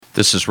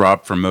This is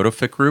Rob from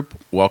Motofic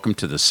Group. Welcome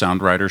to the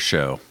Soundwriter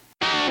Show.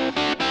 And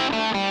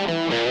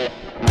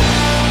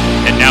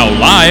now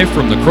live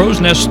from the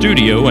Crow's Nest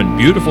Studio in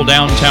beautiful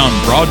downtown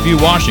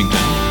Broadview, Washington,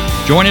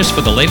 join us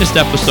for the latest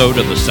episode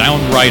of the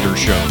Soundwriter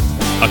Show,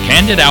 a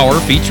candid hour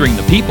featuring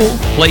the people,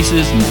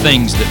 places, and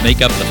things that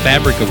make up the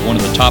fabric of one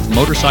of the top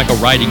motorcycle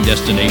riding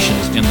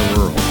destinations in the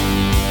world.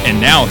 And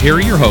now here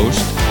are your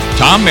hosts,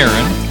 Tom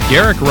Marin,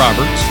 Garrick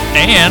Roberts,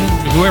 and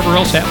whoever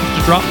else happens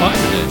to drop by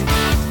today.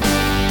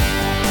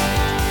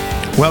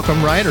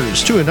 Welcome,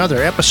 riders, to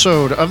another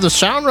episode of the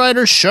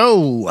Soundwriter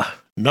Show,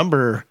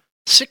 number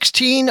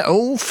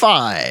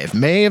 1605,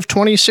 May of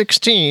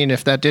 2016,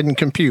 if that didn't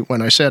compute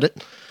when I said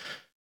it.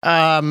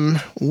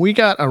 We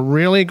got a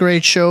really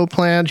great show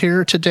planned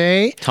here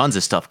today. Tons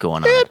of stuff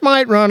going on. It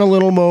might run a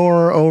little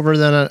more over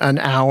than an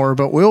hour,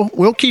 but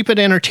we'll keep it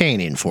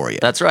entertaining for you.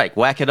 That's right.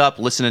 Whack it up,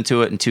 listening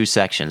to it in two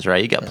sections, right?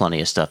 You got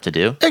plenty of stuff to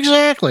do.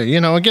 Exactly. You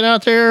know, get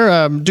out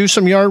there, do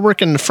some yard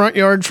work in the front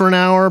yard for an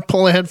hour,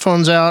 pull the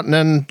headphones out, and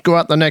then go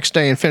out the next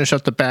day and finish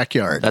up the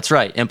backyard. That's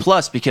right. And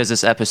plus, because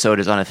this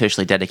episode is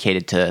unofficially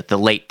dedicated to the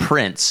late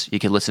Prince, you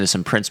could listen to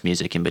some Prince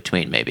music in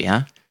between, maybe,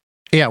 huh?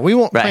 Yeah, we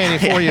won't play any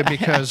for you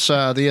because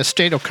the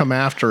estate will come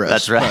after us.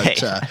 That's right.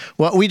 But,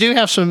 well, we do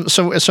have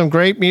some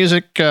great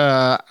music.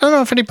 I don't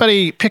know if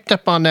anybody picked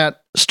up on that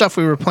stuff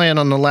we were playing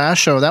on the last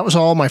show. That was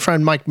all my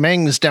friend Mike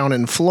Mengs down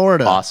in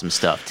Florida. Awesome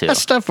stuff, too. That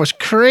stuff was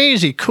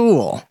crazy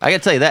cool. I got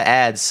to tell you, that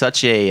adds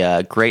such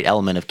a great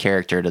element of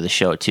character to the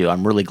show, too.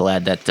 I'm really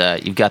glad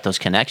that you've got those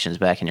connections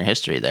back in your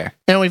history there.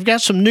 And we've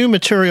got some new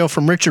material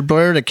from Richard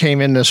Blair that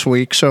came in this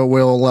week, so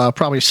we'll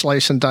probably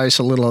slice and dice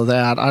a little of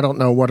that. I don't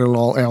know what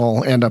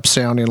it'll end up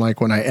sounding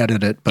like when I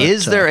edit it. But,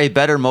 is there a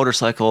better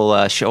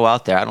motorcycle show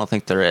out there? I don't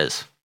think there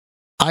is.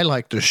 I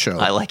like this show.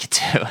 I like it,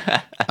 too.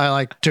 I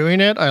like doing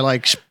it. I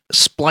like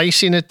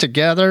splicing it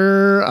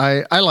together.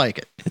 I like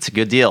it. It's a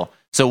good deal.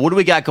 So what do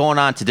we got going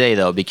on today,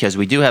 though? Because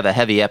we do have a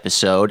heavy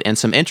episode and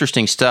some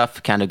interesting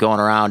stuff kind of going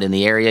around in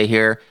the area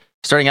here.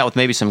 Starting out with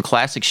maybe some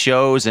classic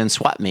shows and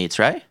swap meets,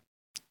 right?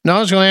 No, I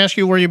was going to ask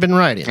you where you've been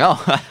riding.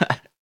 Oh,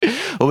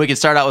 well, we can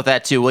start out with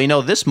that, too. Well, you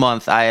know, this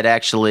month I had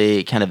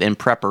actually kind of in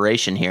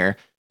preparation here,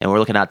 and we're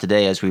looking out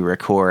today as we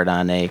record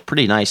on a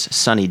pretty nice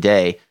sunny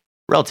day.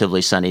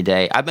 Relatively sunny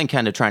day. I've been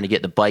kind of trying to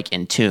get the bike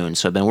in tune,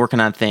 so I've been working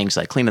on things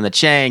like cleaning the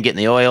chain, getting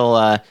the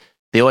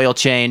oil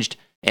changed,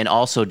 and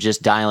also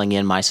just dialing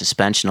in my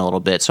suspension a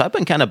little bit. So I've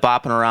been kind of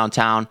bopping around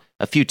town,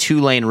 a few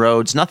two-lane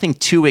roads, nothing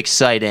too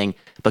exciting,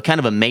 but kind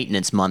of a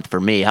maintenance month for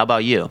me. How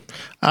about you?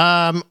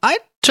 I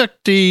took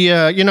the,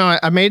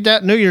 I made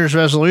that New Year's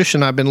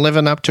resolution. I've been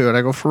living up to it.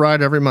 I go for a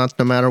ride every month,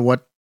 no matter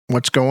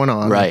what's going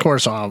on. Right. Of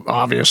course,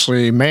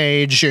 obviously,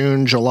 May,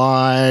 June,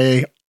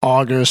 July,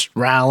 August,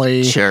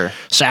 rally, sure,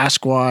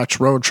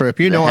 Sasquatch, road trip.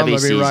 You know I'm going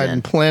to be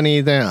riding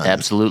plenty then.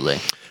 Absolutely.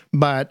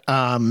 But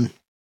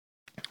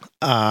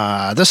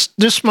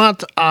this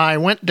month I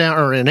went down,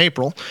 or in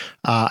April,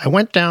 I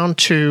went down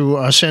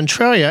to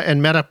Centralia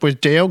and met up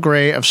with Dale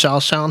Gray of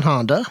Southbound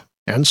Honda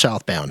and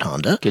Southbound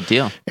Honda. Good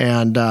deal.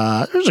 And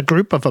there's a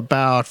group of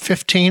about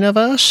 15 of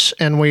us,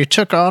 and we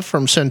took off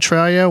from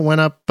Centralia, went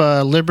up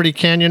Liberty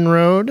Canyon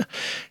Road,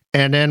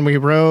 and then we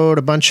rode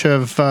a bunch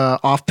of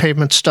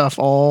off-pavement stuff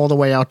all the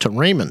way out to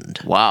Raymond.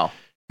 Wow.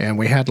 And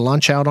we had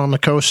lunch out on the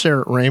coast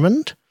there at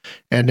Raymond.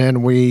 And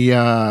then we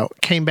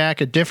came back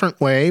a different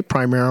way,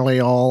 primarily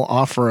all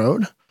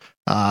off-road.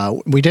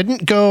 We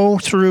didn't go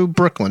through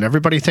Brooklyn.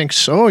 Everybody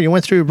thinks, oh, you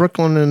went through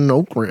Brooklyn and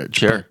Oak Ridge.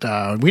 Sure.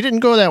 But we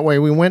didn't go that way.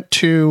 We went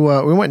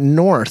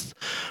north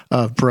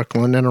of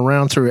Brooklyn and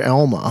around through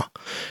Elma.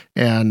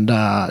 And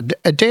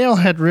Dale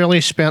had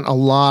really spent a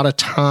lot of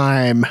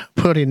time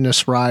putting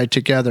this ride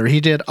together. He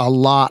did a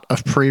lot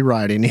of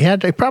pre-riding.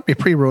 He probably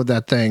pre-rode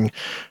that thing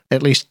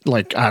at least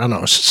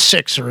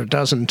 6 or a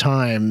dozen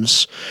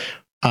times.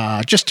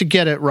 Just to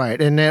get it right.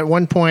 And at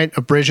one point,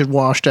 a bridge had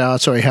washed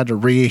out, so he had to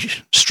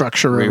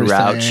restructure everything.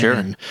 Reroute,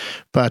 sure.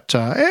 But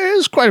it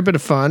was quite a bit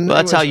of fun. Well,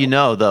 that's how you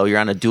know, though, you're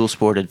on a dual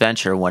sport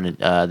adventure when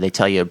they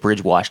tell you a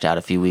bridge washed out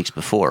a few weeks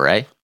before,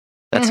 right?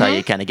 That's how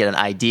you kind of get an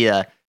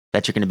idea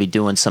that you're going to be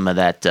doing some of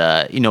that,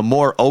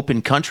 more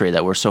open country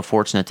that we're so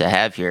fortunate to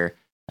have here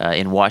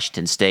in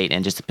Washington State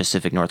and just the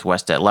Pacific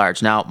Northwest at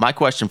large. Now, my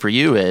question for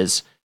you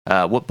is,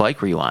 what bike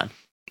were you on?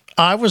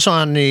 I was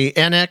on the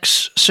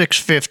NX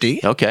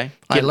 650. Okay.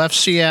 I left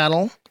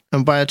Seattle,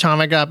 and by the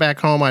time I got back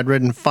home, I'd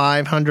ridden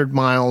 500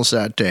 miles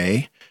that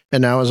day,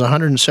 and that was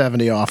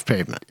 170 off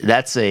pavement.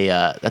 That's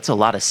a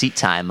lot of seat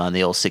time on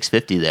the old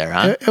 650 there,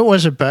 huh? It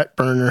was a butt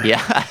burner.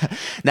 Yeah.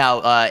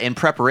 Now, in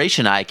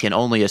preparation, I can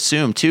only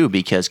assume, too,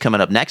 because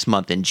coming up next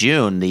month in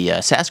June, the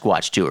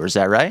Sasquatch Tour, is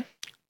that right?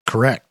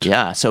 Correct.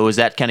 Yeah. So is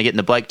that kind of getting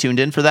the bike tuned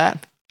in for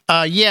that?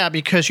 Yeah,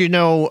 because,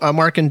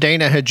 Mark and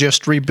Dana had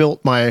just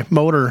rebuilt my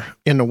motor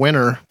in the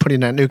winter,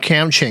 putting that new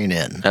cam chain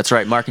in. That's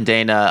right. Mark and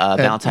Dana,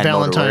 Valentine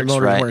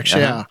Motorworks, right? Works,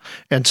 yeah.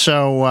 And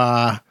so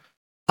I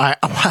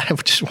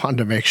just wanted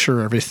to make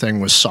sure everything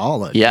was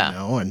solid,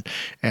 and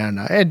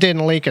it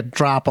didn't leak a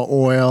drop of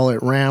oil.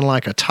 It ran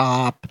like a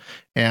top,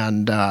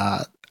 and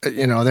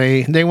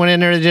they went in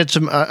there. They did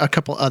a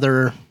couple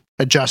other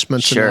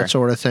adjustments Sure. and that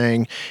sort of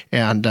thing.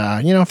 And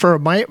for a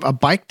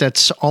bike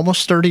that's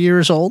almost 30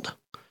 years old,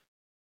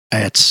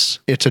 it's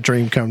a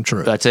dream come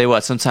true. But I tell you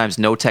what, sometimes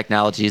no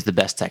technology is the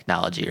best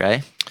technology,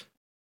 right?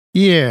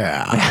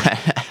 Yeah.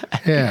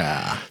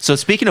 Yeah. So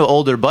speaking of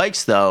older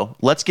bikes, though,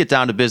 let's get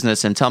down to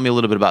business and tell me a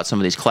little bit about some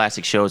of these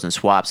classic shows and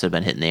swaps that have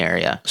been hitting the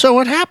area. So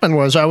what happened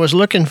was I was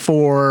looking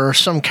for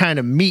some kind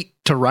of meat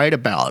to write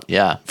about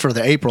for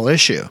the April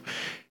issue.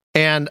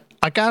 And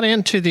I got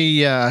into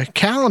the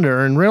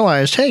calendar and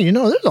realized, hey,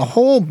 there's a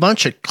whole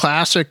bunch of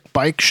classic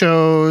bike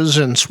shows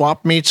and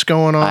swap meets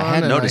going on. I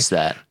had noticed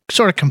that.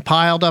 Sort of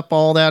compiled up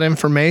all that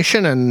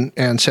information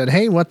and said,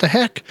 hey, what the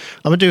heck?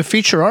 I'm going to do a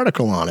feature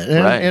article on it.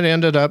 And it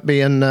ended up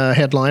being a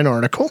headline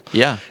article.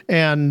 Yeah.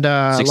 And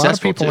a lot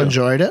of people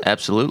enjoyed it.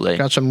 Absolutely.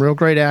 Got some real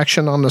great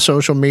action on the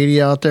social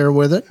media out there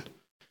with it.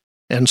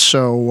 And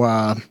so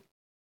I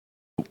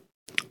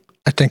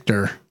think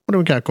what do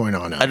we got going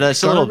on now?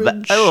 There's a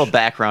little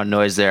background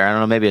noise there. I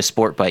don't know, maybe a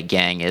sport bike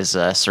gang is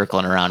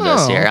circling around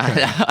us here.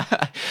 Okay.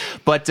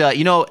 But,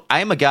 I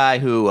am a guy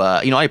who,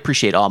 I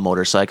appreciate all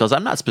motorcycles.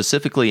 I'm not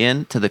specifically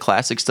into the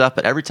classic stuff,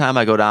 but every time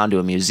I go down to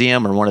a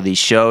museum or one of these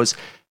shows,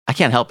 I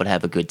can't help but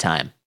have a good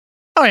time.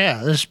 Oh,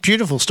 yeah. There's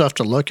beautiful stuff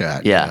to look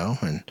at,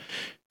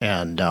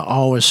 and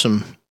always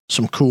some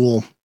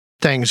cool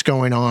things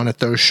going on at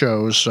those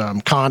shows,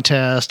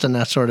 contest and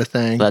that sort of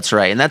thing. That's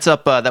right. And that's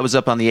up. That was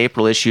up on the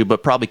April issue,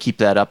 but probably keep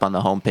that up on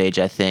the homepage,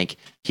 I think,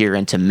 here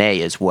into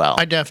May as well.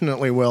 I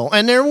definitely will.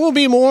 And there will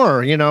be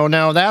more,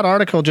 now that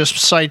article just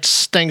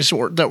cites things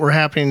that were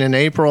happening in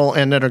April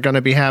and that are going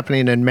to be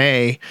happening in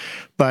May.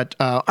 But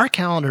our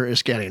calendar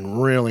is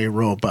getting really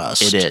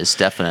robust. It is,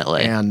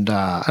 definitely. And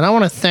I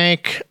want to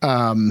thank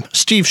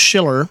Steve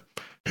Schiller,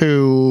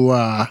 who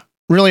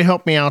really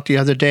helped me out the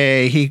other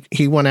day.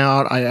 He went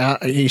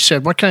out. He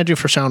said, "What can I do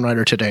for Sound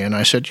Rider today?" And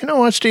I said, "You know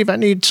what, Steve? I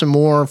need some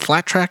more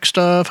flat track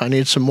stuff. I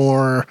need some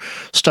more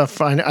stuff.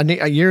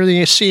 You're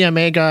the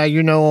CMA guy.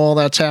 You know all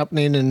that's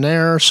happening in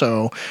there.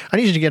 So I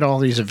need you to get all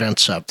these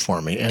events up for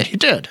me." And he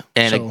did.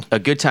 And a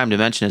good time to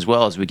mention as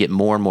well, as we get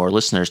more and more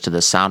listeners to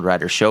the Sound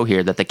Rider show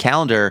here, that the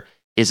calendar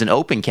is an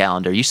open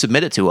calendar. You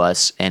submit it to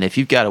us, and if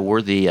you've got a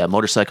worthy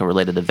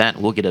motorcycle-related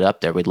event, we'll get it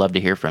up there. We'd love to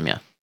hear from you.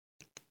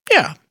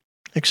 Yeah,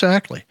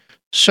 exactly.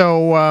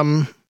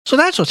 So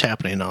that's what's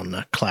happening on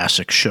the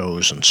classic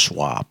shows and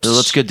swaps. So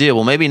that's a good deal.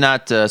 Well, maybe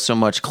not so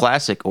much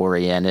classic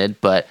oriented,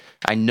 but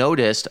I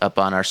noticed up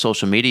on our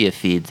social media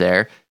feed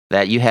there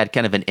that you had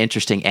kind of an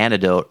interesting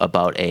anecdote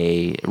about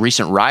a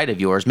recent ride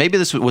of yours. Maybe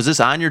this was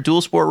on your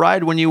dual sport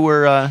ride when you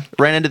were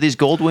ran into these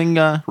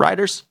Goldwing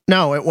riders?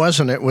 No, it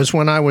wasn't. It was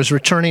when I was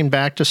returning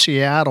back to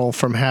Seattle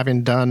from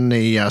having done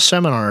the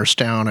seminars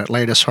down at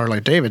latest Harley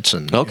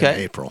Davidson in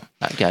April.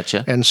 I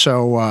gotcha. And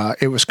so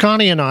it was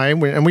Connie and I,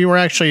 and we were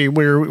actually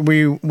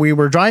we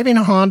were driving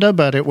a Honda,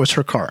 but it was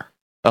her car.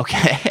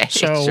 Okay.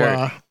 So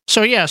sure.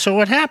 So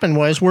what happened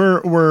was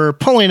we're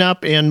pulling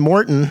up in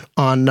Morton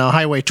on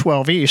Highway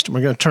 12 East.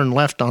 We're going to turn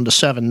left onto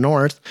 7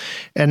 North,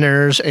 and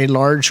there's a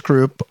large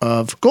group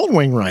of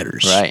Goldwing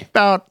riders. Right.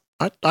 About,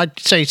 I'd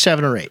say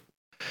 7 or 8.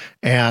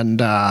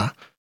 And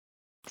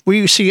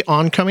we see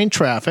oncoming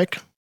traffic,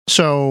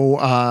 so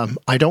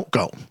I don't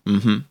go.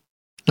 Mm-hmm.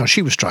 No,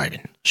 she was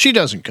driving. She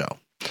doesn't go.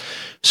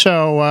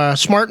 So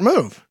smart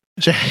move.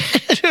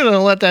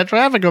 Let that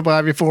traffic go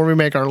by before we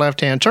make our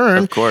left-hand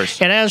turn. Of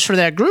course. And as for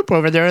that group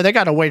over there, they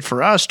got to wait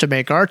for us to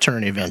make our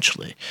turn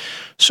eventually.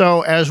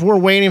 So as we're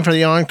waiting for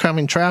the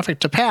oncoming traffic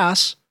to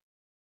pass,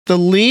 the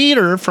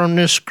leader from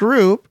this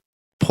group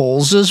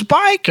pulls his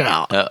bike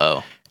out.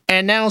 Uh-oh.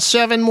 And now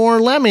 7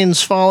 more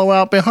lemmings follow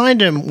out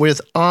behind him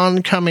with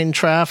oncoming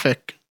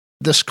traffic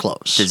this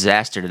close.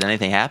 Disaster. Did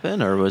anything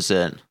happen, or was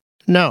it?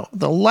 No.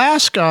 The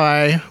last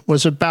guy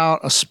was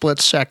about a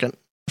split second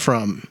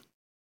from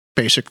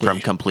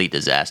complete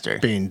disaster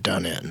being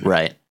done in.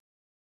 Right.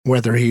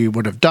 Whether he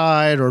would have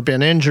died or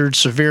been injured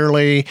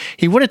severely,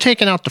 he would have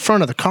taken out the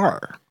front of the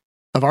car,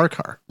 of our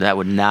car. That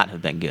would not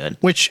have been good.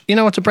 Which,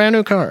 it's a brand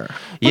new car.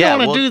 We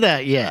don't want to do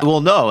that yet. Well,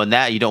 no, and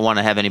that you don't want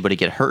to have anybody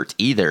get hurt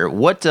either.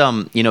 What,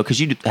 because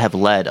you have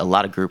led a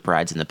lot of group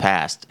rides in the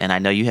past, and I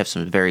know you have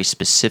some very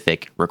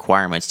specific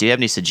requirements. Do you have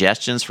any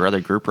suggestions for other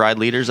group ride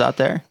leaders out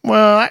there?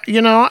 Well,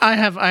 I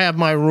have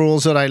my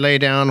rules that I lay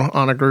down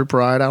on a group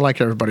ride. I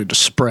like everybody to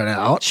spread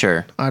out.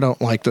 Sure. I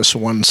don't like this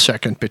 1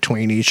 second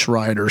between each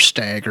rider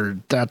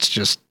staggered. That's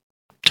just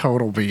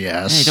total BS.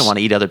 Yeah, you don't want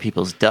to eat other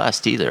people's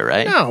dust either,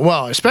 right? No,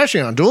 well,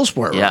 especially on dual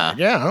sport. Yeah. Ride.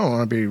 Yeah, I don't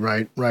want to be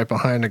right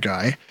behind the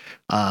guy.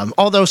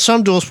 Although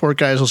some dual sport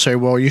guys will say,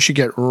 well, you should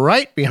get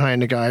right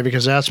behind the guy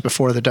because that's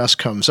before the dust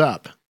comes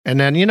up. And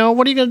then,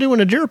 what are you going to do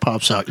when a deer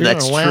pops out? You're going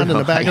to land in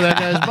the back of that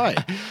guy's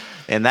bike.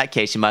 In that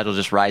case, you might as well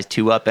just rise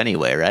 2 up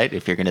anyway, right?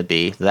 If you're going to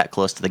be that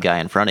close to the guy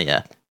in front of you.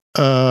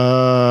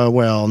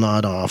 Well,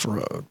 not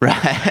off-road.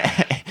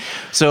 Right.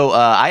 So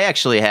I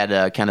actually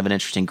had kind of an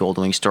interesting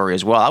Goldwing story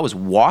as well. I was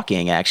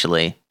walking,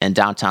 actually, in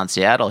downtown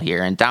Seattle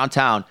here. And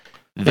downtown,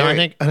 No, I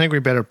think we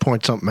better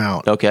point something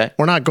out. Okay.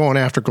 We're not going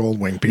after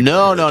Goldwing people.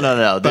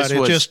 No. But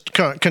it just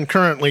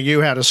concurrently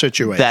you had a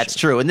situation. That's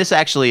true. And this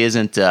actually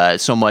isn't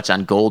so much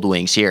on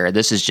Goldwings here.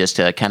 This is just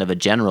a kind of a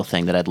general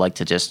thing that I'd like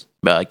to just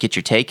get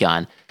your take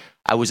on.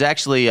 I was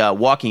actually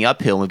walking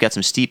uphill, and we've got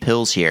some steep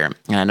hills here,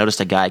 and I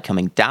noticed a guy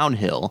coming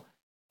downhill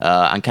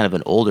on kind of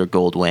an older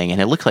Goldwing, and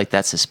it looked like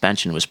that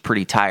suspension was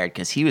pretty tired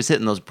because he was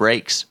hitting those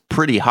brakes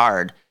pretty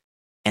hard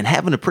and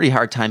having a pretty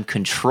hard time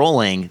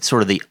controlling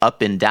sort of the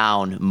up and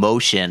down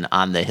motion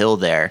on the hill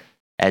there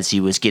as he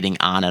was getting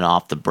on and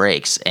off the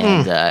brakes.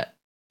 And,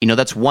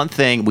 that's one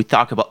thing we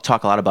talk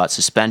a lot about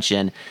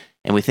suspension,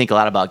 and we think a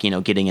lot about,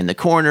 getting in the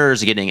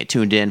corners, getting it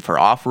tuned in for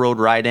off-road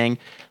riding.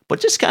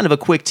 But just kind of a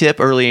quick tip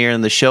earlier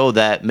in the show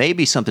that may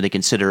be something to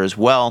consider as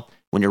well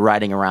when you're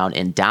riding around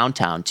in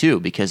downtown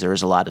too, because there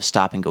is a lot of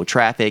stop and go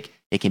traffic.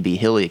 It can be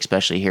hilly,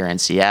 especially here in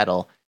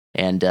Seattle.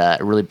 And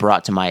it really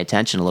brought to my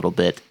attention a little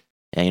bit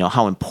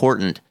how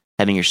important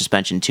having your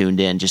suspension tuned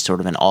in just sort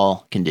of in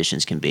all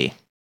conditions can be.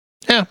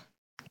 Yeah,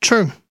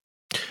 true.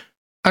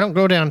 I don't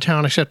go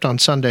downtown except on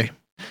Sunday.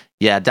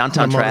 Yeah,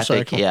 downtown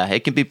traffic,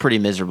 it can be pretty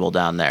miserable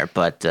down there.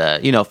 But,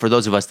 for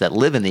those of us that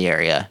live in the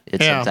area,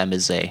 it sometimes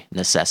is a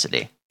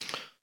necessity.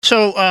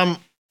 So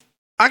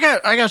I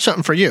got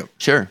something for you.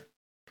 Sure.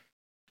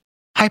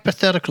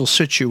 Hypothetical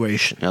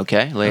situation.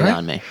 Okay, lay it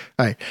on me.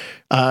 All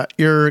right.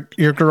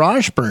 Your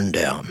garage burned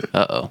down.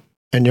 Uh-oh.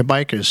 And your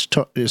bike is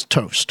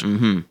toast.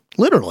 Mm-hmm.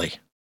 Literally.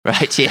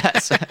 Right,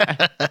 yes.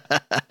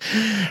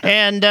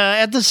 And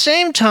at the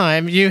same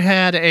time, you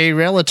had a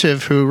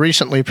relative who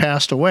recently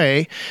passed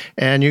away,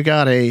 and you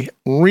got a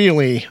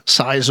really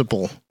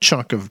sizable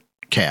chunk of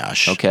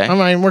cash. Okay. I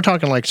mean, we're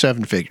talking like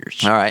 7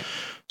 figures. All right.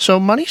 So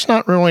money's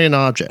not really an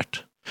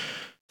object.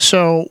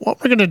 So what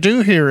we're going to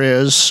do here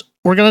is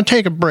we're going to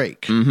take a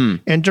break. Mm-hmm.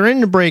 And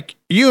during the break,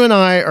 you and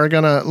I are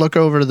going to look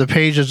over the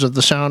pages of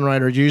the Sound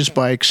Rider used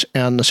bikes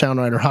and the Sound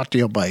Rider hot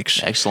deal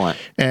bikes. Excellent.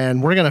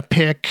 And we're going to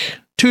pick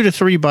 2 to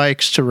 3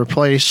 bikes to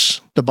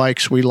replace the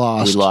bikes we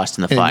lost.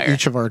 In the fire. In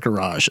each of our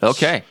garages.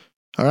 Okay.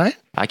 All right?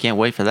 I can't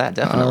wait for that,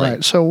 definitely. All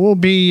right. So we're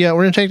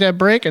going to take that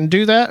break and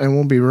do that, and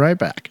we'll be right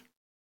back.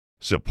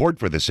 Support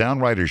for the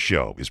Sound Rider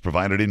Show is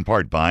provided in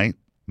part by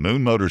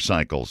Moon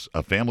Motorcycles,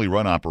 a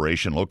family-run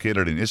operation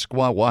located in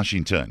Issaquah,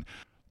 Washington.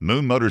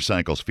 Moon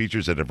Motorcycles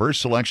features a diverse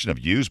selection of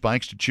used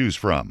bikes to choose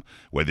from.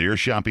 Whether you're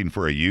shopping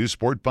for a used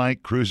sport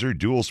bike, cruiser,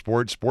 dual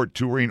sport, sport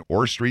touring,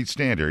 or street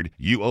standard,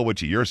 you owe it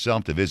to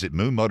yourself to visit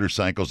Moon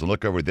Motorcycles and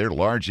look over their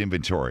large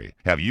inventory.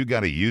 Have you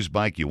got a used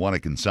bike you want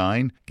to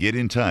consign? Get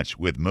in touch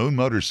with Moon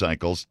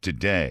Motorcycles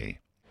today.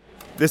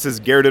 This is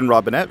Garrett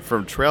Robinette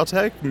from Trail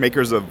Tech,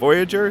 makers of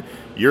Voyager.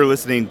 You're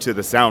listening to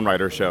the Sound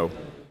Rider Show.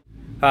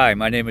 Hi,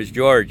 my name is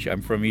George.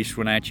 I'm from East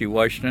Wenatchee,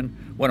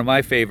 Washington. One of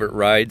my favorite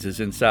rides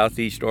is in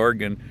southeast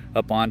Oregon,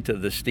 up onto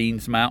the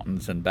Steens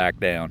Mountains and back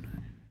down.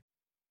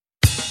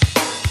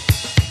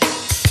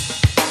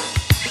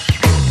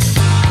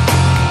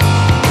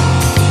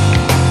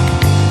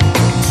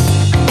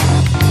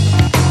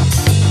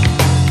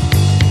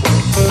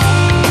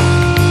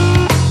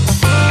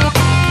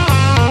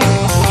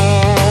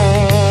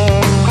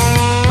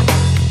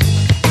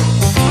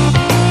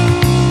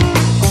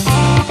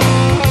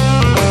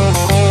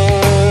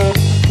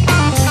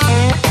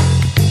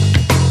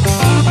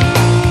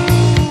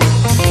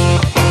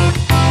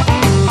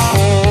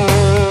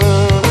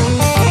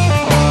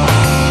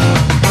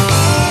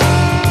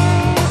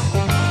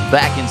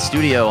 Back in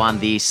studio on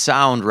the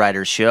Sound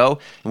Rider Show,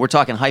 and we're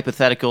talking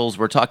hypotheticals,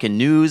 we're talking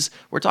news,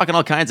 we're talking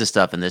all kinds of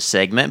stuff in this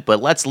segment,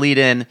 but let's lead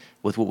in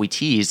with what we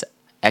teased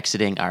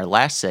exiting our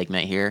last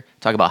segment here,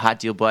 talk about hot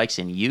deal bikes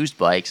and used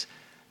bikes.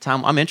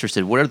 Tom, I'm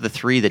interested. What are the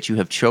 3 that you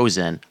have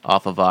chosen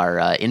off of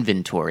our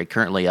inventory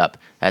currently up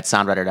at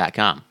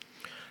soundrider.com?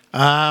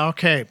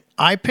 Okay.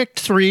 I picked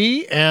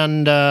 3,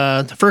 and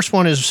the first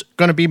one is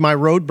going to be my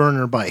road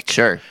burner bike.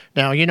 Sure.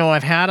 Now,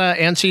 I've had a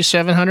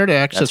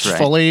NC700X that's right.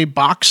 fully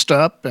boxed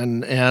up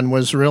and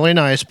was really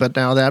nice, but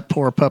now that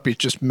poor puppy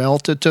just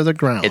melted to the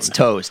ground. It's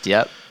toast,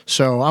 yep.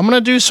 So I'm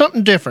going to do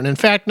something different. In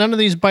fact, none of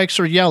these bikes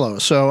are yellow,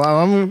 so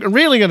I'm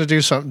really going to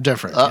do something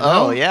different.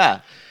 Yeah.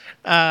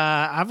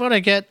 I'm going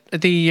to get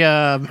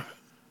the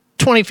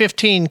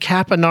 2015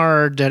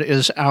 Capenard that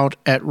is out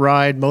at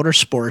Ride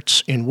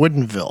Motorsports in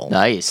Woodinville.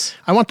 Nice.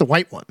 I want the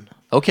white one.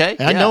 Okay.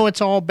 I know it's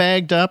all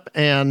bagged up,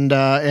 and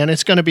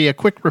it's going to be a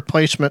quick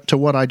replacement to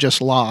what I just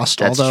lost.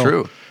 That's although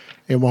true.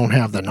 It won't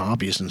have the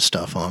knobbies and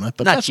stuff on it,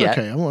 but Not that's yet.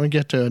 okay. I want to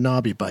get to a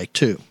knobby bike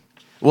too.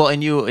 Well,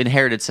 and you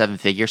inherited 7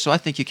 figures, so I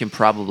think you can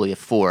probably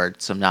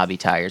afford some knobby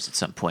tires at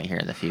some point here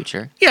in the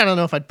future. Yeah, I don't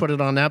know if I'd put it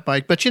on that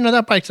bike, but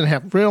that bike's going to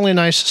have really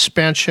nice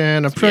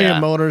suspension. Aprilia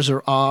motors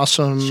are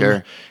awesome.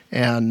 Sure.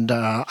 And,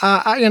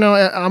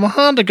 I'm a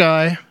Honda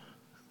guy,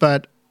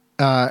 but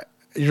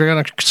you're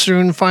going to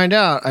soon find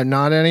out I'm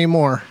not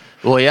anymore.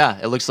 Well, yeah,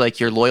 it looks like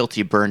your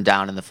loyalty burned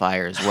down in the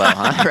fire as well,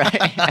 huh?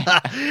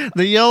 Right?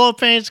 The yellow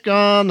paint's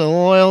gone, the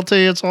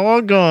loyalty, it's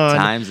all gone.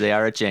 Times they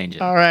are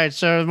a-changing. All right,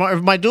 so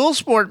my dual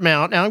sport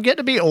mount, now I'm getting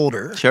to be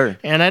older. Sure.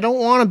 And I don't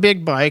want a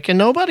big bike, and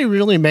nobody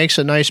really makes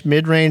a nice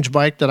mid-range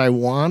bike that I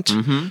want.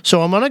 Mm-hmm.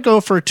 So I'm going to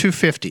go for a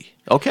 250.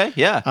 Okay,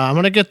 yeah. I'm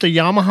going to get the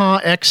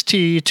Yamaha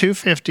XT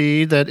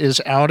 250 that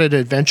is out at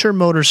Adventure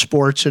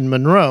Motorsports in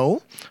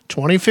Monroe,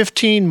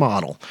 2015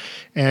 model.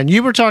 And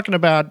you were talking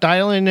about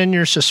dialing in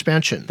your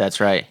suspension. That's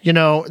right. You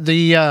know,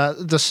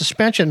 the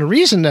suspension, the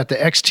reason that the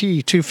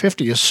XT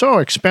 250 is so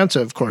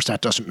expensive, of course,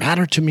 that doesn't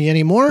matter to me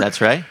anymore.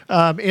 That's right.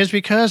 Is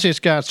because it's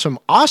got some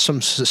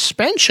awesome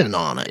suspension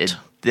on it.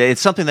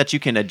 It's something that you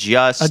can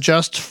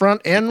adjust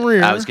Front and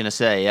rear. I was going to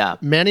say, yeah.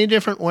 Many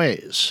different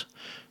ways.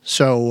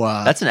 So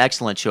that's an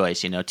excellent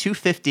choice.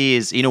 250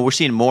 is, we're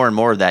seeing more and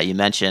more of that. You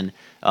mentioned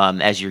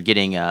as you're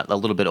getting a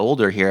little bit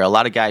older here, a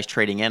lot of guys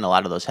trading in a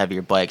lot of those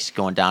heavier bikes,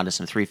 going down to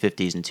some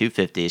 350s and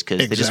 250s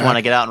because they just want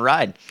to get out and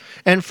ride.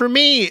 And for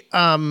me,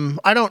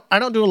 I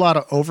don't do a lot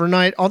of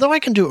overnight. Although I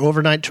can do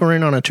overnight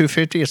touring on a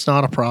 250, it's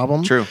not a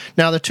problem. True.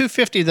 Now the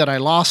 250 that I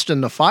lost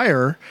in the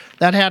fire,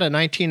 that had a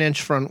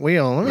 19-inch front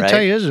wheel. Let me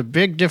tell you, there's a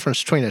big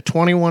difference between a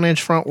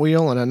 21-inch front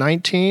wheel and a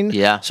 19.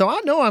 Yeah. So I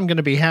know I'm going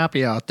to be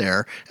happy out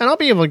there, and I'll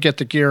be able to get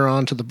the gear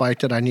onto the bike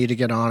that I need to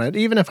get on it,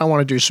 even if I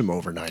want to do some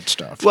overnight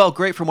stuff. Well,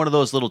 great for one of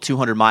those little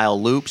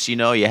 200-mile loops. You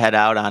head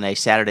out on a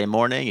Saturday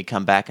morning, you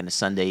come back on a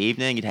Sunday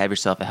evening, you'd have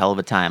yourself a hell of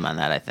a time on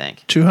that, I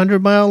think.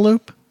 200-mile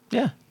loop?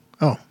 Yeah.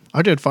 Oh,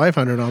 I did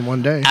 500 on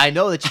one day. I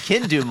know that you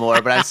can do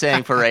more, but I'm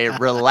saying for a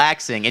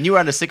relaxing, and you were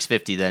on a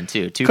 650 then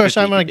too. Of course,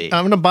 I'm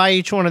going to buy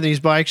each one of these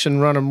bikes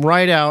and run them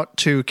right out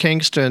to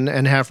Kingston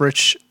and have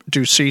Rich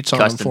do seats on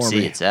them for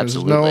me. Seats,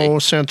 absolutely. There's no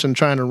sense in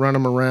trying to run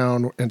them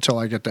around until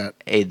I get that.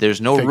 Hey,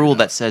 there's no rule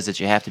that says that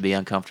you have to be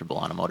uncomfortable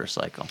on a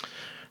motorcycle.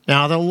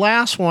 Now, the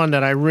last one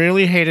that I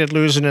really hated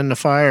losing in the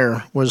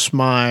fire was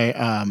my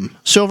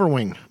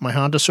Silverwing, my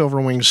Honda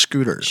Silverwing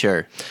scooter.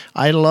 Sure.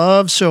 I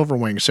love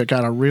Silverwings. They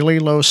got a really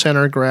low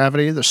center of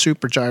gravity. They're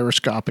super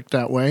gyroscopic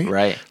that way.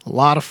 Right. A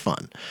lot of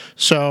fun.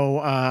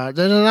 So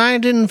then I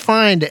didn't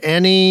find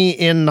any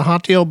in the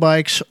Hot Deal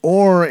bikes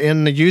or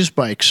in the used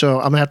bikes, so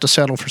I'm going to have to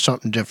settle for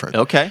something different.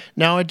 Okay.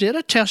 Now, I did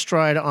a test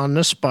ride on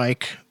this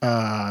bike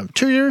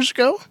 2 years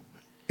ago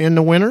in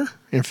the winter,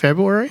 in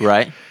February.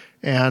 Right.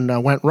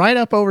 And went right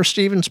up over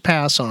Stevens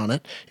Pass on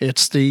it.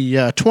 It's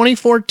the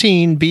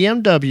 2014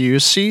 BMW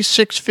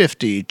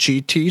C650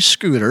 GT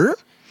scooter,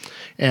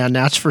 and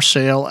that's for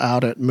sale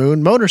out at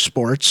Moon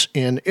Motorsports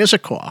in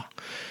Issaquah.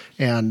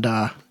 And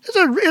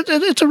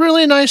it's a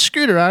really nice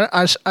scooter.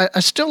 I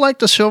still like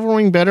the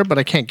Silverwing better, but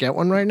I can't get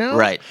one right now.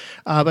 Right.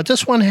 But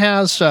this one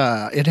has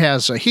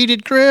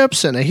heated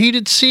grips and a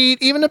heated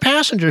seat. Even the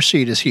passenger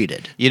seat is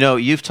heated.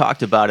 You've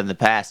talked about in the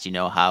past,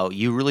 how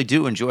you really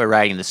do enjoy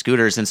riding the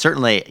scooters, and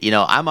certainly,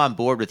 I'm on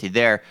board with you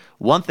there.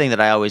 One thing that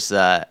I always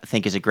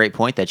think is a great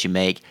point that you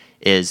make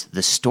is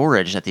the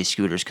storage that these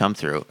scooters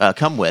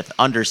come with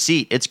under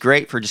seat. It's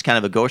great for just kind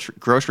of a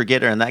grocery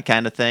getter and that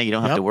kind of thing. You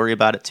don't have to worry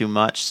about it too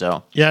much.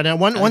 So yeah. Now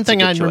one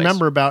thing I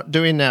remember about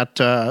doing that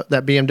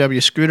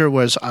BMW scooter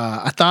was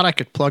I thought I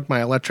could plug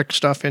my electric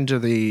stuff into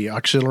the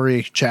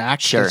auxiliary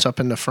jack that's up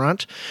in the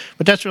front,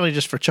 but that's really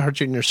just for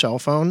charging your cell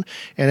phone,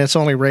 and it's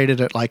only rated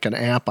at like an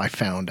amp. I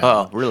found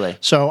out. Oh, really?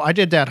 So I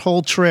did that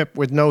whole trip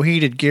with no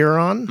heated gear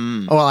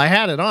on. Well, I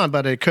had it on,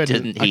 but I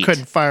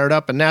couldn't fire it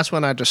up, and that's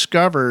when I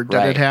discovered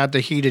that it had the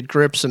heated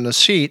grips in the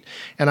seat,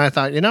 and I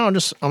thought, I'm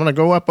going to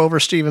go up over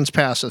Stevens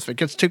Pass. If it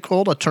gets too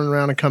cold, I'll turn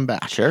around and come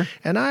back. Sure.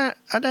 And I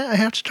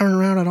have to turn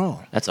around at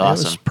all. That's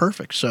awesome. It was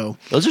perfect. So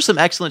those are some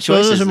excellent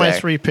choices. Those are my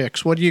three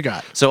picks. What do you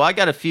got? So I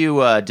got a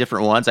few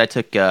different ones. I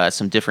took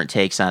some different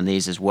takes on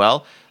these as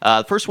well.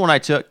 The first one I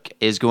took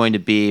is going to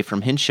be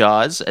from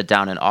Hinshaw's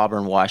down in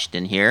Auburn,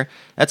 Washington here.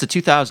 That's a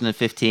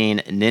 2015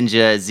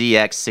 Ninja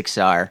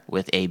ZX6R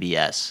with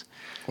ABS.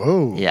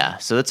 Whoa. Yeah,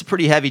 so it's a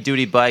pretty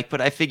heavy-duty bike,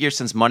 but I figure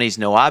since money's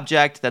no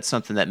object, that's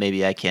something that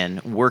maybe I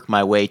can work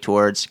my way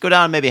towards. Go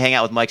down and maybe hang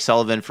out with Mike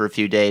Sullivan for a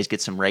few days,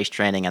 get some race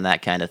training and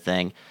that kind of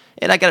thing.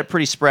 And I got it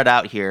pretty spread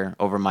out here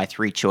over my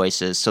three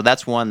choices. So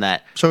that's one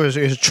that... So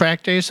is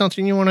track day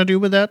something you want to do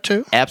with that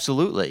too?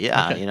 Absolutely,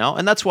 yeah. Okay.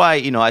 And that's why,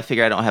 I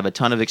figure I don't have a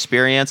ton of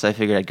experience. I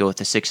figured I'd go with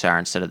the 6R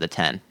instead of the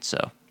 10.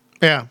 So,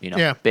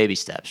 baby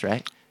steps,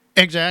 right?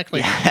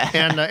 Exactly.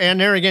 And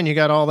there again, you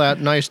got all that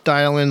nice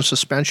dial-in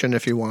suspension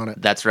if you want it.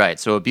 That's right.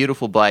 So a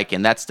beautiful bike,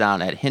 and that's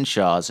down at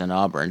Hinshaw's in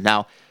Auburn.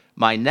 Now,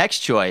 my next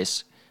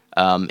choice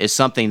is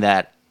something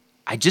that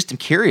I just am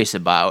curious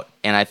about,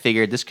 and I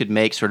figured this could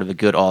make sort of a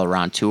good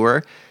all-around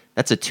tour.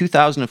 That's a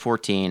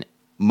 2014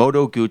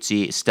 Moto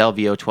Guzzi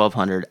Stelvio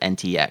 1200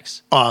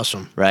 NTX.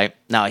 Awesome. Right?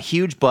 Now, a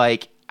huge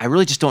bike. I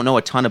really just don't know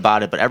a ton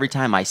about it, but every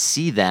time I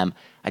see them,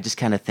 I just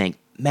kind of think,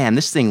 man,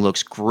 this thing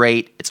looks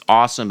great. It's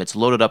awesome. It's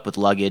loaded up with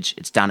luggage.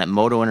 It's down at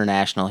Moto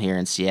International here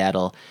in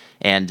Seattle.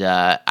 And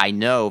I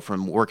know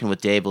from working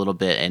with Dave a little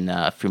bit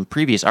and from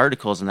previous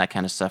articles and that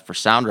kind of stuff for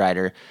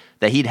Soundwriter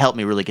that he'd help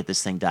me really get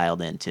this thing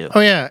dialed in too. Oh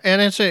yeah,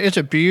 and it's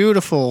a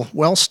beautiful,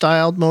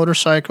 well-styled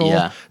motorcycle.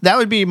 Yeah. That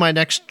would be my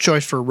next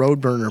choice for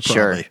road burner,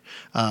 probably.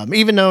 Sure.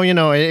 Even though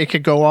it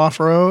could go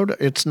off-road,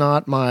 it's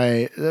not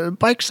my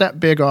bikes that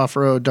big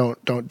off-road.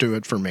 Don't do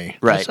it for me.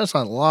 Right. That's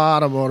a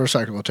lot of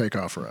motorcycle to take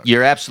off-road.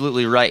 You're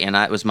absolutely right, and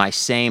it was my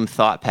same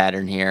thought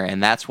pattern here,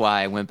 and that's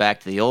why I went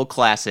back to the old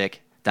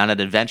classic down at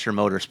Adventure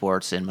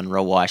Motorsports in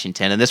Monroe,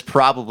 Washington. And this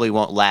probably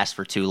won't last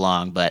for too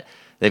long, but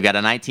they've got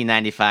a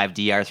 1995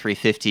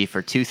 DR350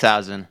 for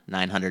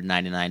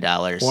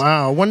 $2,999.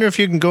 Wow! I wonder if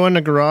you can go in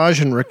the garage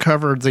and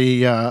recover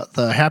the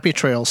Happy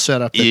Trail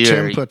setup that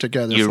Tim put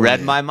together. You for read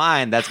me. my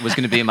mind. That was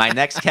going to be my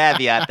next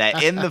caveat.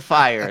 That in the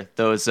fire,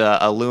 those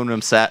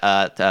aluminum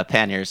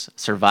panniers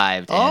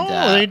survived. Oh,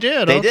 and, they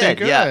did. They Okay,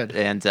 did. Yeah, good.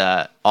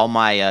 and all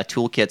my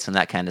toolkits and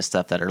that kind of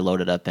stuff that are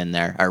loaded up in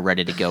there are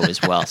ready to go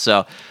as well.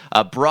 So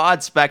a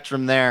broad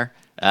spectrum there.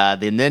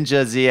 The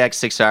Ninja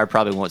ZX6R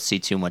probably won't see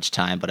too much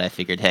time, but I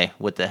figured, hey,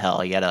 what the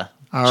hell? You got to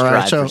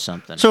strive for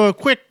something. So a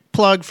quick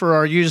plug for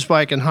our used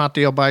bike and hot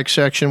deal bike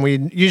section. We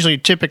usually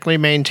typically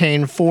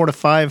maintain 400 to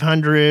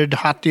 500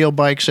 hot deal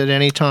bikes at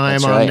any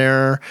time. That's on right.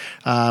 there.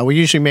 We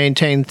usually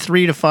maintain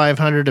 300 to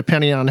 500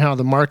 depending on how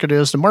the market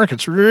is. The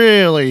market's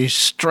really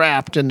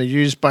strapped in the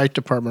used bike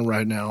department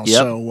right now. Yep.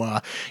 So,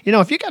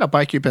 if you got a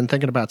bike you've been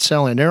thinking about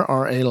selling, there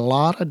are a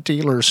lot of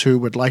dealers who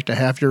would like to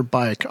have your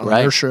bike on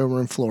Right. their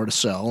showroom floor to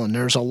sell, and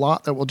there's a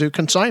lot that will do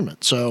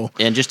consignment. So,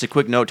 And just a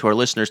quick note to our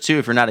listeners, too,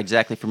 if you're not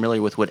exactly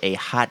familiar with what a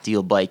hot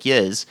deal bike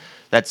is,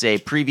 that's a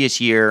previous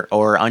year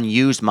or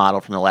unused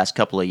model from the last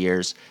couple of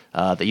years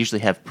that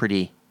usually have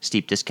pretty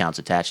steep discounts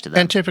attached to them.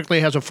 and typically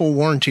has a full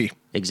warranty.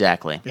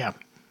 Exactly. Yeah.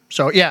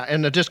 So, yeah,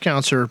 and the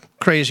discounts are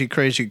crazy,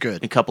 crazy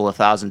good. A couple of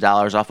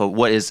 $1,000s off of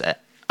what is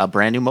a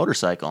brand new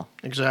motorcycle.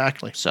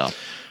 Exactly. So,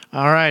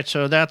 All right,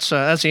 so that's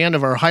the end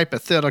of our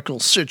hypothetical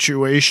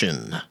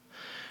situation.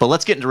 but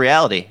let's get into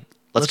reality.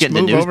 Let's get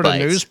into move news over bites.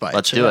 to news bites.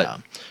 Let's do it. yeah.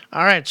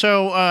 All right,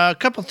 so a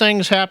couple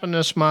things happened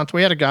this month.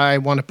 We had a guy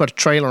want to put a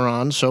trailer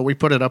on, so we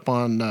put it up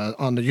on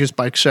the used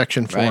bike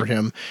section for Right.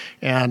 him.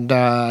 And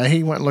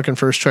he went looking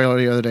for his trailer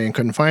the other day and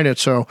couldn't find it,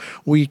 so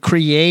we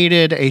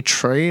created a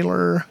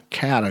trailer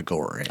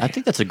category. I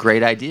think that's a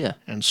great idea.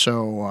 And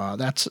so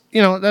that's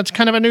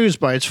kind of a news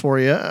bites for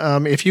you.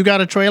 If you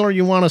got a trailer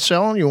you want to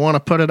sell and you want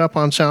to put it up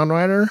on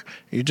Soundwriter,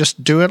 you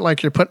just do it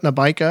like you're putting a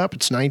bike up.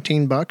 It's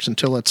 $19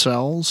 until it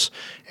sells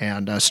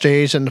and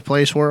stays in the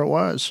place where it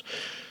was.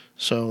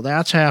 So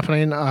that's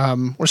happening.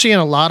 We're seeing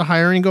a lot of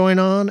hiring going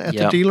on at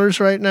the Yep. dealers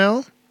right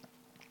now.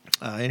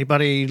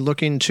 Anybody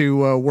looking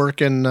to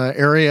work in the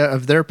area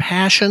of their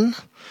passion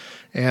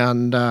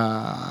and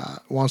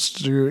wants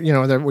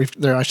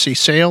to, I see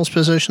sales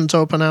positions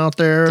open out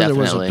there. There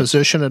was a Definitely.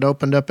 position that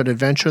opened up at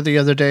Adventure the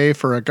other day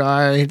for a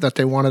guy that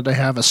they wanted to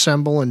have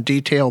assemble and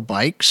detail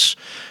bikes.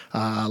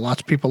 Lots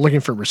of people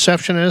looking for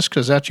receptionists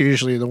because that's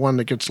usually the one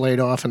that gets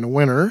laid off in the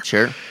winter.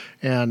 Sure.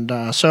 And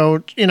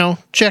so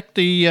check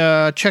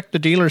the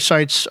dealer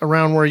sites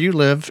around where you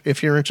live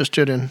if you're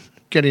interested in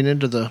getting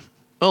into the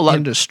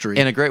industry.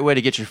 And a great way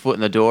to get your foot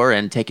in the door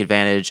and take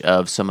advantage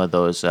of some of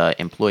those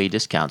employee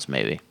discounts,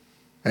 maybe.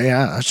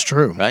 Yeah, that's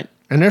true. Right?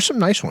 And there's some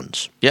nice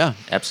ones. Yeah,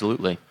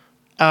 absolutely.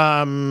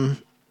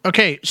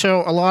 Okay,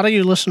 so a lot of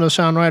you listen to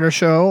the Soundwriter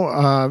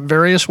Show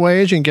various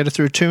ways. You can get it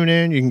through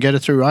TuneIn, you can get it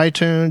through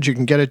iTunes, you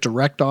can get it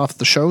direct off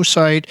the show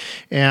site.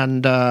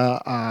 And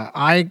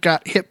I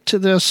got hip to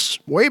this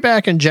way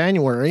back in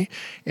January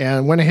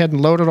and went ahead and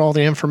loaded all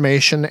the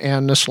information.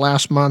 And this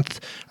last month,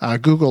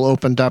 Google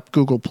opened up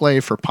Google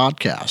Play for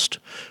podcast.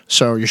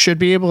 So you should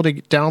be able to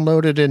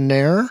download it in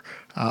there.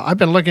 I've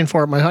been looking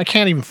for it. I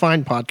can't even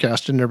find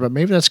podcast in there, but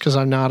maybe that's because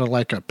I'm not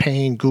a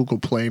paying Google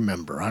Play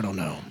member. I don't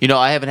know.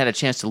 I haven't had a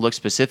chance to look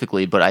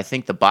specifically, but I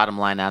think the bottom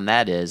line on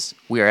that is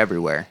we are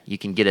everywhere. You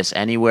can get us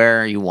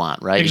anywhere you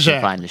want, right? Exactly. You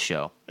can find the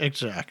show.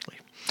 Exactly.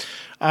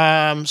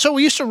 So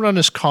we used to run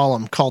this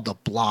column called The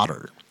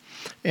Blotter.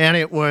 And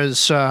it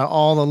was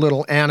all the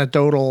little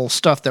anecdotal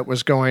stuff that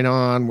was going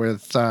on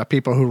with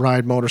people who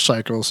ride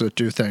motorcycles that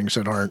do things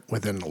that aren't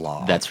within the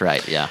law. That's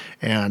right, yeah.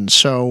 And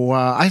so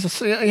I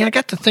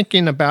got to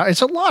thinking about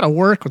it's a lot of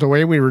work with the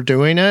way we were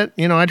doing it.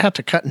 I'd have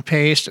to cut and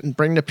paste and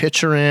bring the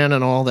picture in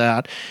and all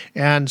that.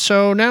 And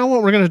so now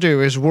what we're going to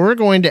do is we're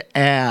going to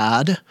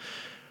add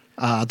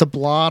the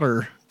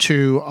blotter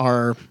to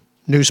our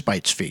News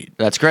Bites feed.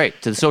 That's great.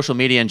 To the social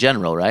media in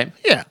general, right?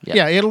 Yeah.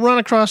 It'll run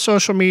across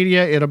social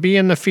media. It'll be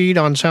in the feed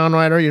on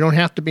Soundwriter. You don't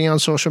have to be on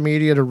social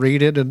media to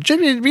read it.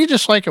 It'll be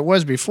just like it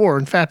was before.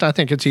 In fact, I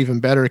think it's even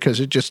better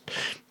because it just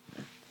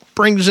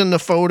brings in the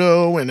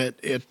photo and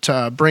it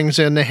brings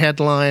in the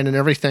headline and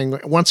everything.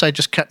 Once I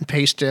just cut and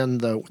paste in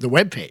the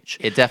web page.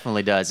 It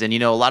definitely does. And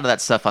a lot of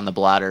that stuff on the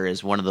blotter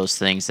is one of those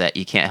things that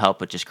you can't help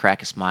but just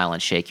crack a smile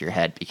and shake your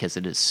head because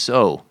it is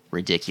so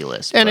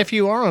ridiculous. And But if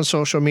you are on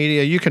social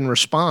media, you can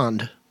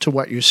respond to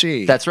what you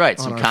see. that's right.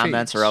 on Some our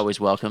comments feeds. are always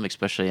welcome,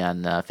 especially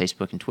on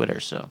Facebook and Twitter.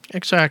 So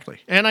Exactly.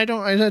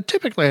 And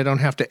typically I don't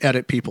have to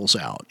edit people's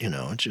out,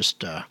 it's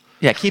just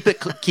Yeah, keep it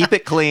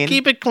clean.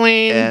 Keep it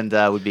clean.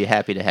 And we'd be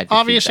happy to have your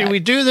Obviously, feedback. we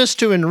do this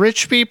to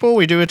enrich people.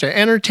 We do it to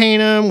entertain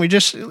them. We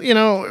just,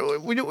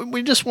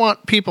 we just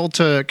want people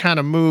to kind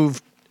of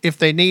move, if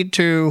they need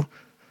to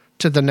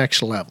the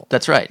next level.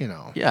 That's right.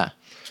 Yeah.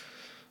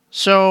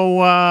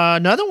 So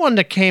another one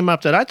that came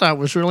up that I thought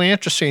was really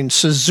interesting,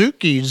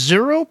 Suzuki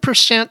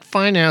 0%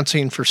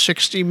 financing for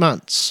 60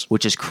 months.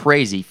 Which is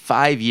crazy.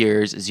 5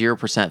 years,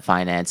 0%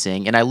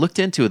 financing. And I looked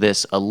into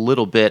this a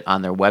little bit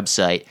on their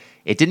website.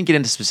 It didn't get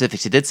into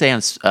specifics. It did say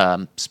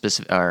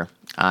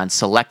on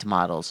select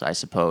models, I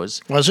suppose.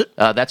 Was it?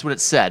 That's what it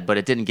said, but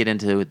it didn't get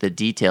into the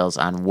details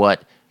on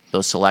what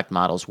those select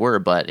models were.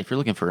 But if you're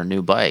looking for a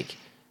new bike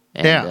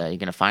and you're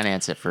going to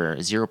finance it for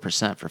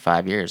 0% for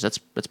 5 years, that's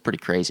pretty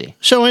crazy.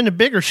 So in the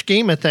bigger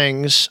scheme of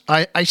things,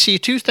 I see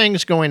two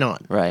things going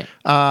on. Right.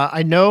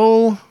 I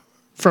know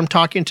from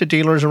talking to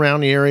dealers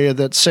around the area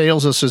that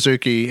sales of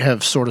Suzuki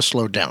have sort of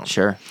slowed down.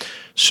 Sure.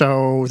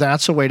 So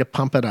that's a way to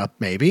pump it up,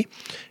 maybe.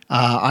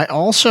 I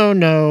also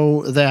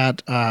know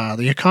that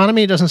the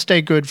economy doesn't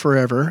stay good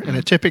forever, and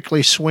it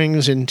typically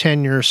swings in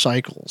 10-year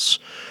cycles.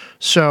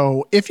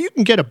 So if you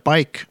can get a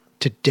bike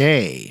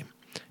today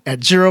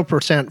at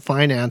 0%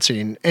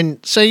 financing,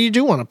 and say you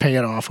do want to pay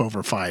it off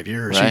over 5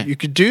 years, right. you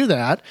could do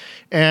that,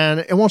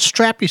 and it won't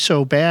strap you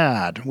so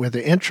bad with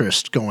the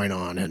interest going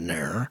on in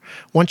there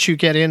once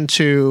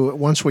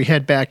we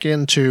head back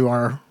into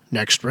our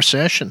next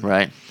recession.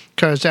 Right.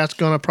 Because that's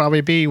going to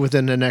probably be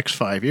within the next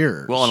 5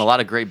 years. Well, and a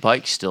lot of great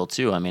bikes still,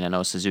 too. I mean, I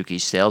know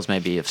Suzuki's sales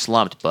maybe have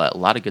slumped, but a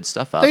lot of good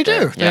stuff out they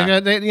there.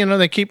 do.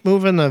 They keep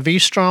moving the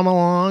V-Strom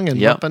along and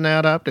bumping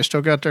that up. They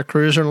still got their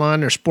cruiser line.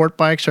 Their sport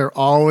bikes are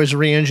always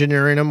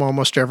re-engineering them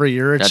almost every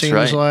year, it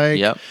seems like.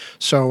 Yep.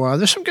 So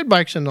there's some good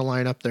bikes in the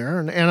lineup there,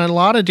 and a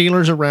lot of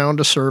dealers around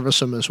to service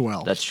them as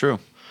well. That's true.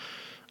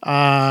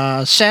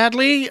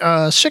 Sadly,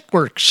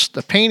 Sickworks,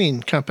 the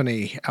painting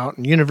company out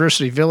in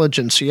University Village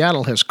in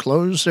Seattle, has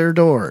closed their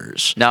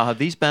doors. Now, have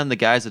these been the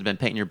guys that have been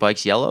painting your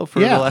bikes yellow for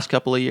the last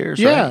couple of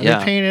years? Yeah, right?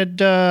 They painted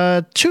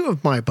two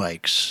of my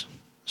bikes.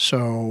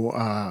 So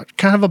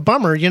kind of a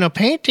bummer.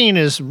 Painting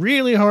is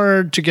really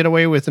hard to get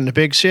away with in the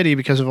big city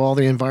because of all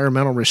the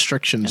environmental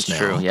restrictions now.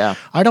 That's true, yeah.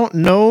 I don't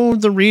know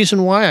the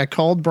reason why. I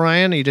called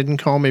Brian. He didn't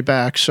call me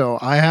back, so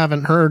I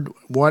haven't heard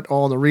what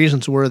all the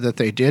reasons were that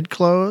they did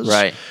close.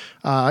 Right.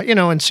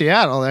 In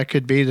Seattle, that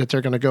could be that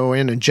they're going to go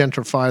in and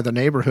gentrify the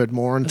neighborhood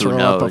more and throw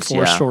up a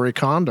 4-story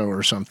condo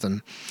or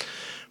something.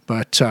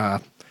 But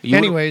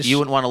anyways. You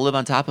wouldn't want to live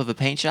on top of a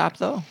paint shop,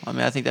 though? I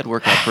mean, I think that'd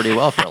work out pretty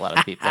well for a lot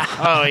of people.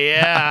 Oh,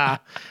 yeah.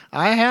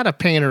 I had a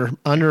painter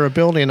under a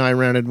building I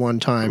rented one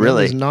time.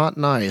 Really? It was not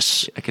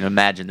nice. I can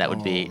imagine that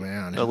would be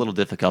a little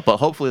difficult. But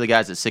hopefully the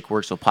guys at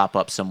Sickworks will pop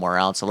up somewhere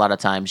else. A lot of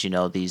times,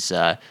 these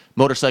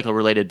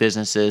motorcycle-related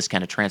businesses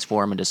kind of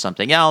transform into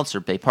something else, or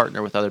they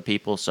partner with other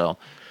people. So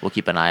we'll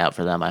keep an eye out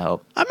for them, I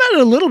hope. I'm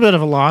at a little bit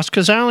of a loss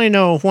because I only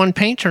know one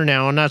painter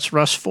now, and that's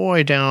Russ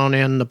Foy down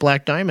in the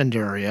Black Diamond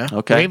area,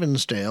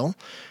 Ravensdale.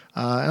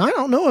 And I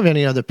don't know of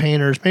any other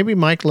painters. Maybe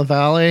Mike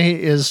LaValle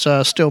is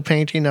still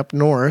painting up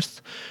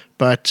north.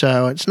 But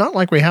it's not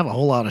like we have a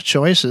whole lot of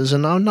choices,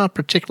 and I'm not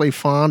particularly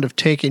fond of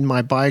taking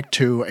my bike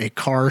to a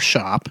car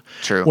shop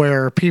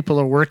where people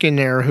are working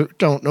there who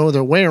don't know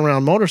their way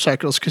around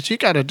motorcycles, because you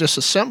got to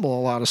disassemble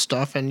a lot of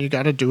stuff, and you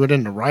got to do it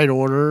in the right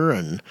order.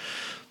 And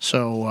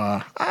so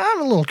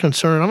I'm a little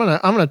concerned.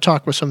 I'm gonna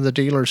talk with some of the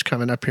dealers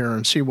coming up here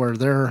and see where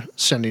they're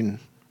sending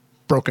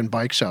broken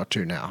bikes out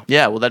to now.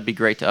 Yeah, well, that'd be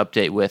great to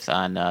update with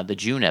on the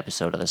June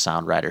episode of the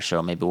Sound Rider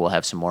Show. Maybe we'll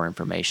have some more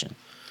information.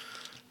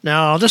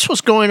 Now, this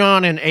was going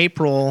on in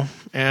April,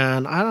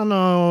 and I don't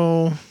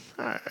know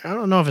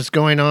if it's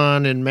going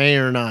on in May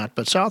or not,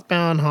 but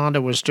Southbound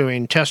Honda was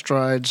doing test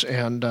rides,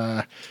 and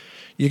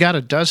you got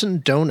a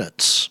dozen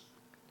donuts.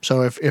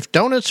 So if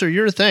donuts are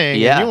your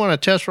thing, and you want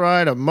to test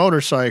ride a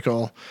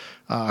motorcycle,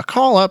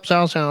 call up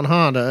Southbound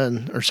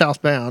Honda, or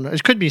Southbound.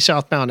 It could be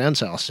Southbound and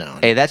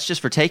Southbound. Hey, that's just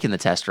for taking the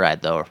test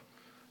ride, though.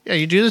 Yeah,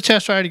 you do the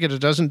test ride, you get a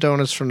dozen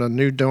donuts from the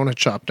new donut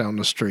shop down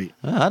the street.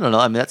 I don't know.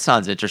 I mean, that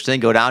sounds interesting.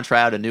 Go down,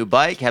 try out a new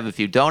bike, have a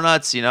few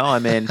donuts, I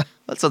mean,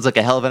 that sounds like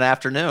a hell of an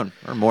afternoon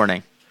or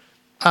morning.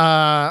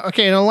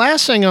 Okay, and the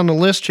last thing on the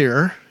list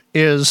here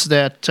is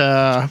that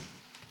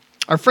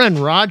our friend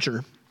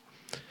Roger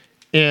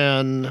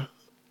in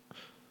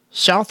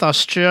South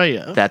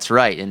Australia. That's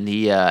right, and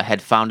he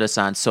had found us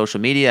on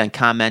social media and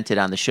commented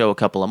on the show a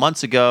couple of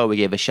months ago. We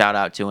gave a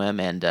shout-out to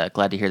him, and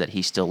glad to hear that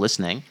he's still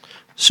listening.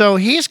 So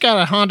he's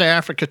got a Honda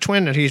Africa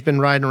Twin that he's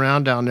been riding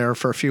around down there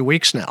for a few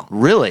weeks now.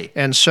 Really?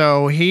 And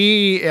so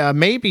he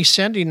may be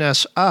sending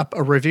us up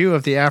a review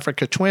of the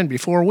Africa Twin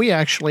before we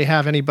actually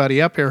have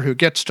anybody up here who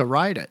gets to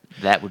ride it.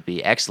 That would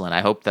be excellent.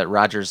 I hope that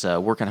Roger's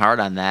working hard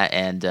on that.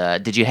 And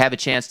did you have a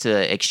chance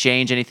to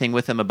exchange anything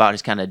with him about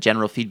his kind of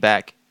general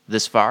feedback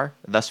thus far?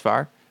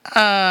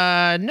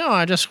 No,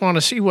 I just want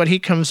to see what he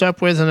comes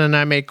up with, and then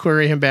I may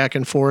query him back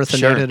and forth and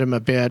Sure. edit him a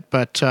bit.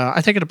 But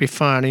I think it'll be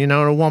fun. It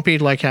won't be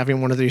like having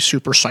one of these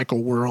Super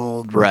Cycle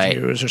World Right.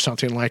 reviews or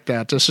something like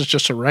that. This is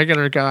just a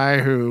regular guy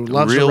who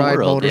loves Real to ride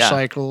world, yeah.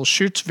 motorcycles,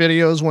 shoots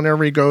videos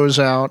whenever he goes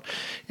out,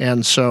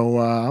 and so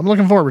I'm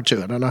looking forward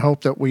to it, and I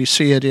hope that we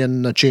see it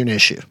in the June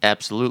issue.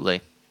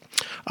 Absolutely.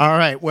 All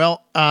right.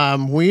 Well,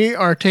 we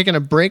are taking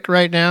a break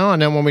right now,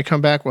 and then when we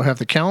come back, we'll have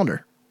the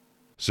calendar.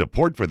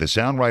 Support for the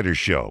Sound Riders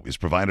Show is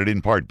provided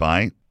in part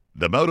by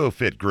the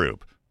MotoFit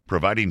Group,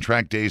 providing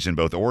track days in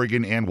both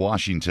Oregon and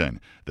Washington.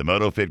 The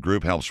MotoFit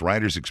Group helps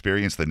riders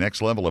experience the next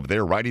level of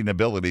their riding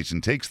abilities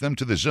and takes them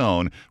to the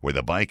zone where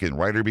the bike and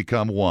rider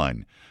become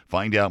one.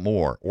 Find out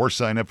more or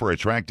sign up for a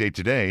track day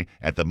today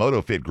at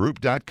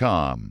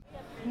themotofitgroup.com.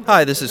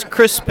 Hi, this is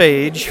Chris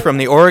Page from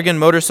the Oregon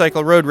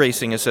Motorcycle Road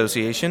Racing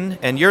Association,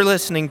 and you're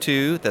listening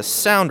to the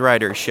Sound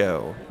Rider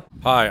Show.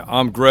 Hi,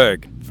 I'm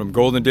Greg from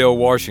Goldendale,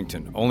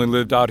 Washington. Only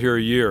lived out here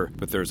a year,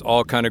 but there's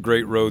all kind of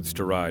great roads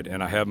to ride,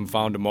 and I haven't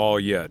found them all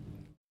yet.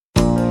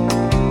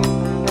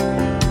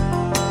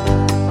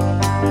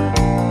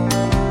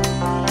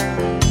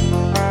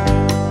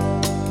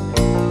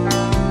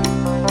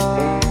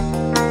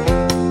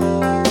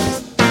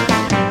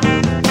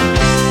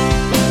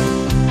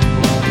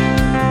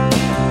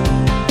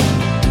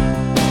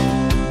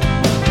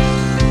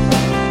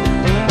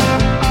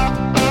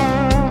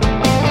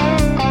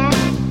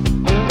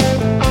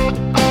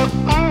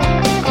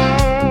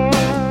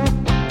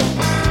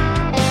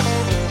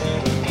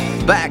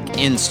 Back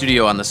in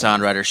studio on the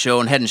Sound Rider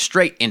Show and heading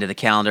straight into the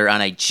calendar on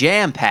a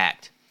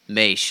jam-packed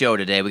May show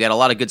today. We got a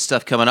lot of good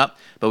stuff coming up,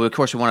 but of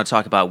course we want to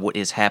talk about what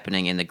is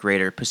happening in the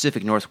greater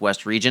Pacific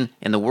Northwest region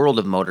in the world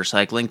of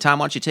motorcycling. Tom,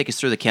 why don't you take us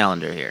through the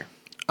calendar here?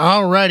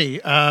 All righty.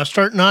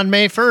 Starting on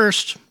May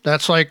 1st,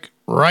 that's like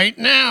right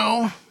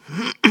now.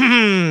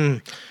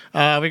 We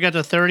got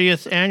the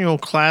 30th Annual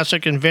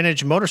Classic and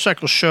Vintage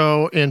Motorcycle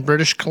Show in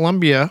British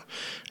Columbia,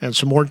 and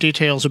some more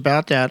details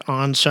about that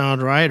on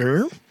Sound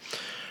Rider.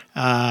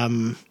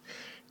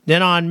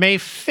 Then on May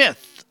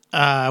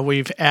 5th,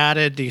 we've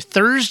added the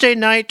Thursday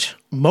night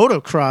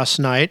motocross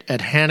night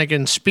at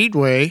Hannigan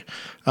Speedway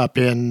up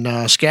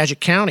in Skagit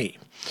County.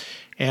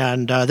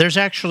 And there's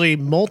actually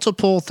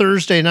multiple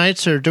Thursday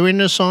nights they're doing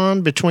this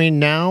on between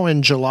now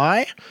and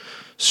July.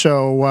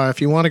 So if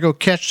you want to go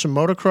catch some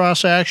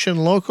motocross action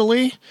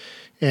locally,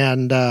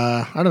 and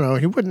I don't know,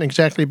 he wouldn't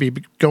exactly be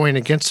going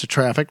against the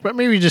traffic, but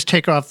maybe just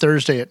take off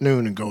Thursday at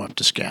noon and go up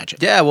to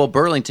Skagit. Yeah, well,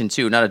 Burlington,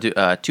 too. Not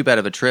too bad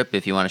of a trip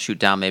if you want to shoot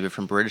down maybe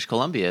from British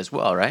Columbia as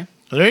well, right?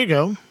 There you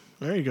go.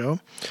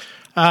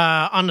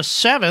 On the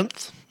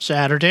 7th,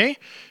 Saturday,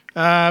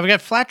 we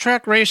got flat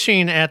track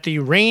racing at the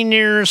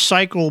Rainier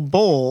Cycle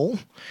Bowl.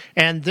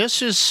 And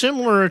this is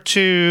similar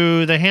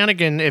to the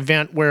Hannigan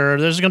event where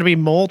there's going to be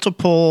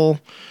multiple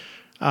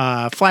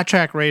flat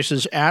track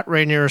races at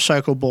Rainier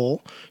Cycle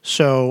Bowl.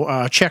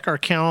 So check our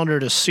calendar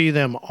to see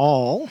them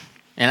all.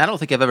 And I don't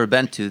think I've ever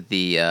been to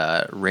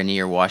the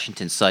Rainier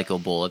Washington Cycle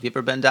Bowl. Have you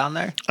ever been down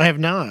there? I have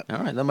not. All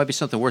right, that might be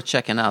something worth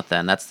checking out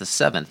then. That's the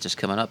 7th, just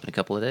coming up in a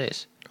couple of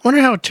days.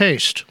 Wonder how it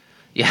tastes.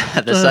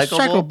 Yeah, the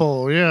Cycle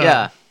Bowl, yeah.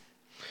 Yeah.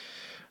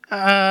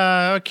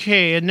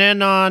 Okay, and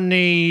then on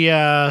the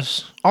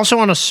also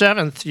on the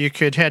 7th, you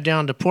could head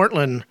down to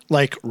Portland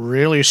like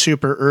really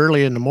super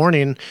early in the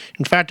morning.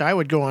 In fact, I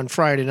would go on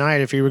Friday night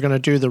if you were going to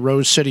do the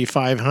Rose City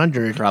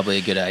 500. Probably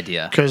a good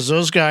idea. Because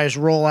those guys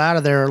roll out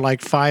of there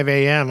like 5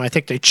 a.m. I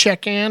think they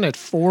check in at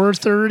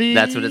 4:30.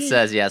 That's what it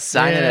says. Yeah,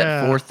 sign in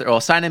at 4:30. Well,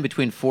 sign in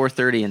between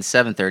 4:30 and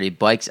 7:30.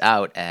 Bikes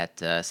out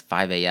at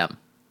 5 a.m.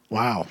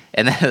 Wow.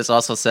 And then it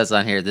also says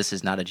on here, this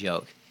is not a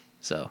joke.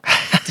 So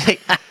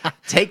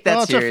take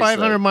that seriously. It's a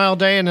 500-mile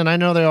day, and then I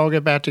know they all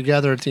get back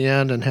together at the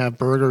end and have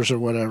burgers or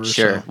whatever.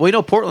 Sure. So.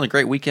 Well, Portland, a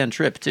great weekend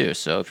trip, too.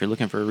 So if you're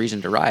looking for a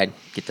reason to ride,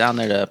 get down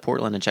there to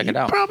Portland and check it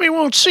out. Probably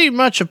won't see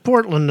much of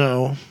Portland,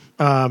 though.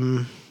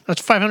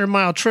 That's a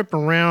 500-mile trip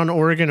around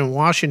Oregon and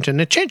Washington.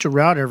 They change the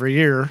route every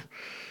year,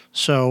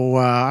 so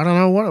I don't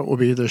know what it will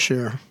be this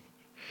year.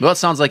 Well, it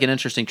sounds like an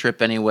interesting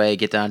trip anyway.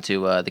 Get down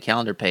to the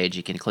calendar page.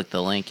 You can click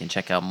the link and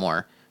check out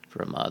more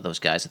from those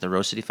guys at the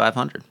Rose City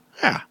 500.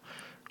 Yeah.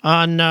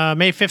 On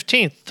May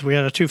 15th, we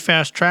had a Too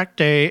Fast Track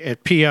Day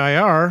at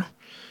PIR,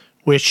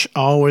 which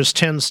always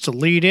tends to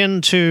lead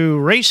into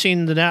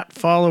racing that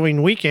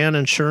following weekend.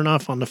 And sure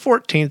enough, on the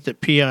 14th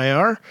at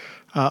PIR,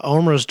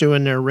 OMRA's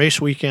doing their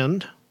race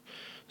weekend.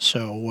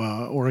 So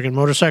Oregon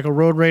Motorcycle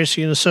Road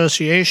Racing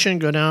Association,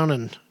 go down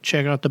and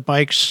check out the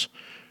bikes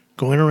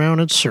going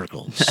around in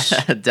circles.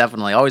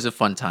 Definitely. Always a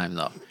fun time,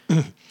 though.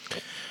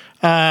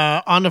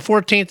 On the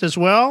 14th as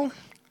well,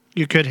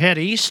 you could head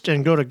east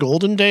and go to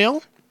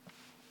Goldendale.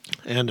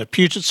 And the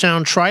Puget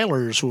Sound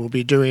Trialers will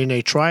be doing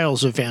a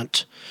trials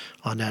event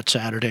on that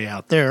Saturday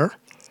out there.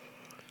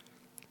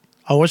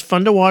 Always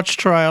fun to watch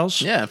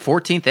trials. Yeah,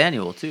 14th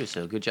annual, too.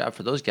 So good job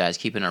for those guys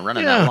keeping it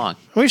running that long.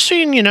 We've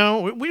seen,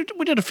 we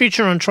did a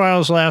feature on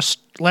trials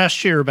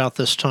last year about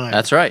this time.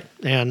 That's right.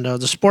 And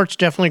the sport's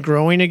definitely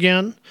growing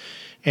again.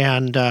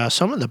 And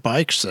some of the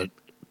bikes that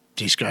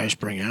these guys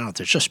bring out.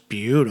 They're just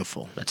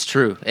beautiful. That's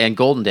true. And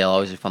Goldendale,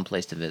 always a fun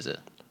place to visit.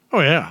 Oh,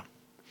 yeah.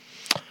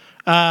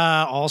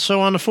 Also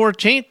on the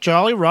 14th,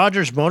 Jolly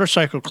Rogers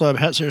Motorcycle Club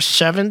has their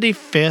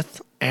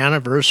 75th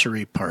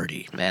anniversary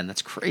party. Man,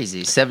 that's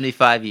crazy.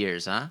 75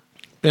 years, huh?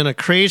 Been a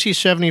crazy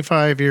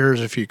 75 years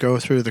if you go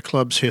through the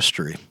club's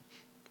history.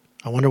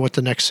 I wonder what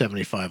the next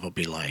 75 will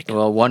be like.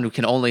 Well, one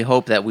can only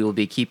hope that we will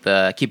be keeping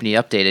you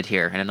updated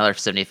here in another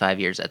 75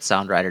 years at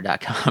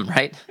soundrider.com,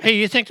 right? Hey,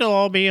 you think they'll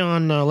all be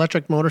on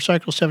electric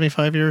motorcycles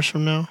 75 years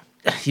from now?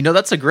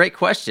 That's a great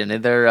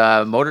question.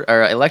 They're motor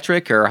or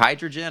electric or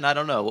hydrogen. I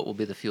don't know what will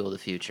be the fuel of the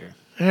future.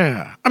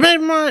 Yeah. I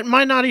mean, it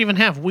might not even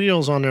have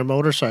wheels on their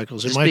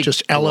motorcycles. It might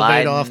just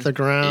elevate off the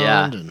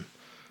ground.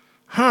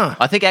 Yeah.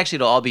 I think actually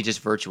it'll all be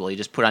just virtual. You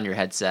just put on your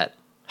headset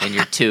and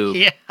your tube,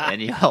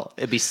 and it'll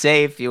be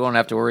safe. You won't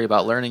have to worry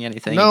about learning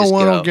anything. No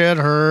one will get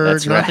hurt.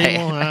 That's Nothing right.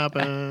 will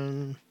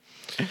happen.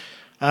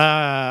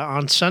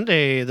 On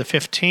Sunday, the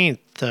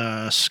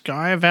 15th,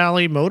 Sky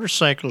Valley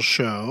Motorcycle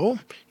Show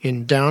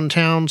in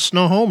downtown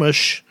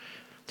Snohomish.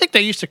 I think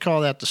they used to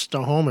call that the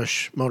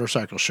Snohomish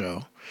Motorcycle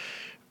Show,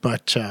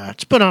 but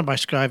it's put on by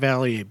Sky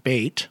Valley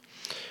Bait,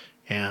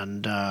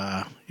 and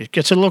it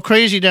gets a little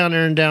crazy down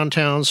there in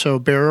downtown, so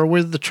bear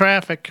with the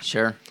traffic.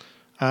 Sure.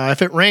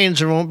 If it rains,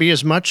 there won't be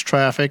as much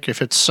traffic.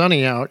 If it's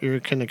sunny out, you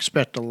can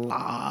expect a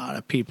lot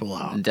of people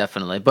out.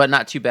 Definitely, but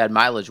not too bad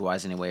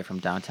mileage-wise anyway from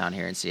downtown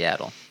here in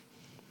Seattle.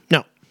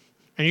 No.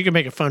 And you can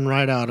make a fun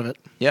ride out of it.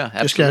 Yeah,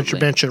 absolutely. Just get out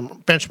your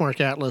benchmark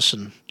atlas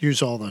and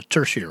use all the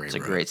tertiary It's a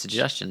roads. great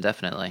suggestion,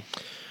 definitely.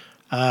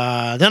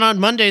 Then on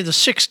Monday the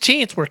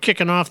 16th, we're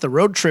kicking off the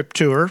road trip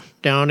tour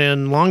down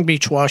in Long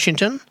Beach,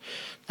 Washington.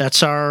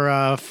 That's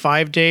our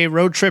 5-day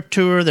road trip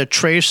tour that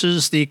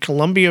traces the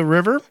Columbia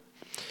River.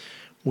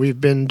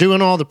 We've been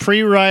doing all the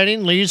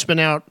pre-riding. Lee's been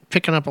out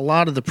picking up a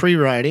lot of the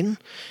pre-riding,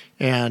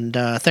 and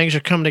things are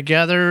coming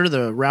together.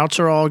 The routes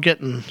are all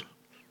getting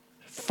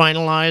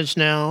finalized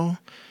now,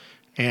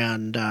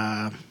 and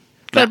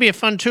it's going to be a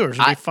fun tour. It's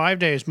going to be 5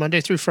 days,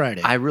 Monday through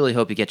Friday. I really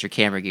hope you get your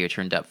camera gear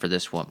turned up for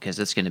this one because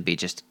it's going to be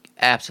just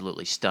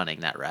absolutely stunning,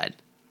 that ride.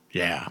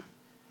 Yeah.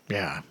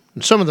 And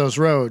some of those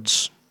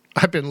roads,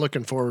 I've been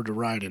looking forward to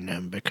riding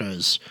them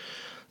because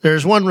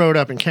there's one road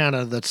up in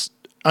Canada that's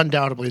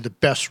undoubtedly the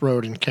best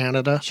road in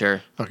Canada.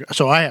 Sure. Okay,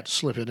 so I had to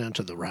slip it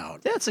into the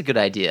route. That's a good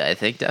idea, I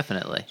think,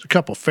 definitely. There's a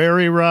couple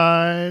ferry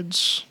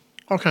rides,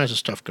 all kinds of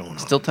stuff going on.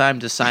 Still time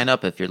to sign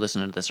up if you're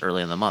listening to this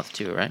early in the month,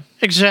 too, right?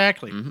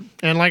 Exactly. Mm-hmm.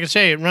 And like I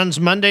say, it runs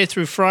Monday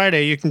through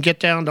Friday. You can get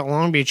down to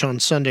Long Beach on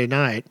Sunday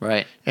night.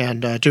 Right.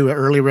 And do an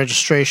early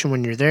registration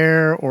when you're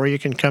there, or you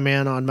can come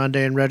in on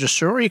Monday and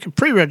register, or you can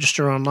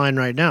pre-register online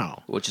right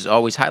now. Which is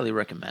always highly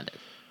recommended.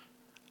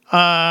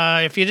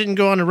 If you didn't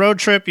go on a road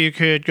trip, you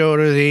could go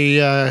to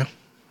the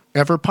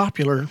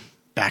ever-popular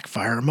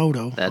Backfire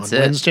Moto on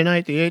Wednesday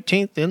night, the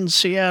 18th, in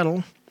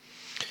Seattle.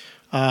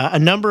 A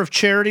number of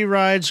charity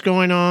rides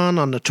going on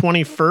the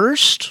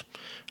 21st.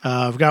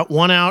 We've got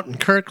one out in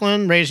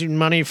Kirkland, raising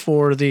money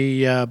for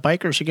the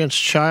Bikers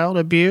Against Child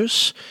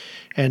Abuse.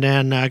 And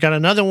then I got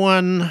another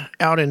one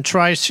out in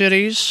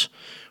Tri-Cities,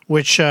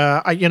 which, we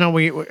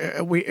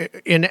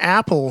in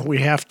Apple,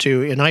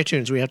 in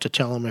iTunes, we have to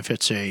tell them if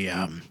it's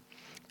a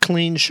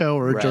clean show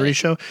or a dirty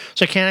show.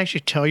 So I can't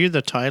actually tell you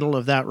the title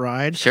of that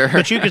ride. Sure.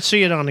 But you could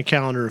see it on the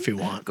calendar if you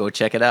want. Go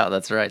check it out.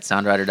 That's right.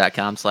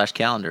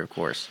 Soundrider.com/calendar, of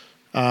course.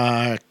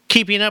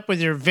 Keeping up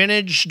with your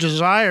vintage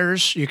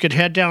desires, you could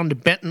head down to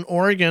Benton,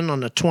 Oregon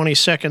on the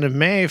 22nd of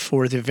May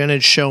for the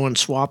vintage show and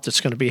swap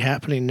that's going to be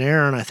happening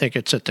there. And I think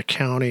it's at the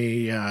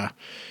county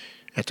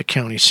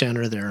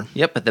center there.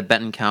 Yep, at the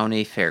Benton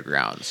County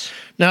Fairgrounds.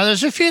 Now,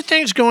 there's a few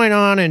things going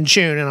on in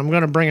June, and I'm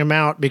going to bring them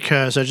out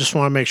because I just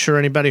want to make sure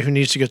anybody who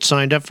needs to get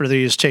signed up for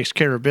these takes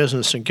care of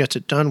business and gets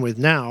it done with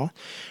now.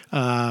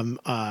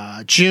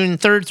 June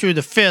 3rd through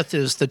the 5th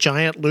is the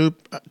Giant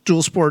Loop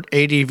Dual Sport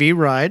ADV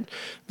ride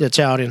that's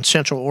out in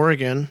Central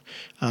Oregon.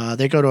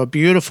 They go to a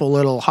beautiful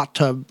little hot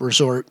tub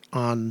resort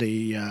on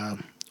the,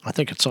 I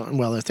think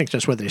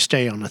that's where they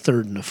stay on the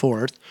 3rd and the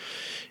 4th.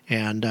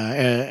 And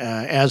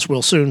as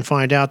we'll soon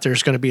find out,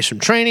 there's going to be some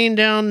training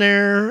down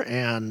there,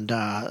 and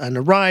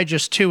the ride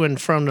just to and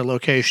from the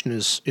location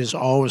is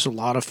always a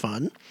lot of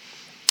fun.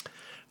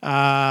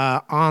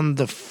 On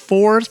the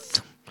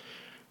 4th,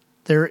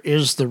 there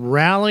is the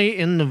Rally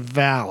in the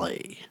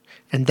Valley,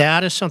 and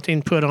that is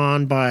something put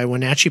on by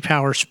Wenatchee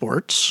Power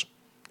Sports.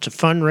 It's a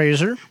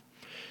fundraiser,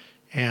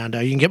 and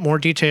you can get more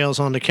details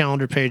on the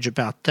calendar page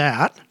about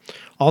that.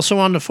 Also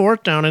on the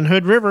 4th, down in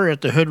Hood River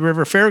at the Hood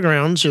River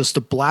Fairgrounds, is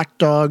the Black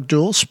Dog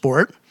Dual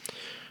Sport.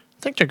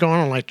 I think they're going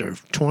on like their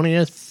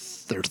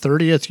 20th or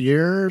 30th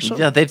year or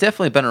something. Yeah, they've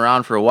definitely been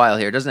around for a while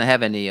here. It doesn't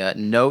have any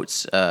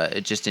notes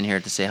just in here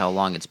to say how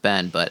long it's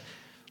been, but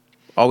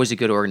always a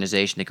good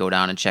organization to go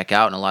down and check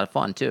out, and a lot of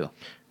fun, too.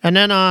 And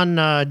then on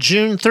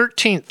June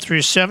 13th through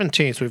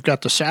 17th, we've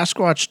got the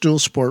Sasquatch Dual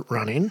Sport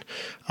running.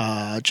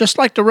 Just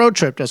like the road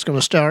trip, that's going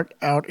to start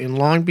out in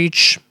Long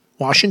Beach,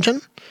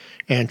 Washington,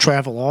 and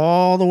travel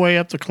all the way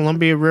up the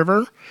Columbia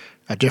River.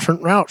 A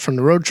different route from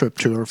the road trip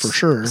tour, for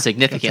sure.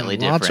 Significantly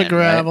different. Lots of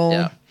gravel.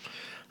 Right?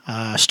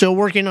 Still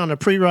working on the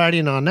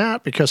pre-riding on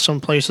that because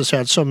some places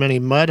had so many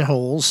mud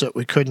holes that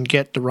we couldn't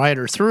get the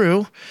rider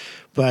through.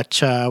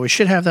 But we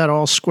should have that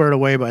all squared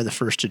away by the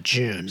 1st of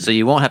June. So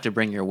you won't have to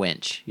bring your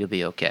winch. You'll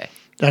be okay.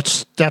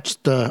 That's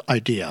the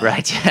idea.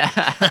 Right.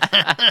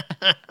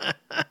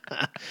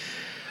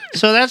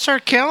 So that's our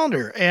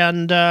calendar.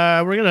 And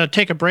we're going to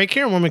take a break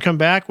here. When we come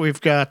back, we've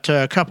got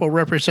a couple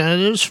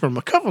representatives from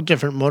a couple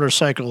different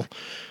motorcycle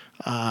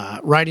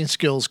riding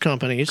skills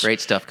companies. Great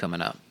stuff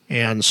coming up.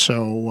 And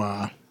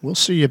so we'll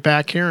see you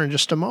back here in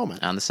just a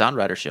moment. On the Sound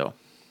Rider Show.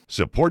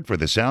 Support for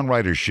the Sound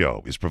Rider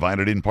Show is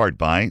provided in part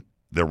by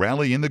the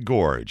Rally in the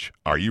Gorge.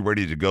 Are you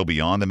ready to go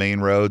beyond the main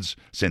roads?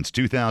 Since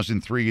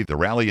 2003, the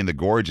Rally in the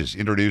Gorge has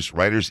introduced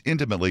riders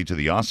intimately to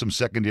the awesome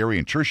secondary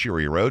and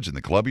tertiary roads in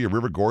the Columbia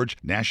River Gorge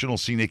National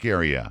Scenic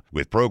Area.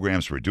 With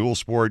programs for dual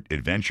sport,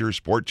 adventure,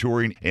 sport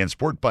touring, and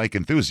sport bike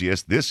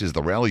enthusiasts, this is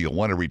the rally you'll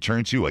want to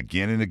return to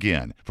again and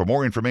again. For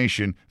more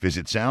information,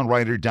 visit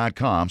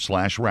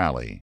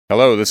soundrider.com/rally.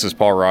 Hello, this is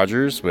Paul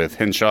Rogers with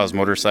Henshaw's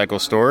Motorcycle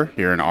Store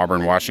here in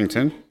Auburn,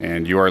 Washington,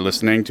 and you are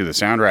listening to the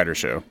Sound Rider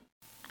Show.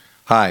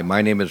 Hi,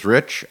 my name is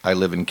Rich. I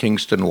live in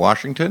Kingston,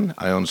 Washington.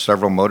 I own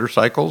several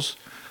motorcycles,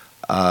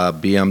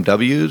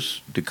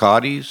 BMWs,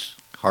 Ducatis,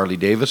 Harley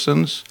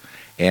Davidsons,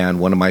 and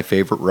one of my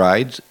favorite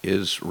rides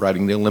is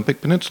riding the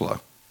Olympic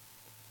Peninsula.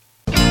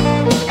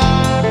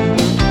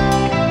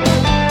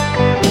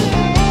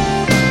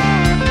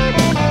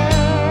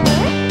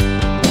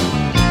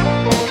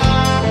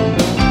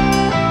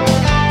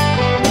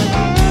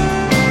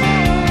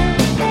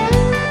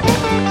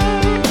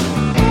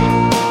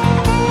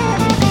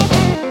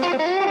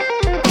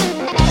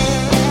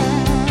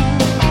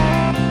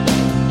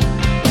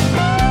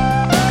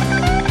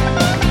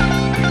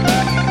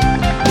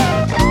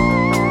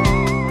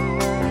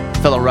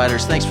 Fellow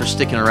riders, thanks for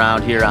sticking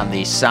around here on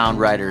the Sound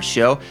Rider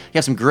Show. We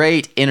got some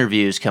great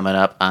interviews coming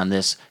up on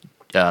this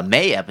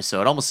May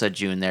episode. Almost said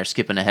June there,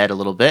 skipping ahead a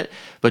little bit.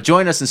 But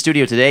joining us in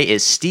studio today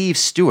is Steve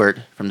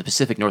Stewart from the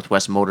Pacific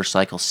Northwest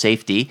Motorcycle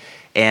Safety.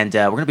 And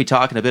we're going to be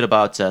talking a bit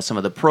about some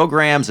of the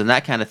programs and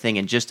that kind of thing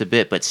in just a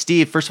bit. But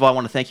Steve, first of all, I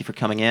want to thank you for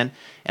coming in.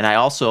 And I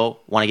also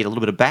want to get a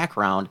little bit of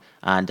background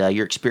on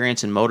your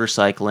experience in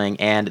motorcycling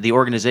and the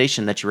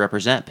organization that you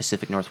represent,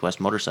 Pacific Northwest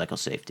Motorcycle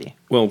Safety.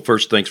 Well,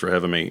 first, thanks for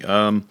having me.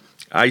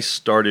 I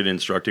started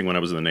instructing when I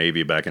was in the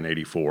Navy back in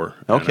 '84.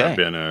 Okay. And I've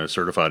been a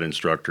certified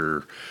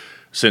instructor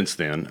since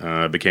then.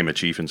 I became a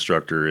chief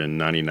instructor in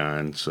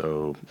 '99.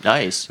 So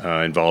nice.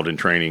 Involved in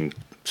training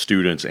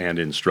students and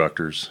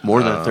instructors.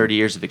 More than 30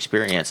 years of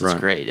experience. That's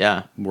right. Great,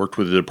 yeah. Worked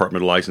with the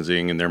Department of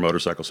Licensing and their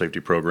motorcycle safety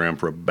program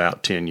for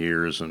about 10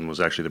 years and was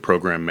actually the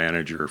program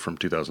manager from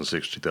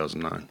 2006 to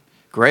 2009.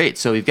 Great.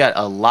 So we've got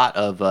a lot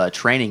of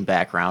training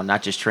background,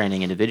 not just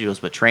training individuals,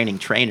 but training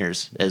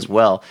trainers as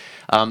well.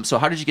 So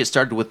how did you get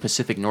started with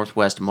Pacific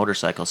Northwest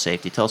Motorcycle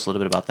Safety? Tell us a little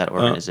bit about that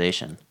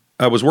organization.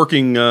 I was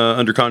working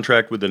under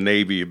contract with the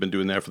Navy. I've been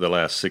doing that for the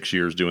last 6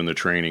 years, doing the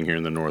training here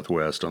in the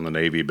Northwest on the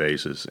Navy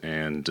bases.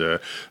 And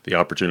the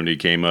opportunity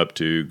came up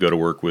to go to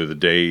work with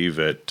Dave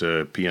at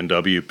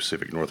PNW,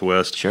 Pacific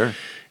Northwest. Sure.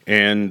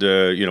 And,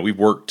 we've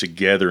worked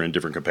together in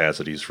different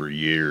capacities for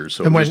years.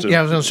 So And I was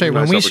going to say,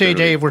 when we say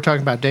Dave, we're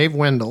talking about Dave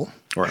Wendell,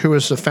 right, who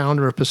is the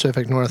founder of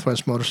Pacific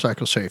Northwest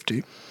Motorcycle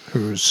Safety,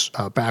 whose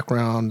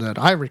background that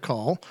I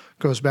recall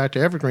goes back to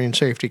Evergreen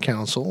Safety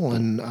Council.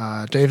 And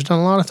Dave's done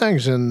a lot of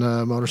things in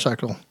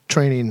motorcycle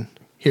training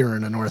here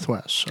in the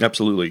Northwest. So.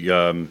 Absolutely.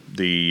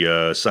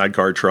 The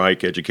sidecar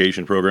trike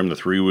education program, the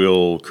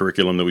three-wheel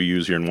curriculum that we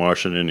use here in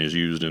Washington is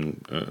used in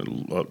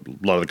a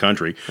lot of the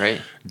country. Right.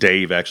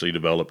 Dave actually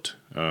developed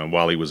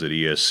while he was at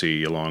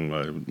ESC,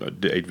 along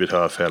David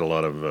Huff had a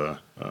lot of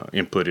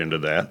input into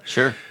that.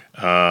 Sure.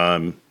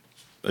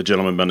 A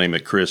gentleman by the name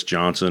of Chris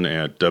Johnson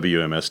at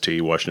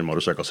WMST, Washington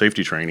Motorcycle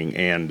Safety Training,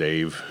 and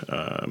Dave,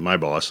 my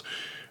boss,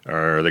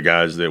 are the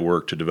guys that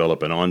work to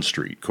develop an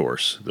on-street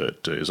course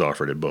that is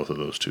offered at both of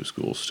those two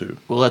schools, too.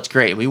 Well, that's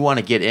great. We want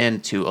to get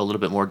into a little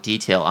bit more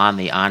detail on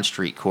the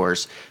on-street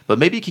course, but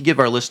maybe you could give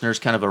our listeners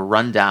kind of a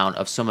rundown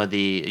of some of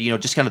the,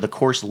 just kind of the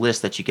course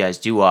list that you guys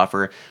do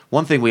offer.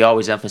 One thing we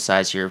always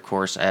emphasize here, of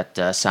course,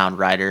 at Sound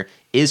Rider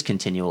is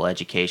continual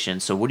education.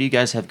 So what do you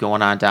guys have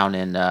going on down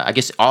in,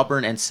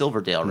 Auburn and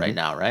Silverdale right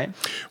now, right?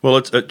 Well,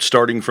 it's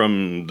starting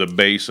from the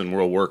base, and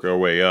we'll work our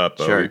way up.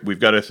 Sure. We've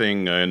got a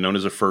thing known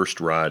as a first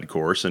ride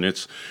course, and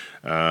it's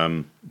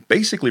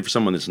basically for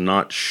someone that's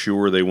not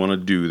sure they want to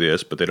do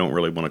this, but they don't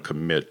really want to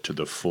commit to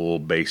the full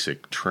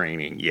basic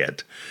training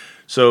yet.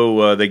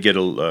 So they get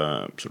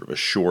a sort of a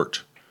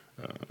short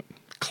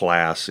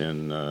class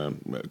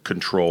in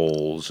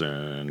controls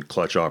and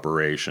clutch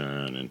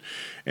operation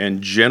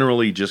and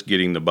generally just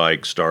getting the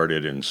bike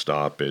started and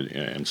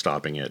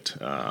stopping it.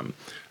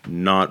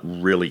 Not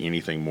really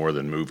anything more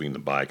than moving the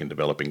bike and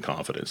developing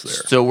confidence there.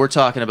 So we're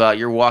talking about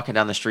you're walking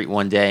down the street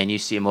one day and you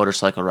see a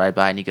motorcycle ride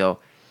by and you go,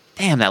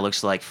 damn, that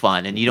looks like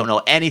fun, and you don't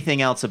know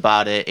anything else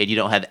about it, and you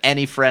don't have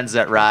any friends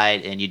that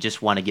ride, and you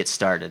just want to get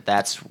started.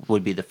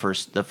 Would be the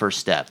first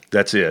step.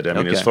 That's it. I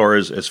mean, as far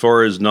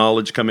as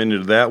knowledge coming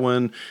into that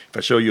one, if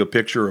I show you a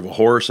picture of a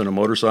horse and a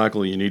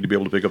motorcycle, you need to be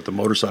able to pick up the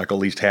motorcycle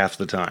at least half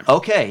the time.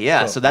 Okay,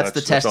 yeah. So that's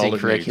the testing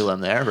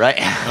curriculum there, right?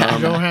 You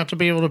don't have to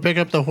be able to pick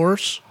up the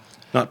horse?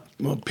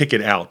 Pick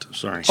it out.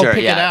 Sorry. Sure,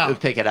 pick it out.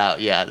 Pick it out.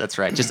 Yeah, that's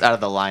right. Just out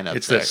of the lineup.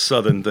 It's that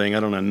southern thing. I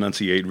don't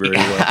enunciate very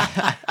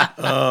well.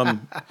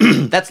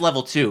 That's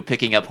level 2,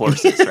 picking up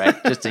horses, right?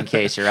 Just in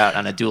case you're out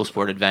on a dual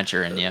sport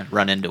adventure and you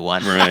run into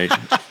one. Right.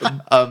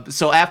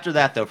 So after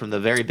that, though, from the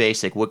very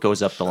basic, what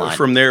goes up the line?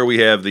 From there, we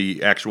have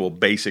the actual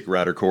basic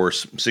rider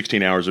course,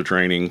 16 hours of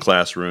training,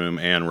 classroom,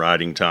 and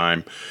riding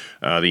time.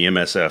 The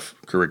MSF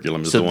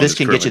curriculum is the one this that's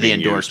can get you the currently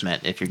being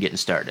endorsement if you're getting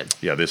started.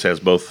 Yeah, this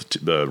has both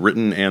the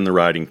written and the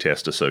riding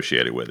test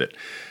associated with it.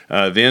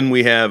 Then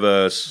we have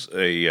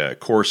a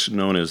course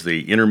known as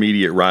the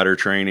Intermediate Rider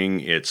Training.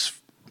 It's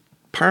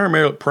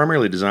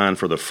primarily designed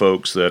for the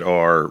folks that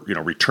are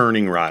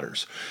returning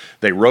riders.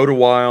 They rode a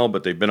while,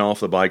 but they've been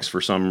off the bikes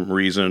for some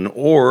reason,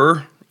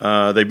 or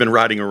they've been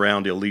riding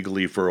around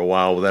illegally for a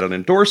while without an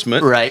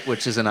endorsement. Right,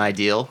 which isn't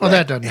ideal. Well,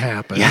 that doesn't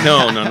happen.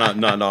 No,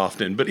 not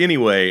often. But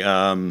anyway,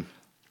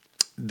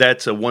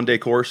 that's a one-day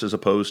course as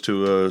opposed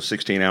to a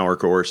 16-hour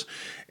course.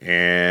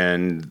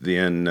 And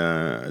then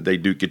they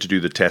do get to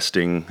do the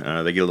testing.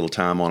 They get a little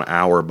time on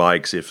our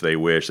bikes if they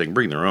wish. They can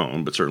bring their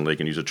own, but certainly they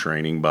can use a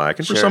training bike.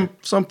 And for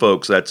some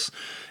folks, that's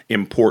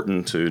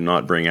important to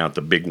not bring out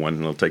the big one,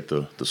 and they'll take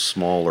the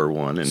smaller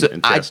one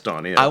and test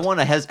on it. I want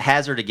to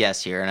hazard a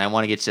guess here, and I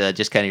want to get to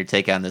just kind of your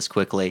take on this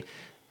quickly.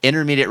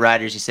 Intermediate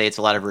riders, you say it's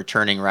a lot of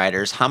returning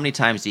riders. How many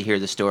times do you hear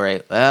the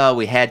story, well,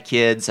 we had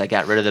kids, I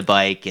got rid of the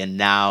bike, and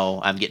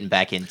now I'm getting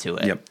back into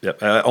it?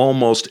 Yep.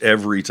 Almost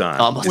every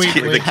time.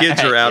 The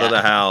kids are out of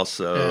the house,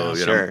 so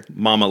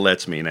Mama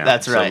lets me now.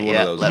 That's right.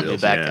 So let me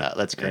back out.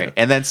 That's great.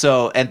 And then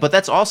but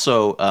that's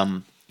also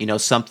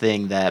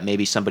something that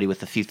maybe somebody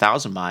with a few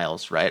thousand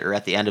miles, right, or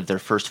at the end of their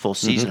first full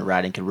season of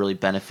riding could really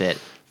benefit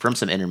from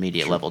some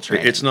intermediate level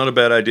training. It's not a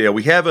bad idea.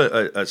 We have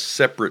a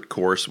separate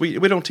course. We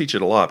don't teach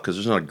it a lot because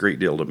there's not a great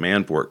deal of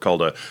demand for it,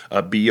 called a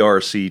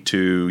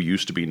BRC2,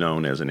 used to be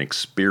known as an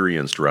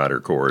experienced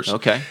rider course.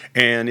 Okay.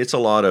 And it's a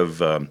lot of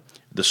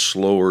the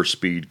slower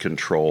speed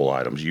control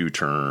items,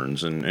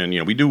 U-turns,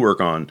 and we do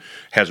work on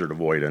hazard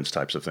avoidance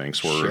types of things,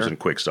 swerves and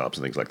quick stops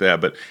and things like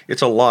that. But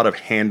it's a lot of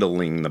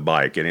handling the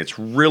bike, and it's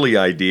really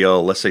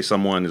ideal. Let's say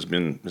someone has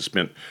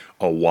spent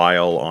a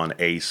while on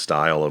a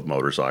style of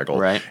motorcycle,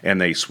 right, and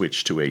they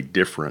switch to a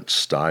different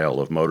style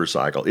of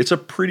motorcycle. It's a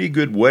pretty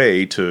good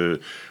way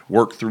to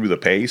work through the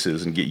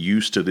paces and get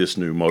used to this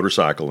new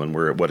motorcycle and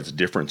what its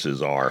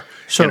differences are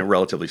in a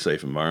relatively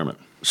safe environment.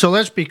 So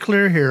let's be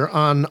clear here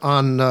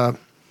on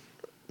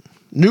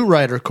new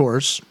rider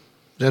course. Is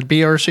that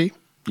BRC?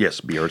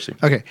 Yes,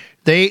 BRC. Okay.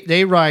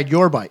 They ride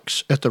your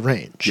bikes at the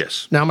range.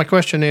 Yes. Now my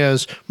question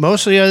is,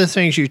 most of the other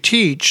things you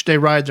teach, they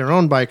ride their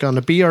own bike. On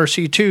the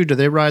BRC2, do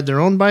they ride their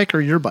own bike or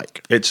your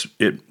bike? On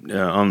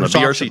the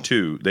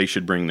BRC2, they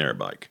should bring their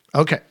bike.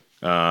 Okay.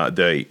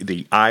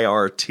 The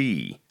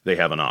IRT, they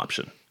have an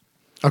option.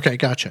 Okay,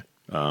 gotcha.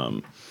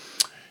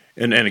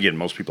 And again,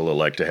 most people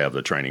elect to have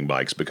the training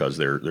bikes because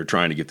they're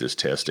trying to get this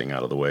testing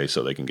out of the way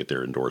so they can get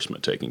their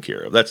endorsement taken care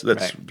of. That's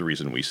right. The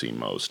reason we see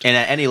most. And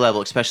at any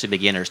level, especially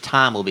beginners,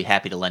 Tom will be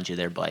happy to lend you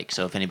their bike.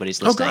 So if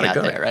anybody's listening out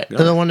there, right?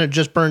 The one that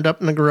just burned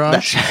up in the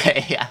garage? That's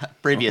right. Yeah.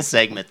 Previous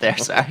segment there.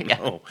 Sorry.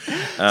 Yeah.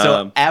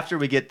 So after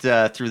we get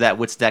through that,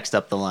 what's next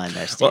up the line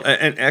there, Steve? Well,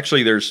 and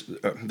actually, there's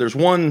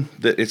one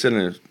that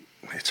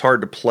it's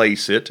hard to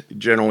place it.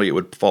 Generally, it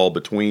would fall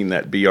between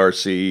that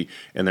BRC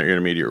and their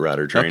intermediate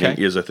rider training,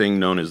 is a thing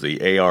known as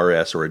the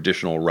ARS, or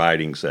additional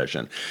riding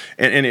session.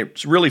 And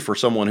it's really for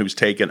someone who's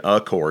taken a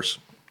course,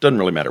 doesn't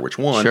really matter which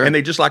one, and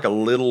they just like a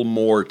little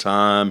more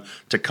time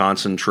to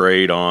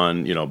concentrate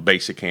on,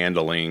 basic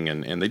handling,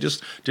 and they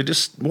just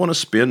want to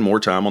spend more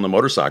time on the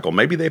motorcycle.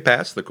 Maybe they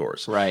passed the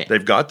course. Right.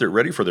 They've got their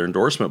ready for their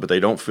endorsement, but they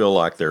don't feel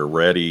like they're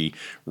ready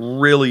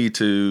really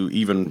to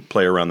even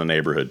play around the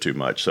neighborhood too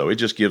much. So it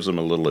just gives them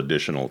a little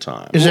additional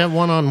time. Is that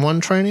one-on-one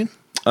training?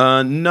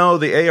 No,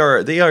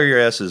 the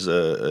ARS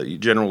is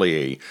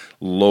generally a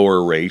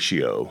lower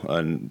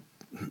ratio,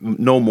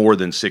 no more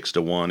than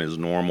 6-to-1 is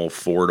normal.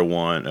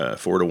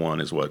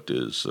 4-to-1 is what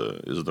is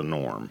the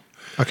norm.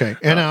 Okay,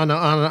 and on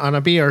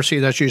a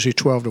BRC, that's usually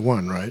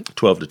 12-to-1, right?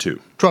 12-to-2.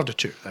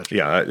 12-to-2.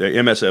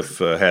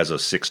 MSF has a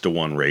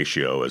 6-to-1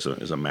 ratio as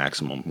a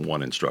maximum,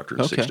 one instructor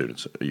to 6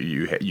 students.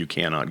 You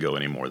cannot go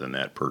any more than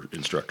that per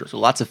instructor. So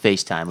lots of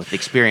face time with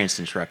experienced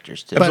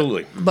instructors too.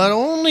 Absolutely. But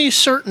only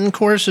certain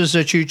courses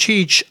that you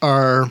teach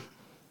are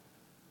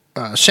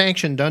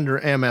sanctioned under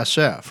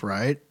MSF,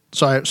 right?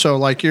 So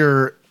like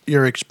your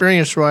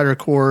experienced rider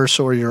course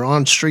or your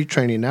on-street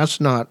training,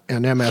 that's not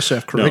an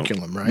MSF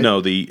curriculum, right?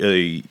 No,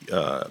 the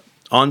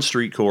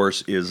on-street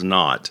course is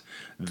not.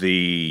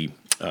 The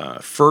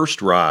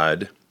first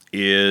ride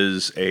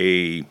is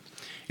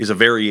is a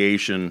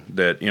variation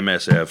that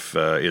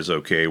MSF is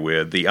okay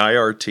with. The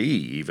IRT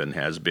even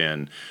has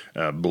been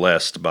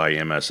blessed by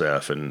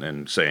MSF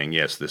and saying,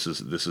 yes, this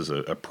is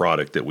a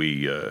product that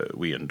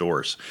we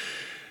endorse.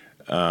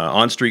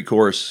 On-street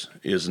course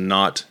is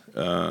not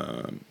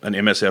an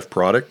MSF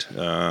product.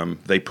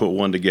 They put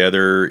one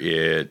together.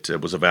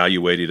 It was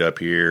evaluated up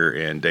here,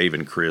 and Dave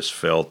and Chris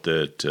felt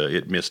that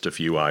it missed a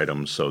few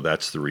items, so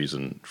that's the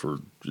reason for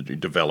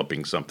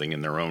developing something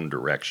in their own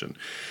direction.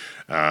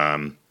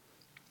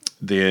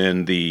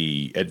 Then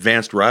the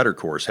advanced rider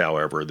course,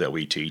 however, that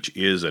we teach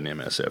is an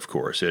MSF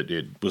course.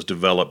 It was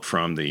developed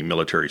from the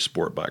military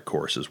sport bike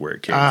course is where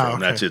it came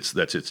from. Okay.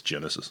 That's its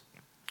genesis.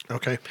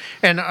 Okay.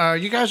 And are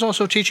you guys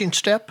also teaching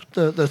STEP,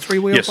 the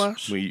three-wheel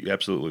class? Yes, we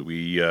absolutely.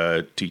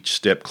 We teach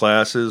STEP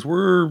classes.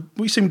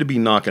 We seem to be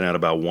knocking out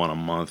about one a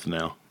month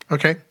now.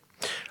 Okay.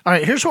 All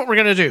right, here's what we're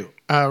going to do.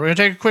 We're going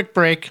to take a quick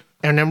break,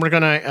 and then we're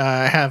going to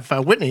have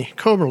Whitney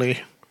Koeberle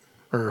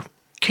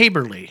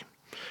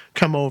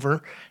come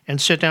over and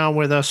sit down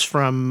with us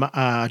from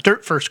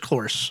Dirt First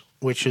course,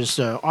 which is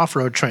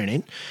off-road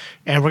training.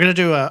 And we're going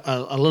to do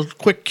a little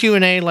quick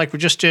Q&A like we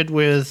just did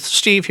with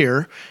Steve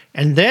here.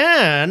 And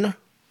then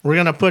we're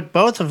going to put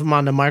both of them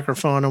on the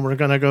microphone, and we're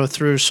going to go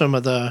through some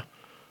of the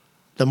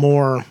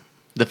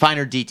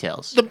finer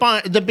details.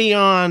 The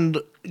beyond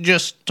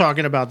just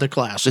talking about the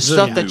class. The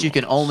stuff that you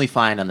can only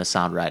find on the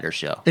Sound Rider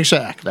Show.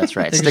 Exactly. That's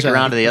right. Stick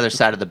around to the other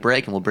side of the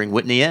break, and we'll bring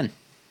Whitney in.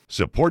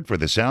 Support for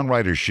the Sound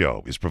Rider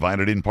Show is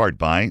provided in part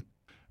by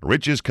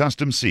Rich's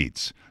Custom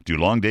Seats. Do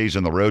long days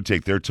on the road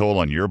take their toll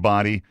on your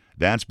body?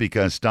 That's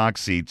because stock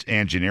seats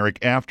and generic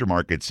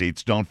aftermarket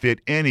seats don't fit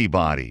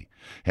anybody.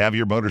 Have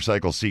your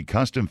motorcycle seat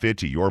custom fit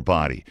to your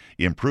body.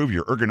 Improve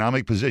your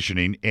ergonomic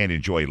positioning and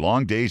enjoy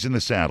long days in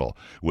the saddle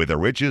with a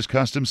Rich's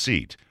Custom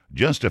Seat.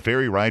 Just a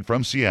ferry ride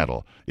from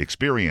Seattle.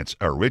 Experience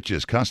a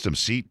Rich's Custom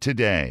Seat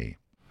today.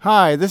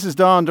 Hi, this is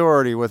Don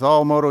Doherty with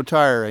All Moto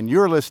Tire, and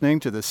you're listening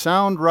to the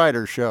Sound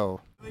Rider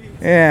Show.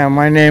 Yeah,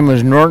 my name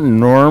is Norton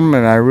Norm,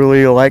 and I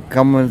really like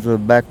coming to the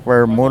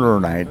Backfire Motor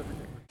Night.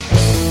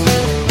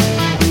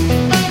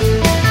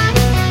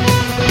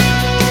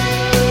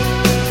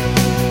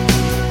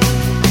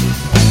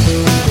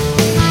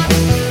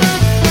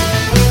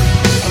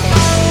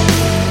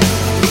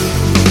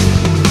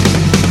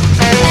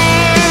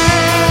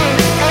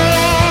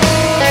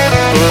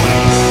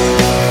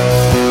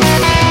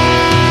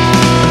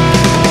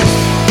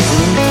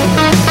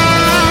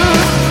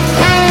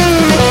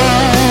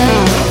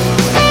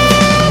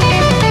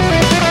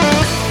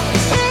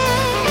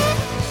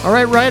 All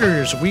right,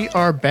 riders, we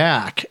are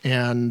back.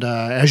 And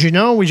as you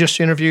know, we just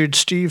interviewed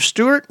Steve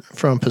Stewart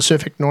from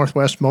Pacific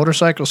Northwest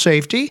Motorcycle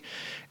Safety.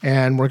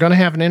 And we're going to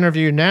have an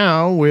interview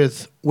now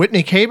with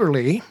Whitney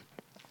Koeberle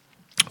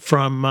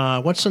from,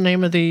 what's the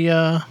name of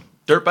the...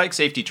 Dirt Bike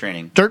Safety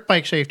Training. Dirt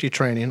Bike Safety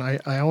Training.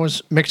 I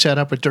always mix that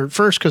up with Dirt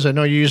First because I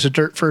know you use the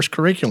Dirt First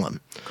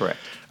curriculum. Correct.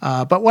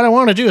 But what I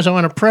want to do is I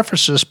want to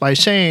preface this by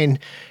saying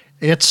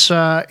it's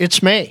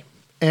May.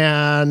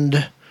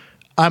 And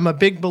I'm a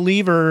big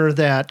believer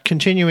that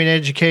continuing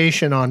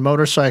education on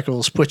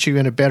motorcycles puts you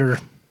in a better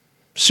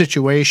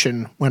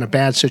situation when a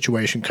bad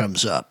situation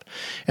comes up.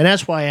 And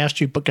that's why I asked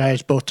you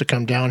guys both to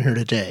come down here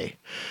today.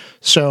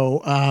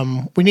 So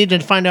we need to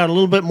find out a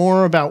little bit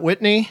more about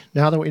Whitney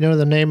now that we know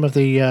the name of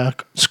the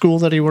school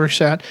that he works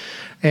at.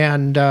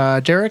 And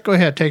Derek, go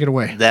ahead, take it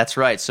away. That's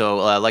right. So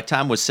like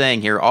Tom was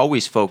saying here,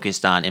 always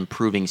focused on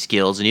improving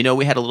skills. And,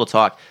 we had a little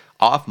talk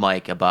off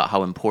mic about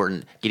how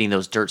important getting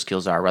those dirt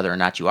skills are, whether or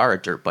not you are a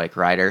dirt bike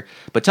rider.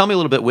 But tell me a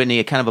little bit,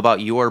 Whitney, kind of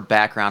about your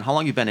background, how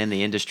long you've been in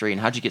the industry,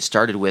 and how'd you get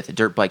started with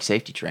dirt bike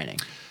safety training?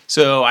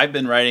 So I've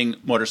been riding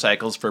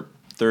motorcycles for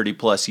 30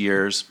 plus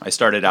years. I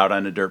started out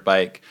on a dirt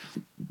bike.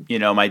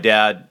 My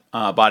dad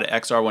bought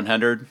an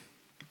XR100,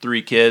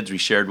 3 kids. We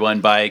shared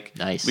one bike.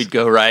 Nice. We'd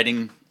go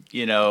riding,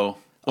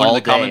 all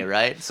day,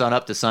 right? Sun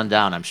up to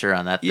sundown, I'm sure,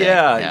 on that thing.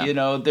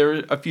 Yeah, there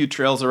were a few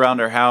trails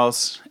around our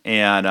house.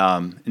 And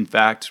in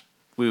fact,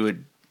 we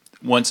would,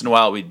 once in a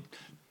while, we'd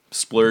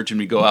splurge and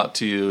we'd go out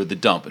to the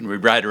dump and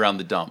we'd ride around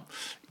the dump.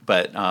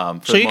 But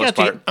for so the you most got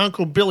part, the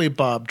Uncle Billy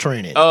Bob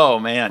training. Oh,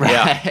 man,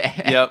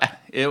 yeah. Yep.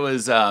 It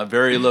was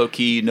very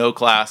low-key, no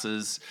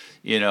classes,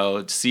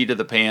 seat of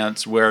the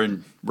pants,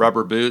 wearing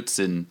rubber boots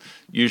and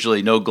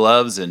usually no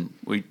gloves, and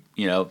we,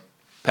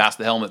 pass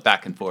the helmet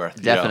back and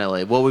forth.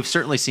 Definitely. Well, we've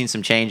certainly seen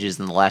some changes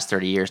in the last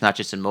 30 years, not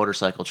just in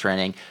motorcycle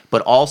training,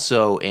 but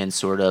also in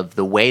sort of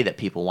the way that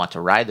people want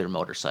to ride their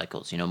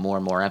motorcycles. More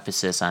and more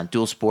emphasis on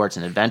dual sports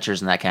and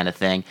adventures and that kind of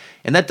thing.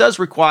 And that does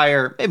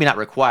require, maybe not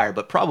require,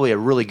 but probably a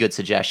really good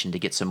suggestion to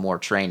get some more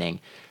training.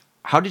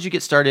 How did you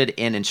get started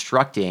in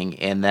instructing,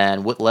 and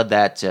then what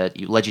led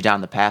you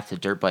down the path to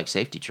dirt bike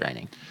safety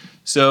training?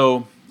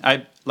 So,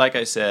 like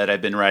I said,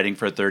 I've been riding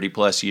for 30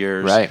 plus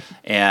years, right,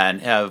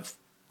 and have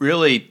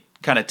really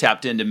kind of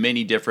tapped into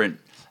many different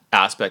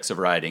aspects of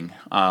riding,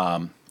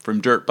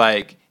 from dirt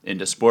bike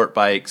into sport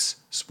bikes,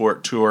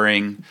 sport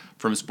touring.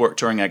 From sport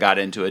touring, I got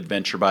into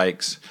adventure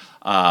bikes,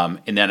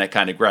 and then I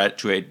kind of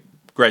graduated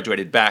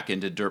graduated back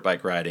into dirt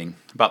bike riding.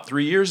 About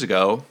 3 years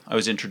ago, I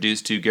was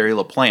introduced to Gary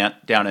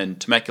LaPlante down in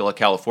Temecula,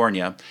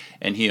 California,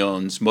 and he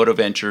owns Moto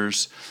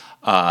Ventures,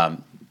 a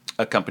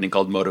company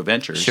called Moto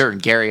Ventures. Sure,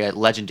 Gary, a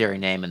legendary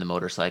name in the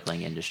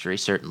motorcycling industry,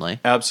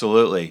 certainly.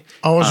 Absolutely.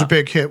 Always a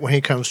big hit when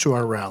he comes to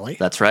our rally.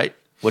 That's right.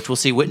 Which we'll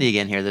see Whitney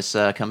again here this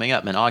coming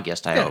up in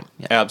August, I hope.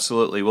 Yeah.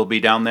 Absolutely. We'll be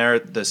down there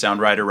at the Sound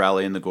Rider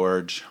Rally in the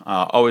Gorge.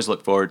 Always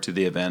look forward to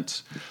the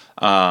events.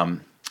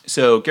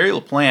 So Gary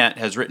LaPlante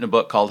has written a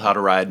book called How to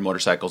Ride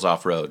Motorcycles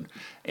Off-Road.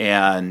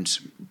 And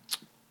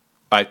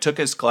I took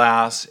his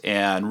class,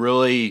 and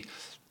really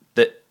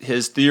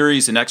his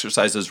theories and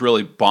exercises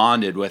really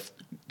bonded with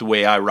the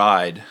way I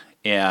ride,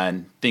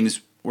 and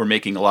things were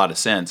making a lot of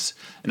sense.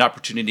 An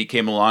opportunity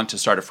came along to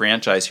start a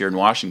franchise here in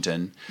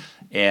Washington,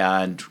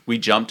 and we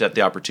jumped at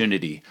the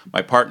opportunity.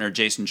 My partner,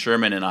 Jason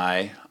Sherman, and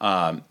I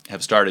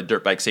have started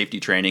dirt bike safety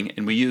training,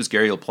 and we use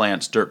Gary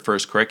LaPlante's Dirt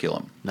First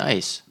curriculum.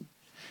 Nice.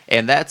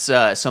 And that's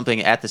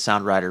something at the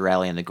Sound Rider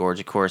Rally in the Gorge,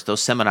 of course.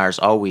 Those seminars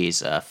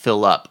always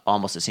fill up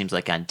almost, it seems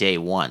like, on day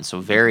one. So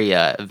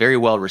very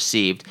well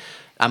received.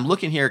 I'm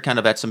looking here kind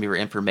of at some of your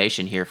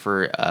information here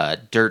for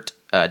Dirt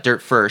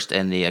First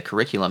and the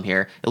curriculum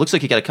here. It looks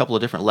like you got a couple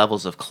of different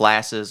levels of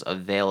classes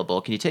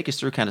available. Can you take us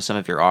through kind of some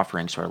of your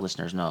offerings so our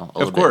listeners know a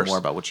little bit more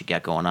about what you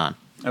got going on?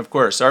 Of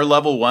course. Our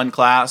level 1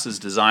 class is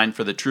designed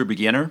for the true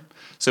beginner,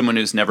 someone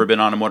who's never been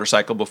on a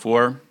motorcycle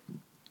before.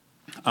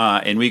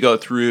 And we go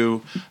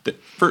through,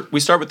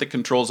 we start with the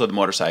controls of the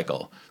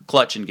motorcycle,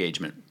 clutch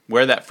engagement,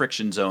 where that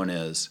friction zone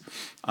is,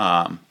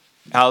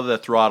 how the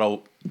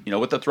throttle,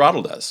 what the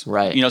throttle does.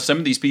 Right. Some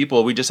of these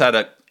people, we just had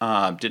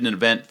did an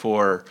event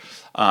for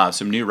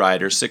some new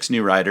riders, 6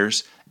 new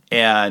riders,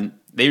 and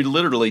they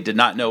literally did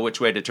not know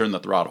which way to turn the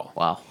throttle.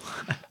 Wow.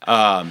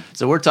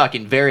 So we're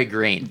talking very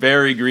green.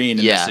 Very green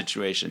in this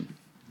situation.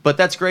 But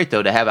that's great,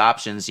 though, to have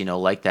options,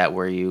 like that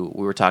where we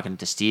were talking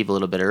to Steve a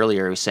little bit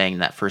earlier. He was saying in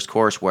that first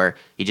course where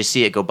you just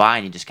see it go by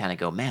and you just kind of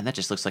go, man, that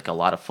just looks like a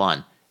lot of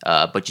fun.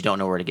 But you don't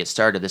know where to get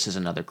started. This is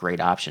another great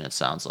option, it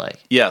sounds like.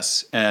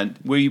 Yes, and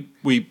we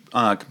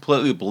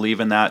completely believe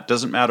in that.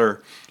 Doesn't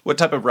matter what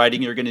type of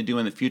riding you're going to do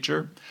in the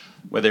future,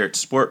 whether it's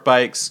sport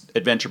bikes,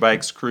 adventure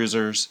bikes,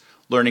 cruisers,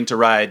 learning to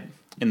ride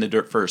in the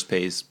Dirt First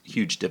pays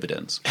huge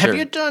dividends. Have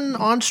you done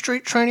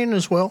on-street training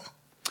as well?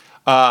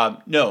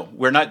 No,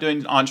 we're not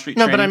doing on-street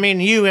training. No, but I mean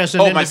you as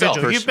an individual.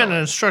 Myself, you've been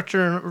an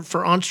instructor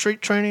for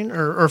on-street training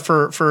or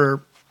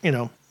for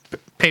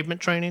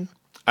pavement training?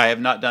 I have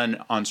not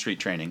done on-street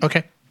training.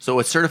 Okay. So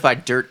a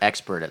certified dirt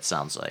expert, it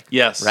sounds like.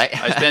 Yes. Right?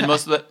 I spend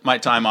most of my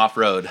time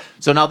off-road.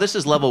 So now this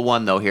is level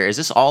 1, though, here. Is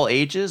this all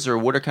ages, or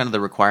what are kind of the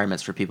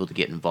requirements for people to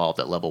get involved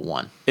at level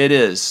 1? It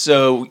is.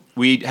 So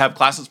we have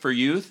classes for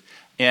youth,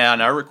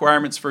 and our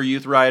requirements for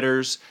youth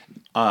riders,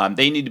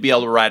 they need to be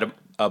able to ride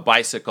a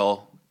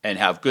bicycle and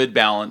have good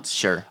balance.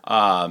 Sure.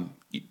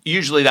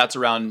 Usually that's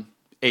around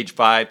age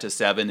 5 to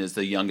 7 is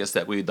the youngest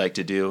that we'd like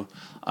to do,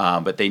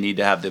 but they need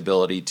to have the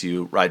ability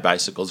to ride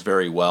bicycles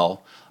very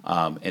well.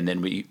 And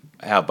then we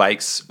have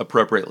bikes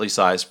appropriately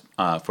sized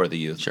for the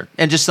youth. Sure.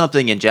 And just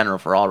something in general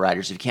for all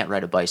riders. If you can't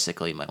ride a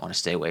bicycle, you might want to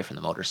stay away from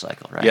the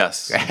motorcycle, right?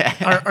 Yes.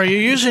 Are you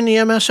using the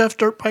MSF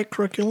dirt bike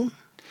curriculum?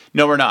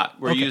 No, we're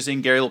not. We're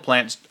using Gary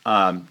LaPlante's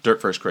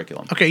Dirt First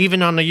curriculum. Okay,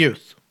 even on the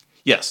youth?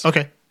 Yes.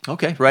 Okay.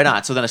 Okay, right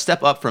on. So then a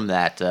step up from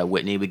that,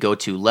 Whitney, we go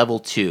to level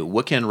 2.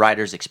 What can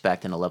riders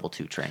expect in a level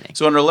 2 training?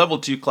 So in our level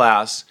 2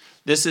 class,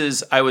 this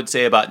is, I would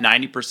say, about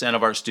 90%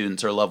 of our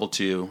students are level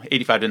 2,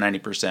 85 to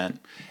 90%.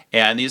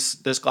 And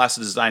this class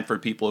is designed for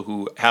people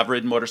who have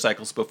ridden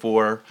motorcycles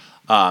before.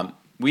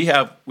 We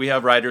have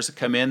riders that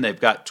come in, they've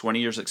got 20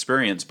 years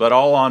experience, but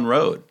all on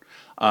road.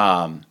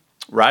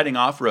 Riding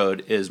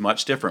off-road is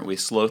much different. We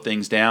slow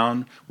things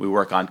down. We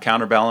work on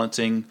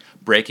counterbalancing,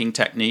 braking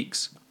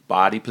techniques,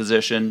 body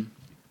position.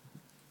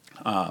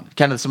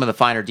 Kind of some of the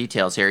finer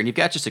details here. And you've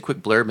got just a quick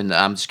blurb, and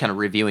I'm just kind of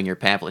reviewing your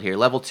pamphlet here.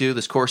 Level 2,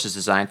 this course is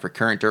designed for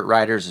current dirt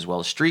riders as well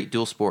as street,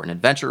 dual sport, and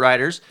adventure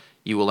riders.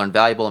 You will learn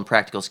valuable and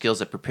practical skills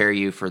that prepare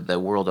you for the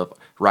world of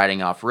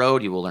riding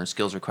off-road. You will learn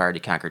skills required to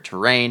conquer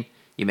terrain.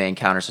 You may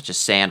encounter such as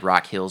sand,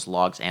 rock, hills,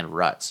 logs, and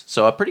ruts.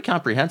 So pretty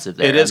comprehensive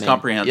there. It is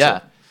comprehensive.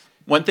 Yeah.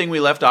 One thing we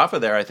left off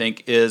of there, I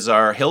think, is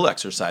our hill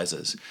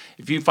exercises.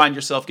 If you find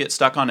yourself get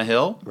stuck on a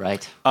hill,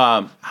 right?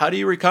 How do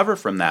you recover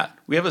from that?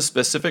 We have a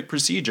specific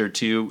procedure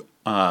to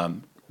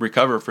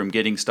recover from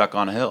getting stuck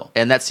on a hill.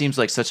 And that seems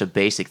like such a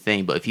basic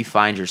thing, but if you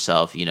find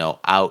yourself,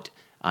 out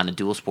on a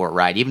dual sport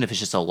ride, even if it's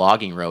just a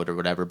logging road or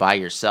whatever, by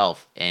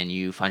yourself, and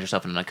you find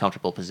yourself in an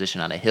uncomfortable position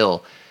on a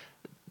hill,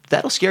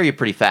 that'll scare you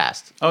pretty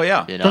fast. Oh,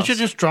 yeah. Don't you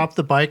just drop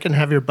the bike and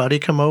have your buddy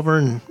come over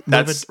and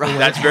move it away?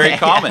 That's very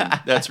common.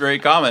 That's very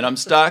common. I'm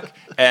stuck,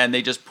 and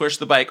they just push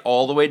the bike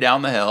all the way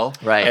down the hill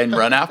and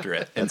run after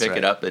it and pick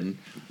it up and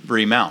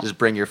remount. Just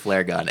bring your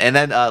flare gun. And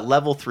then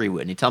level 3,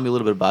 Whitney. Tell me a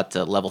little bit about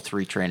level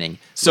 3 training.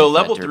 So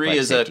level 3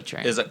 is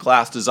a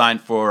class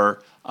designed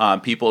for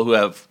people who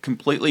have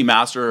completely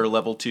mastered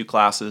level 2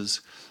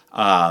 classes.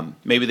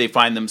 Maybe they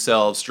find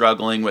themselves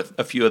struggling with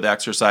a few of the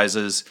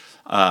exercises,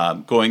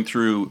 going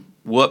through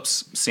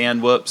whoops,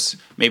 sand whoops.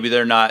 Maybe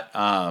they're not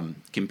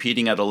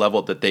competing at a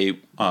level that they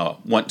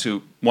want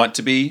to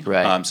be.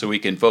 Right. So we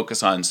can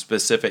focus on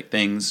specific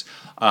things.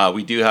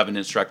 We do have an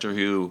instructor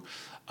who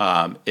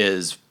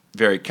is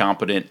very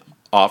competent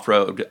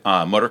off-road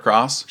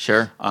motocross.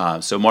 Sure.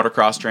 So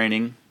motocross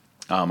training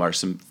are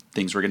some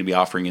things we're going to be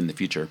offering in the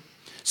future.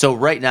 So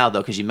right now,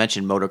 though, because you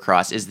mentioned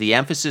motocross, is the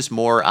emphasis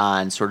more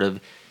on sort of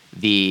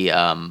you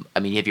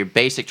have your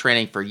basic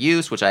training for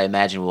use, which I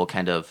imagine will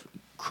kind of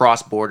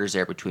cross borders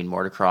there between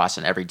motocross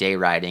and everyday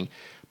riding.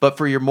 But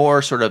for your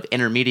more sort of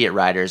intermediate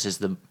riders, is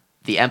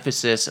the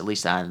emphasis, at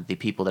least on the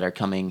people that are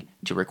coming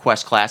to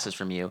request classes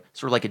from you,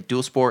 sort of like a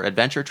dual sport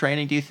adventure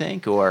training, do you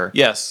think? Or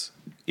Yes.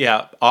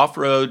 Yeah.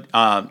 Off-road.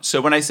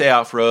 So when I say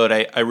off-road,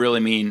 I really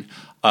mean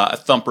a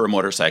thumper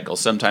motorcycle.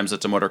 Sometimes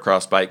it's a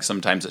motocross bike.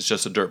 Sometimes it's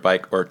just a dirt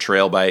bike or a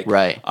trail bike.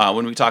 Right.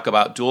 When we talk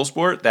about dual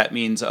sport, that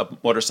means a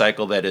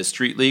motorcycle that is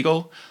street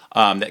legal,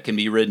 that can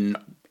be ridden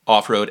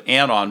off-road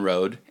and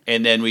on-road,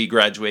 and then we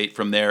graduate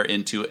from there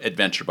into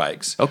adventure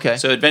bikes. Okay.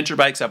 So adventure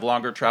bikes have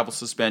longer travel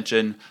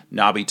suspension,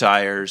 knobby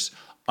tires,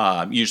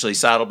 usually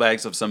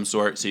saddlebags of some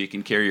sort, so you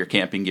can carry your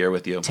camping gear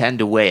with you. Tend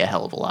to weigh a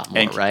hell of a lot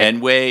more, right?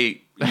 And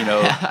weigh,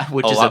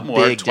 which a is lot a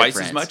more, big twice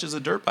difference. as much as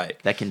a dirt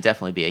bike. That can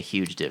definitely be a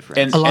huge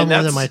difference. A lot more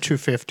that's- than my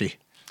 250.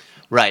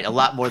 Right, a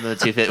lot more than the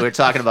 250. We were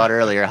talking about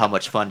earlier how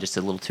much fun just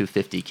a little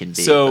 250 can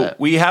be. So but-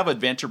 we have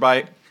adventure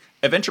bike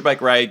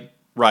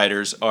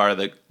riders are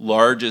the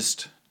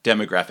largest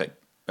growing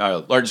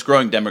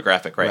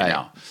demographic right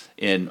now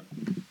in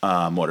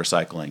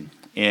motorcycling.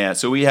 And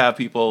so we have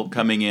people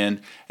coming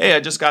in, hey, I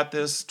just got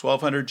this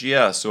 1200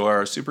 GS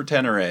or Super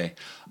Tenere,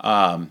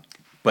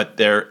 but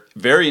they're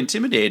very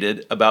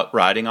intimidated about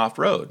riding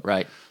off-road.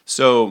 Right.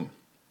 So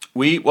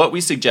what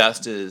we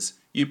suggest is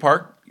you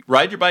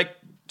ride your bike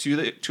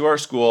to our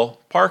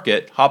school, park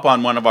it, hop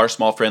on one of our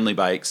small friendly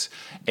bikes,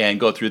 and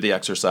go through the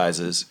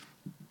exercises.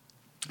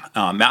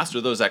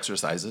 Master those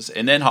exercises,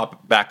 and then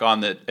hop back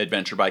on the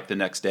adventure bike the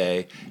next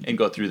day and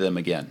go through them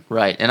again.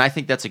 Right, and I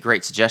think that's a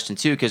great suggestion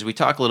too, because we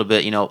talk a little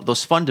bit,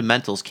 those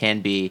fundamentals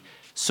can be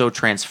so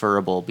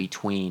transferable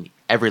between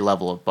every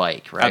level of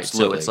bike, right?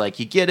 Absolutely. So it's like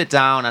you get it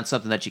down on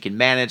something that you can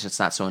manage, it's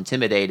not so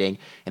intimidating,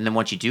 and then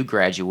once you do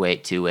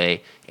graduate to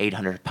a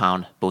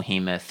 800-pound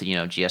behemoth,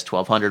 GS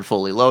 1200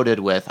 fully loaded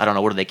with, I don't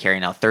know, what do they carry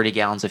now, 30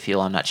 gallons of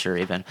fuel? I'm not sure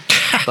even.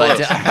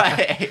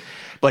 But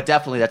but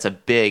definitely that's a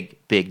big,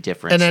 big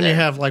difference. And then there. you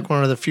have like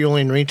one of the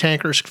fueling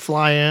retankers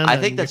fly in. I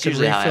think that's you can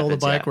usually how it refill the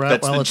happens, bike yeah. right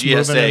That's while the it's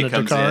GSA moving in the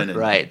comes car. in and-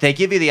 Right. They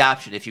give you the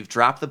option. If you've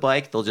dropped the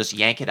bike, they'll just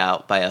yank it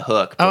out by a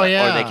hook. Oh,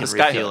 yeah. Or they can The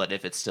sky refuel hook. it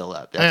if it's still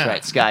up. That's Yeah.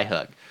 right. Sky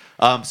hook.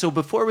 So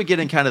before we get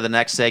in kind of the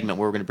next segment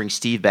where we're going to bring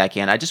Steve back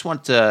in, I just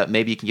want to,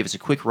 maybe you can give us a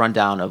quick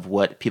rundown of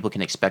what people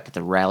can expect at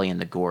the Rally in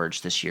the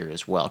Gorge this year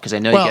as well. Because I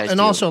know you guys and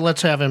do. also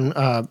let's have him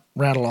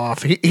rattle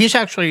off. He's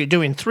actually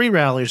doing 3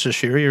 rallies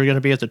this year. You're going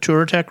to be at the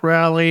TourTech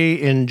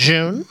Rally in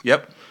June.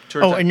 Yep.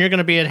 And you're going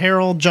to be at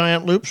Harold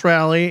Giant Loops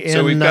Rally in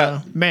So we've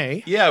got-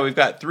 May. Yeah, we've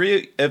got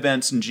 3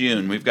 events in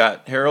June. We've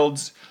got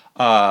Harold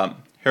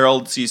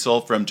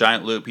Cecil from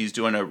Giant Loop. He's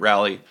doing a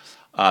rally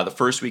the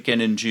first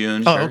weekend in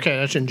June. Oh, okay,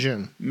 that's in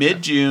June.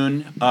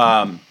 Mid-June,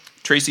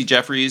 Tracy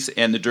Jeffries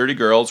and the Dirty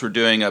Girls, we're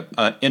doing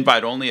a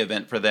invite-only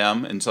event for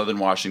them in Southern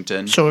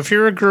Washington. So if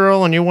you're a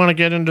girl and you want to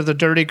get into the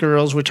Dirty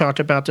Girls, we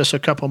talked about this a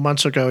couple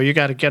months ago, you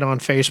got to get on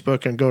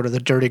Facebook and go to the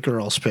Dirty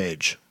Girls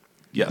page.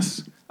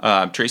 Yes.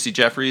 Tracy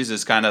Jeffries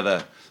is kind of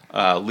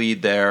the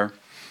lead there.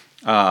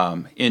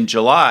 In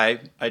July,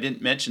 I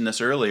didn't mention this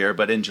earlier,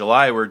 but in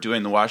July we're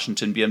doing the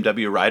Washington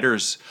BMW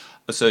Riders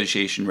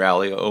Association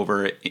rally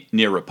over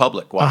near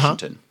Republic,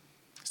 Washington.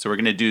 So we're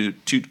going to do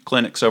 2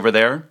 clinics over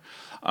there.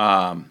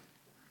 And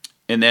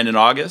then in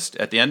August,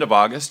 at the end of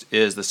August,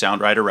 is the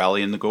Sound Rider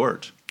Rally in the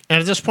Gorge. And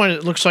at this point,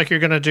 it looks like you're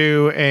going to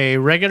do a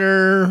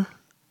regular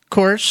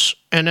course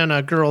and then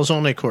a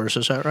girls-only course.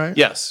 Is that right?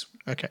 Yes.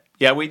 Okay.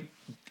 Yeah, we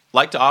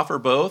like to offer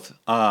both.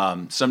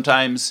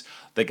 Sometimes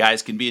the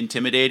guys can be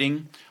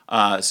intimidating,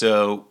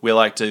 so we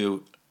like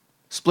to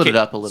split it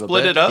up a little bit.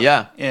 Split it up,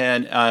 Yeah.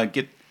 and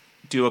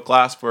do a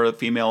class for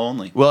female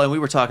only. Well, and we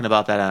were talking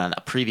about that on a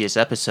previous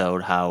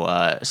episode,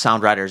 how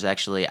Sound Rider is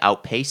actually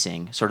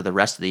outpacing sort of the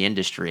rest of the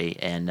industry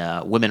and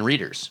women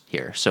readers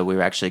here. So we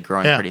were actually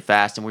growing pretty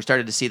fast, and we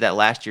started to see that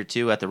last year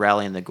too at the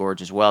Rally in the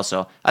Gorge as well.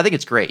 So I think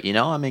it's great,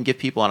 give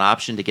people an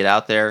option to get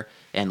out there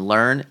and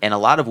learn. And a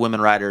lot of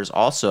women riders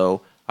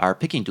also are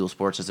picking dual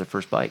sports as their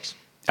first bikes.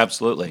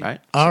 Absolutely.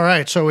 Right. All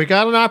right, so we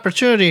got an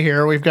opportunity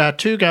here. We've got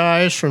 2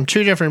 guys from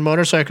 2 different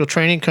motorcycle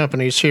training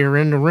companies here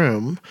in the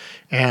room,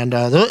 and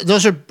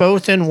those are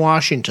both in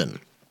Washington.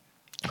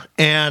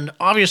 And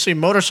obviously,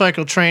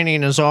 motorcycle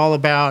training is all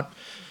about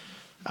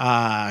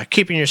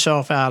keeping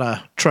yourself out of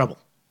trouble.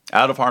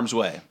 Out of harm's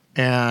way.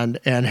 And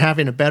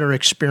having a better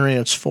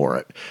experience for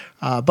it.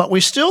 But we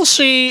still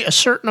see a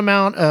certain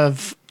amount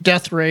of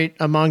death rate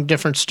among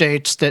different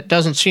states that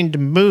doesn't seem to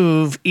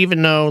move,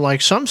 even though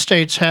like some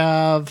states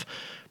have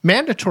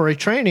mandatory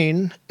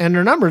training and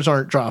their numbers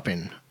aren't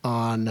dropping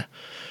on.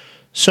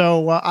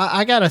 So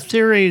I got a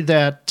theory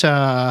that,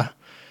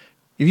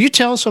 if you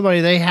tell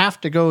somebody they have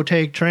to go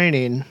take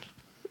training,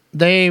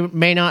 they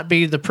may not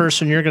be the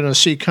person you're going to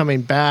see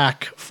coming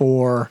back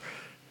for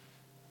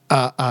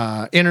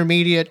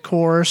intermediate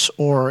course,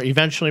 or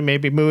eventually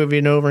maybe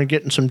moving over and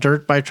getting some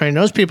dirt bike training.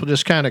 Those people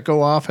just kind of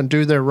go off and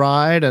do their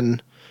ride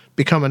and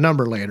become a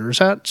number later.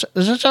 Does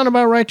that sound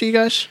about right to you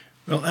guys?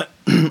 Well,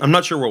 I'm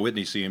not sure what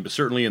Whitney's seeing, but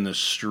certainly in the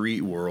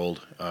street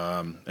world,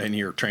 and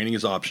here training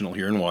is optional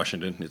here in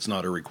Washington. It's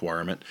not a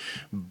requirement,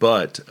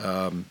 but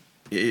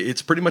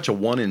it's pretty much a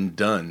one and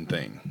done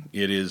thing.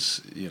 It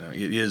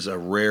is a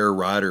rare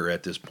rider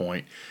at this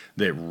point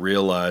that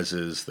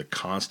realizes the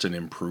constant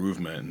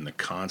improvement and the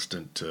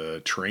constant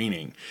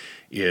training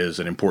is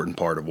an important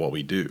part of what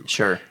we do.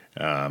 Sure.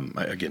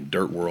 Again,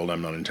 dirt world,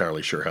 I'm not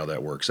entirely sure how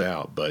that works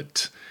out,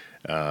 but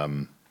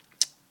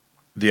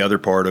the other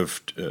part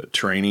of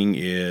training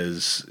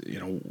is,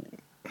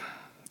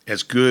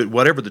 as good,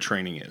 whatever the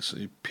training is,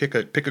 pick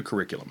a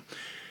curriculum.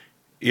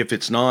 If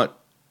it's not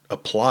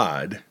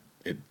applied,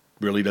 it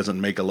really doesn't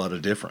make a lot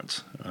of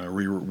difference.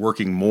 We're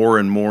working more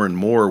and more and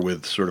more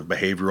with sort of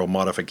behavioral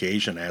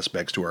modification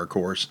aspects to our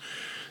course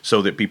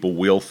so that people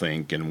will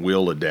think and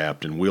will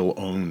adapt and will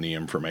own the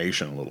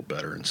information a little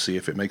better and see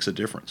if it makes a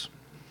difference.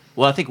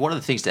 Well, I think one of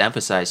the things to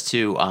emphasize,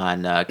 too,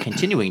 on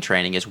continuing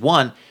training is,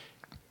 one,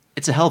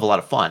 it's a hell of a lot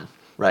of fun,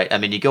 right? I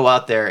mean, you go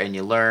out there and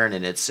you learn,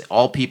 and it's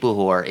all people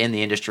who are in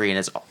the industry, and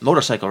as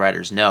motorcycle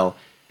riders know,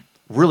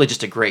 really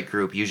just a great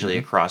group, usually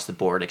across the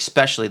board,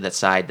 especially that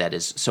side that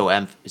is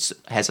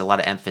has a lot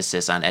of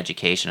emphasis on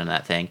education and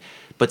that thing.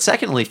 But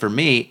secondly, for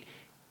me,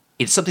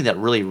 it's something that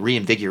really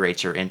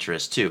reinvigorates your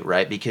interest too,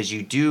 right? Because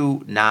you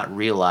do not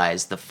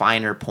realize the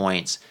finer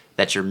points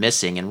that you're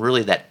missing, and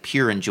really that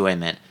pure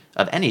enjoyment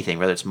of anything,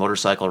 whether it's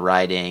motorcycle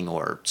riding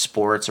or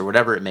sports or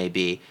whatever it may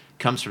be,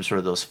 comes from sort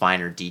of those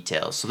finer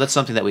details. So that's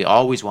something that we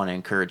always want to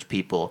encourage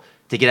people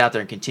to get out there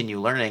and continue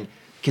learning,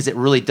 because it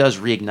really does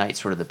reignite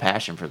sort of the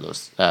passion for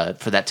those,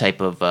 for that type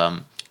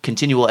of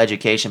continual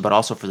education, but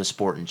also for the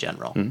sport in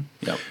general.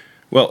 Mm-hmm. Yep.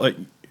 Well,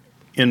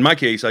 in my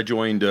case, I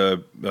joined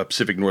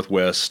Pacific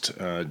Northwest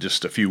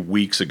just a few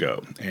weeks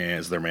ago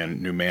as their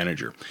new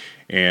manager,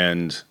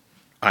 and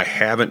I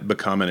haven't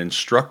become an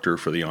instructor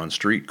for the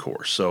on-street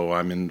course, so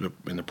I'm in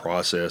the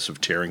process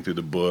of tearing through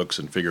the books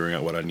and figuring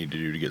out what I need to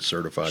do to get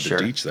certified to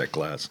teach that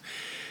class.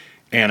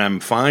 And I'm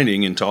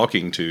finding, in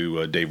talking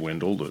to Dave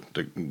Wendell,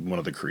 one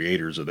of the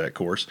creators of that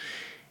course,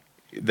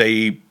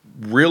 they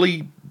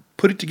really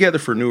put it together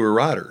for newer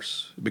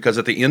riders, because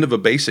at the end of a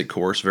basic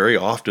course, very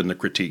often the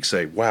critiques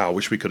say, wow, I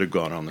wish we could have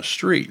gone on the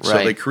street. Right.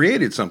 So they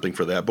created something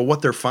for that. But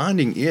what they're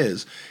finding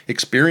is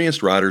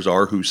experienced riders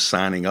are who's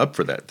signing up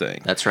for that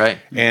thing. That's right.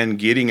 And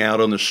getting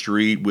out on the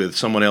street with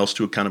someone else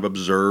to kind of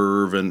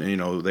observe, and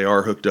they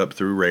are hooked up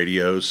through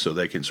radios, so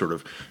they can sort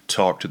of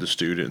talk to the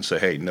student and say,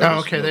 hey,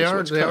 notice,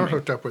 they are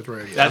hooked up with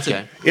radios. That's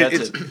a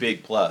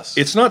big plus.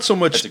 It's not so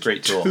much that's a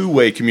great tool.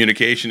 Two-way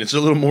communication. It's a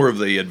little more of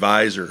the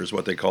advisor is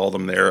what they call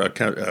them there,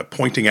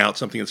 pointing out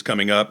something that's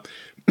coming up,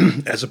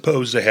 as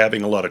opposed to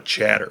having a lot of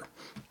chatter.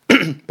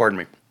 Pardon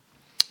me.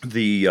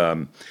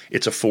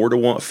 It's a 4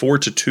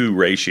 to 2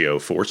 ratio.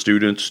 4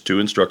 students, 2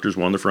 instructors,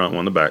 1 in the front,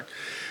 1 in the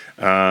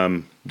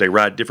back. They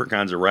ride different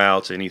kinds of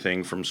routes,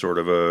 anything from sort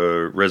of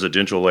a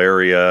residential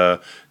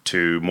area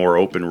to more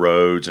open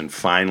roads, and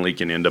finally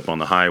can end up on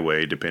the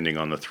highway, depending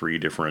on the 3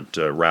 different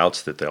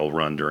routes that they'll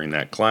run during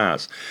that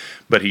class.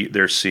 But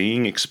they're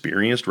seeing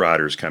experienced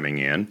riders coming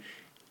in,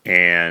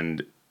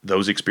 and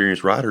those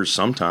experienced riders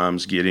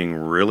sometimes getting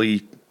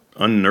really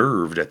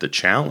unnerved at the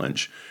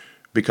challenge,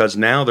 because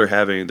now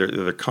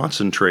they're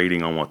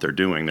concentrating on what they're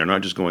doing. They're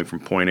not just going from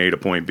point A to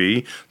point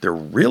B. They're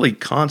really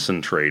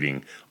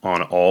concentrating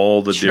on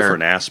all the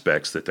different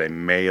aspects that they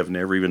may have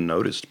never even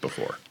noticed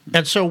before.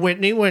 And so,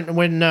 Whitney,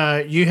 when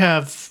you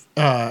have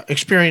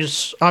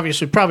experience,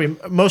 obviously probably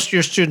most of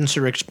your students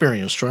are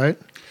experienced, right?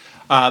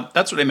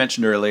 That's what I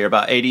mentioned earlier.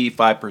 About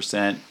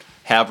 85%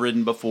 have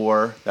ridden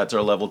before. That's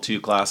our level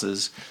 2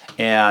 classes.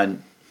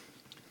 And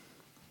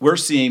we're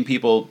seeing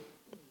people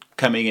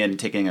coming in and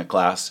taking a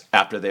class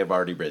after they've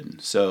already ridden.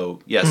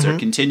 So, yes, they're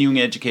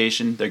continuing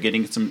education. They're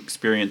getting some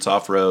experience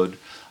off-road.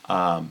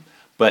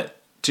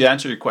 But to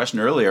answer your question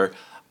earlier,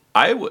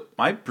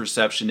 my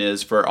perception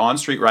is for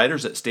on-street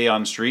riders that stay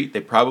on street,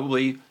 they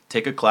probably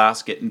take a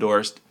class, get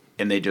endorsed,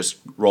 and they just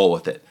roll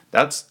with it.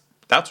 That's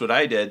what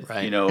I did,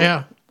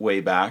 way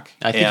back.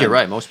 I think you're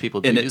right. Most people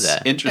do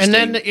that. Interesting.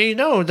 And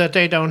then that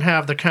they don't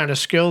have the kind of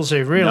skills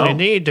they really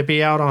need to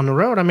be out on the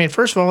road. I mean,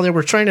 first of all, they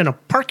were trained in a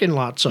parking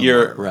lot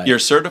somewhere. You're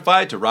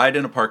certified to ride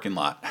in a parking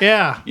lot.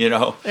 Yeah.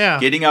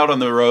 Getting out on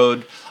the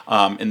road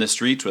in the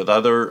streets with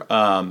other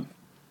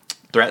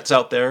threats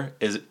out there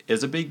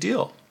is a big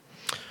deal.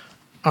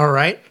 All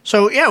right.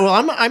 So,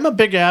 I'm a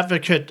big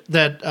advocate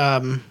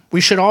that we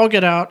should all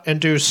get out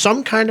and do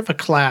some kind of a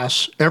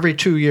class every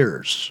 2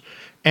 years.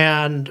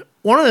 And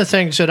one of the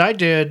things that I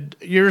did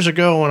years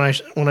ago when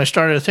I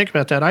started to think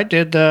about that, I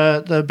did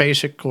the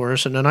basic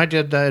course, and then I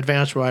did the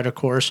advanced rider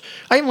course.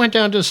 I even went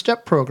down to the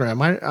step program.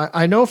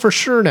 I know for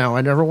sure now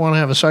I never want to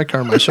have a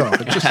sidecar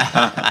myself. It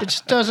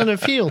just doesn't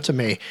appeal to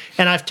me.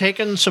 And I've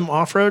taken some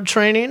off-road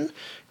training,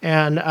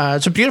 and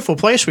it's a beautiful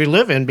place we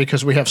live in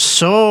because we have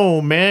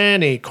so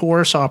many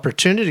course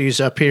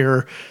opportunities up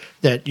here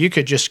that you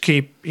could just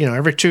keep,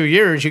 every 2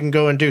 years you can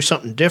go and do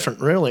something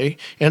different, really.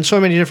 And so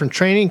many different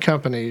training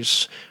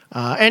companies.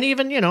 And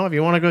even, if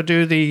you want to go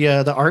do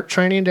the art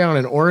training down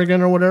in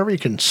Oregon or whatever, you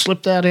can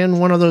slip that in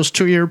one of those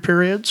 2-year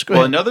periods. Go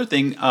ahead. Another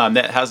thing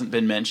that hasn't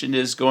been mentioned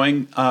is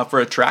going for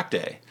a track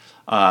day,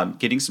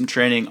 getting some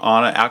training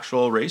on an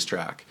actual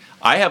racetrack.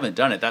 I haven't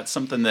done it. That's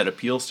something that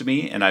appeals to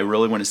me, and I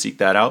really want to seek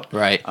that out.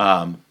 Right.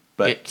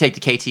 But take the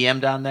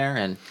KTM down there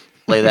and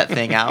lay that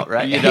thing out,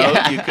 right?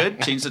 You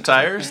could change the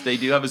tires. They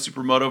do have a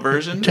supermoto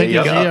version. Take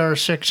the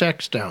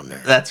VR6X down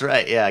there. That's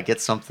right. Yeah,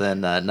 get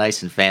something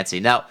nice and fancy.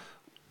 Now,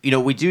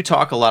 we do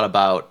talk a lot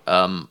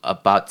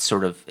about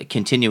sort of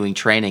continuing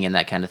training and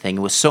that kind of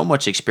thing. With so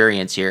much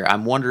experience here,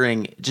 I'm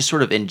wondering, just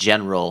sort of in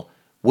general,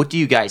 what do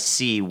you guys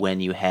see when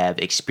you have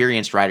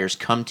experienced riders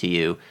come to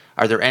you?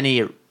 Are there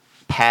any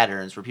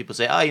patterns where people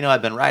say, oh,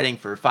 I've been riding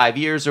for 5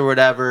 years or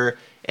whatever,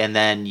 and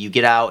then you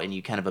get out and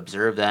you kind of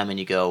observe them and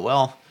you go,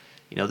 well,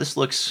 this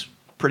looks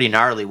pretty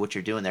gnarly what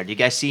you're doing there. Do you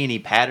guys see any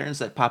patterns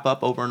that pop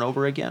up over and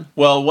over again?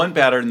 Well, one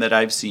pattern that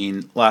I've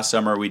seen last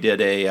summer, we did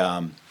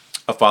a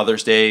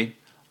Father's Day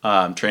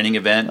training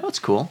event. Oh, that's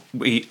cool.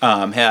 We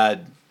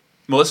had,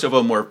 most of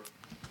them were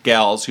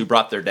gals who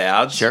brought their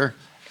dads. Sure.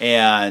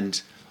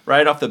 And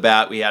right off the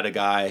bat, we had a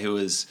guy who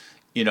was,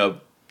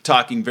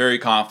 talking very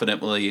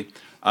confidently.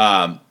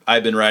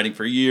 I've been riding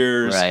for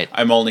years. Right.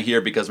 I'm only here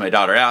because my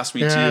daughter asked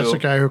me to. Yeah, it's a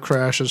guy who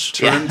crashes.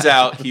 Turns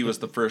out he was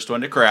the first one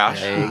to crash.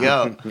 There you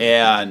go.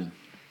 And,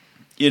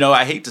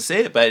 I hate to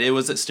say it, but it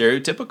was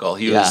stereotypical.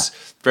 He was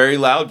very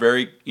loud,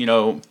 very,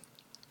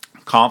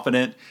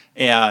 confident.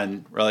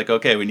 And we're like,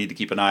 okay, we need to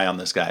keep an eye on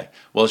this guy.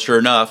 Well, sure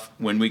enough,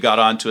 when we got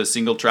onto a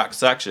single track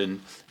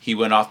section, he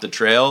went off the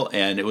trail,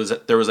 and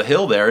there was a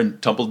hill there,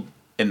 and tumbled,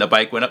 and the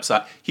bike went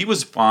upside. He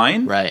was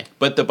fine, right?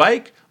 But the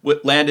bike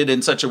landed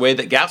in such a way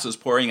that gas was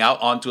pouring out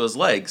onto his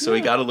leg, so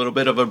he got a little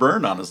bit of a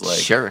burn on his leg.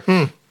 Sure.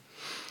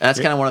 That's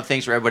kind of one of the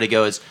things where everybody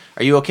goes,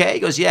 "Are you okay?" He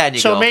goes, "Yeah." And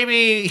you so go,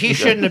 maybe he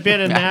shouldn't have been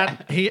in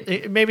that.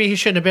 Maybe he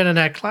shouldn't have been in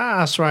that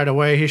class right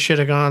away. He should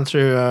have gone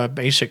through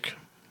basic.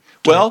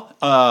 Well,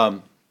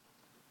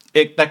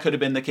 that could have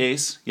been the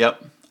case.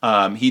 Yep.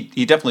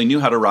 He definitely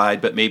knew how to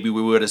ride, but maybe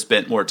we would have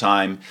spent more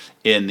time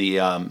in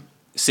the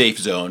safe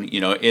zone,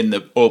 in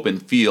the open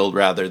field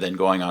rather than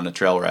going on a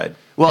trail ride.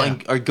 Well,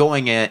 or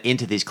going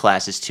into these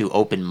classes too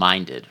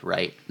open-minded,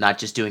 right? Not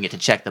just doing it to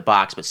check the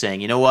box, but saying,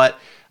 you know what,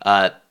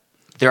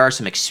 there are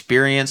some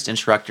experienced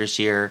instructors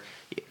here.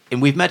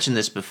 And we've mentioned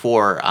this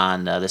before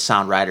on the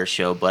Sound Rider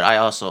show, but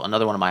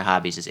another one of my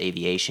hobbies is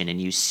aviation,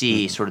 and you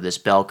see sort of this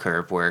bell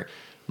curve where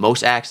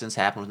most accidents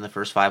happen within the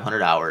first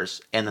 500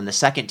 hours, and then the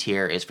second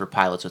tier is for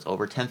pilots with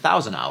over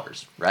 10,000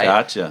 hours, right?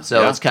 Gotcha.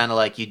 So it's kind of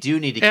like you do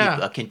need to keep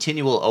a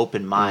continual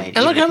open mind.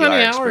 And look how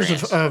many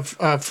hours of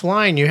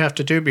flying you have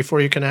to do before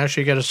you can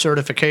actually get a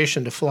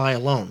certification to fly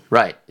alone.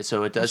 Right.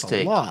 So it does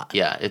take a lot.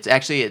 Yeah,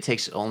 it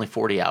takes only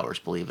 40 hours,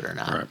 believe it or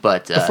not. Right.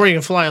 But before you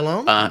can fly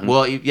alone.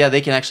 Well,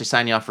 they can actually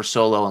sign you off for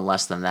solo in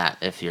less than that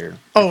if you're.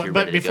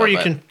 But before you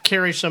can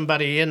carry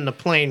somebody in the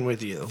plane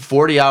with you.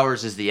 40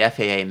 hours is the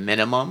FAA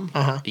minimum.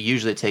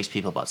 Usually it takes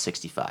people about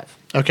 65.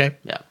 Okay.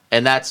 Yeah.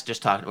 And that's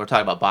just we're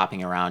talking about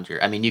bopping around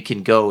you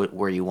can go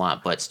where you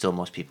want, but still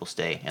most people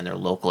stay in their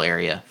local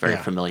area, very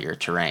familiar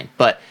terrain.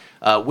 But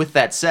with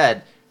that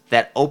said,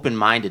 that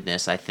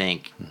open-mindedness, I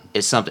think,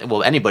 is something,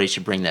 anybody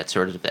should bring that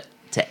sort of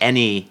to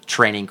any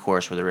training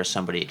course where there is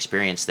somebody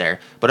experienced there.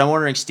 But I'm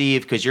wondering,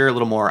 Steve, because you're a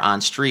little more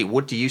on street,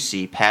 what do you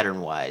see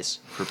pattern-wise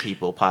for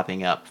people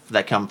popping up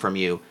that come from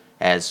you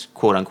as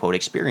quote-unquote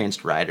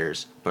experienced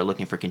riders but are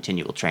looking for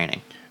continual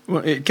training?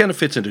 Well, it kind of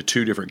fits into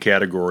two different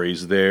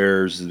categories.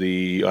 There's I've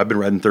been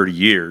riding 30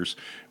 years,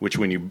 which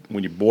when you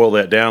boil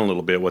that down a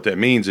little bit, what that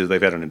means is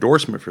they've had an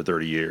endorsement for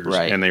 30 years,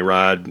 right, and they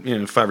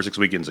ride 5 or 6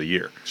 weekends a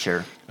year.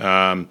 Sure.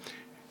 And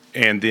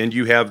then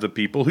you have the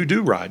people who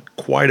do ride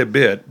quite a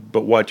bit,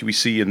 but what we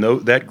see in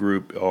that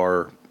group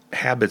are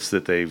habits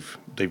that they've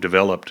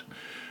developed,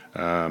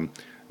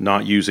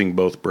 not using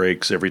both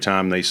brakes every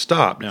time they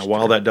stop. Now,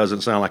 while that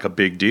doesn't sound like a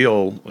big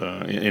deal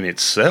in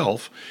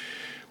itself,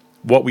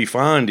 what we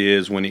find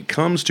is when it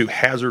comes to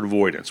hazard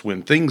avoidance,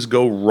 when things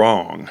go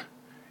wrong,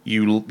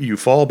 you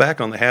fall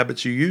back on the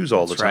habits you use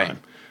all the time. Right.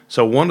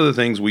 So one of the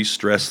things we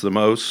stress the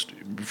most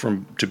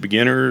to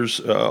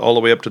beginners all the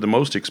way up to the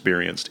most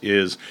experienced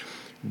is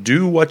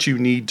do what you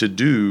need to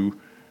do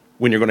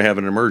when you're going to have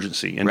an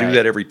emergency, and do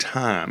that every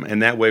time.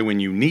 And that way, when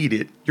you need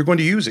it, you're going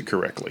to use it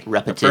correctly.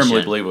 Repetition. I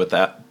firmly believe with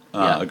that.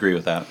 Agree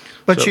with that.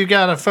 But you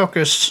got to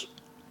focus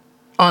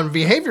on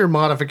behavior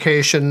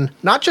modification,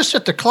 not just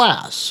at the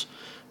class,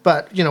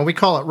 But, we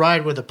call it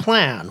ride with a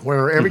plan,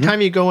 where every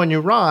time you go and you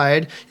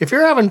ride, if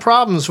you're having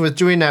problems with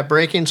doing that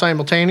braking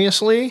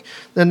simultaneously,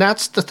 then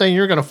that's the thing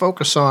you're going to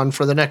focus on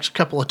for the next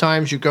couple of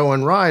times you go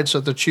and ride, so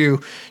that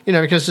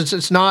because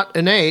it's not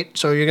innate,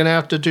 so you're going to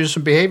have to do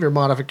some behavior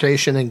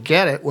modification and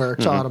get it where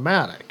it's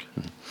automatic.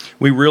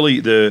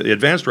 The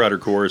advanced rider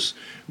course,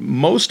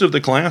 most of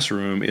the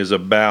classroom is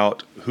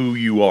about who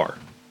you are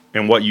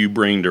and what you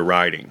bring to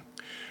riding.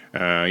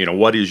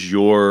 What is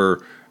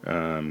your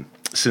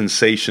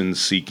sensation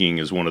seeking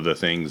is one of the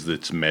things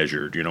that's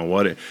measured.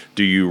 What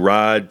do you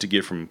ride to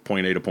get from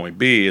point A to point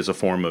B as a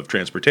form of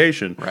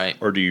transportation, right?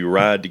 Or do you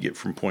ride to get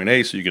from point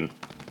A so you can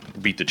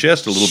beat the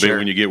chest a little bit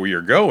when you get where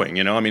you're going?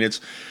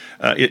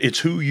 It's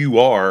who you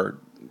are.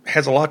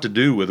 Has a lot to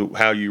do with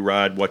how you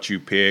ride, what you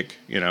pick.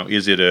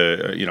 Is it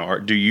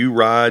do you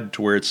ride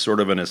to where it's sort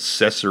of an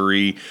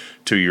accessory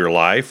to your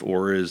life,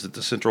 or is it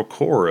the central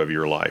core of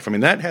your life?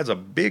 That has a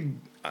big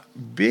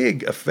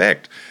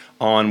effect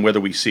on whether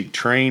we seek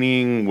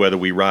training, whether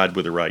we ride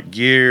with the right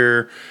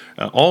gear,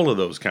 all of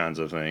those kinds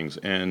of things.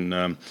 And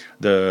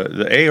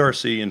the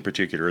ARC in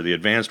particular, the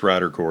Advanced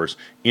Rider course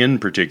in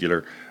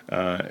particular,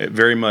 it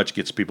very much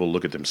gets people to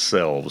look at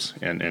themselves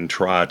and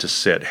try to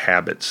set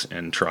habits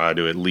and try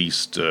to at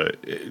least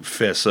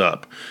fess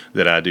up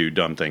that I do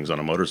dumb things on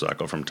a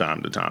motorcycle from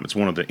time to time. It's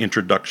one of the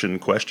introduction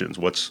questions.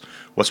 What's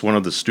one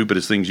of the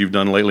stupidest things you've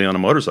done lately on a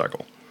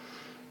motorcycle?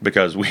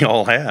 Because we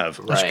all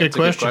have. That's a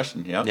good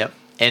question. Yep.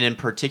 And in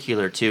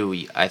particular,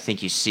 too, I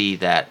think you see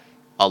that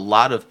a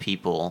lot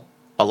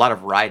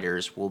of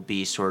riders will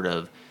be sort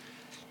of,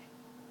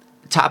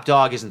 top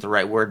dog isn't the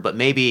right word, but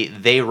maybe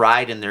they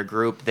ride in their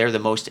group, they're the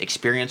most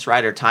experienced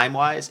rider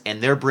time-wise,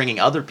 and they're bringing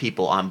other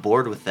people on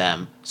board with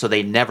them, so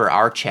they never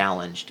are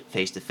challenged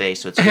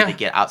face-to-face, so it's good to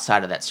get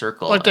outside of that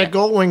circle. Like that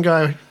Goldwing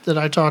guy that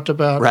I talked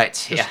about. Right,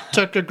 Just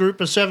took a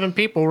group of 7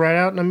 people right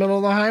out in the middle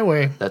of the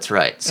highway. That's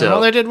right. And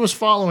all they did was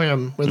follow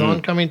him with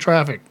oncoming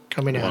traffic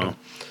coming at him.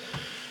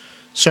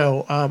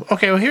 So,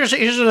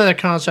 here's another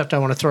concept I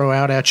want to throw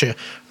out at you.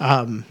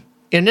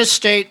 In this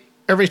state,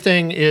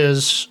 everything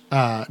is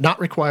not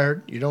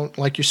required. You don't,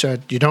 like you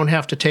said, you don't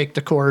have to take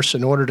the course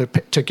in order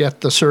to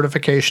get the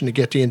certification, to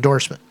get the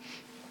endorsement.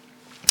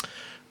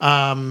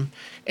 And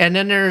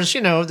then there's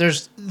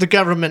the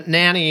government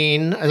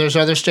nannying. There's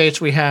other states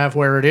we have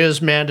where it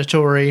is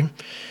mandatory.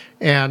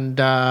 And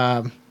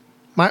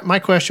my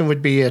question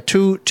would be a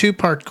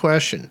two-part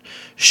question.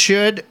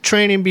 Should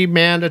training be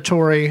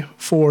mandatory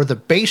for the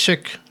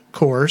basic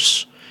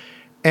course?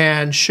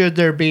 And should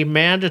there be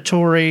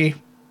mandatory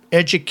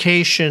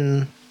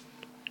education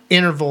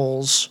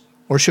intervals,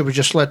 or should we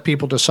just let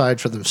people decide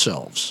for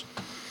themselves?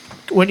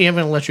 Whitney, I'm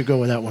going to let you go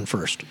with that one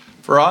first.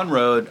 For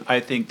on-road, I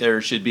think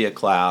there should be a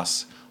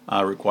class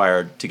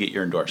required to get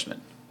your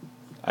endorsement.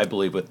 I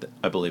believe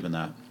in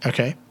that.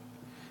 Okay.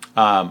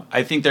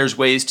 I think there's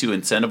ways to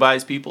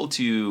incentivize people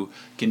to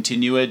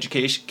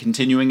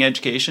continuing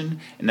education,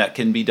 and that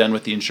can be done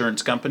with the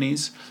insurance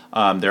companies.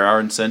 There are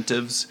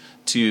incentives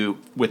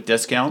with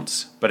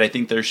discounts, but I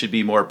think there should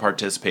be more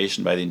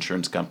participation by the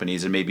insurance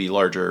companies and maybe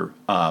larger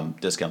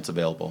discounts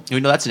available.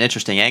 That's an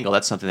interesting angle.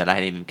 That's something that I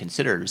hadn't even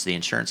considered, is the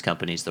insurance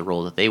companies, the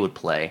role that they would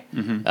play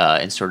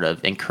in sort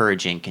of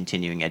encouraging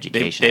continuing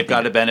education. They've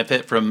got to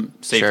benefit from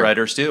safe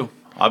riders too,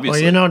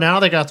 obviously. Well, now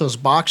they got those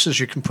boxes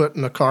you can put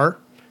in the car,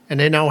 and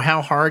they know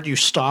how hard you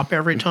stop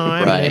every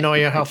time. Right. And they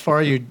know how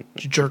far you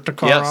jerk the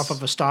car off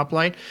of a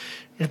stoplight.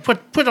 And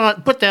put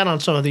that on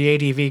some of the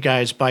ADV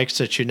guys' bikes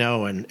that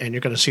and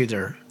you're going to see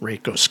their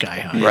rate go sky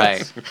high.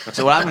 Right.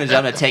 So what I'm going to do,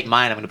 I'm going to take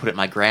mine, I'm going to put it in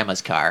my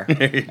grandma's car,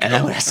 and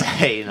I'm going to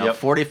say,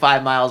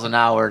 45 miles an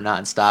hour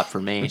nonstop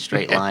for me,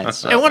 straight lines.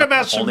 So. And what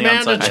about some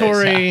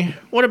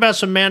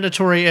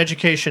mandatory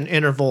education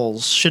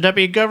intervals? Should that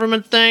be a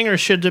government thing, or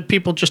should the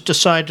people just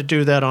decide to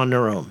do that on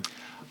their own?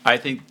 I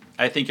think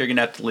you're going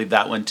to have to leave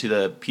that one to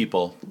the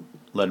people.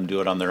 Let them do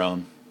it on their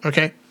own.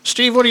 Okay.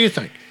 Steve, what do you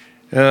think?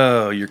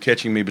 Oh, you're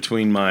catching me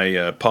between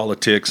my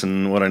politics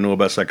and what I know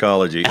about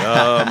psychology.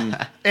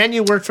 And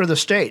you work for the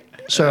state,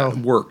 so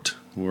worked.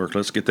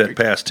 Let's get that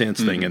past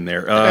tense thing in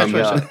there.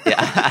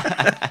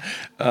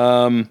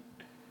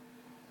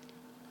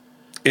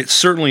 It's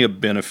certainly a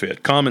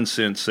benefit. Common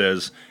sense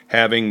says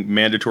having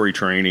mandatory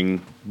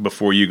training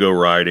before you go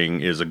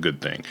riding is a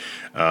good thing.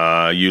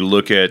 You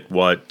look at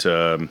what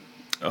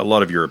a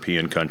lot of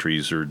European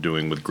countries are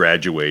doing with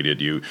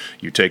graduated. You're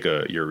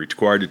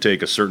required to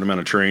take a certain amount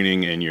of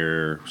training, and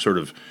you're sort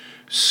of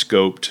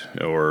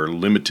scoped or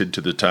limited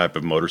to the type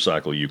of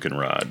motorcycle you can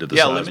ride. To the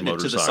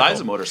size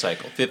of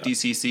motorcycle, 50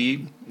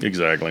 cc.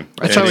 Exactly.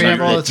 That's how we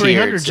have all the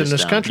 300s in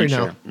this country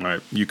now.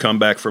 Right. You come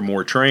back for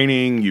more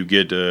training. You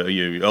get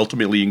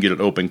ultimately you can get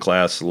an open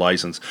class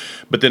license.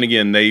 But then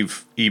again,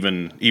 they've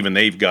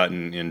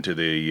gotten into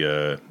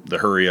the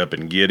hurry up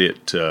and get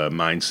it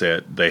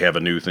mindset. They have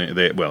a new thing.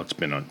 It's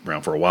been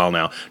around for a while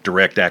now.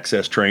 Direct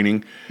access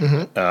training,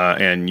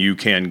 and you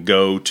can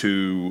go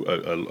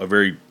to a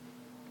very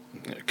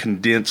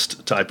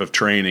condensed type of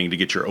training to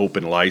get your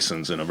open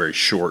license in a very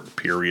short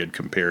period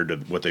compared to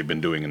what they've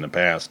been doing in the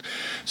past.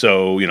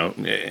 So,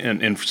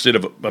 and instead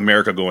of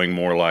America going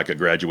more like a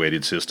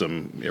graduated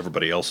system,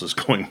 everybody else is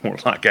going more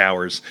like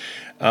ours.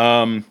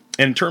 And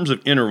in terms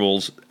of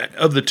intervals,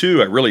 of the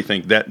two, I really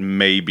think that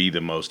may be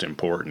the most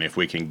important if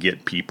we can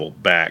get people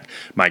back.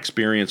 My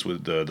experience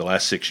with the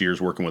last 6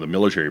 years working with a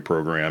military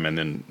program, and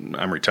then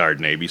I'm retired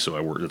Navy,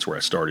 so that's where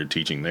I started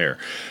teaching there.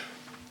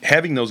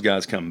 Having those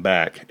guys come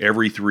back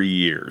every 3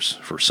 years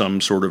for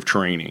some sort of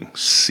training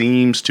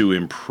seems to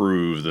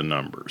improve the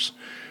numbers.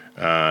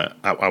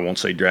 I won't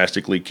say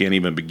drastically, can't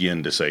even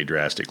begin to say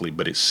drastically,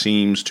 but it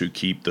seems to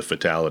keep the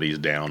fatalities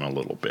down a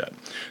little bit.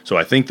 So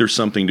I think there's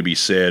something to be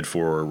said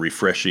for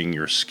refreshing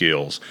your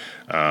skills.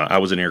 I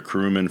was an air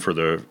crewman for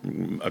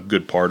a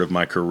good part of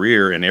my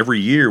career, and every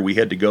year we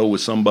had to go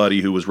with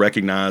somebody who was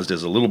recognized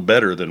as a little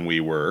better than we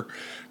were,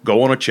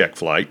 go on a check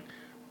flight.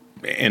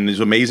 And it's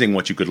amazing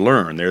what you could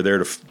learn. They're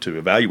there to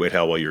evaluate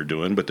how well you're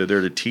doing, but they're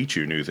there to teach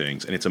you new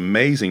things. And it's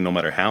amazing no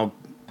matter how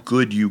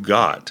good you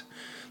got,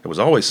 there was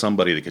always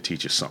somebody that could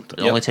teach you something.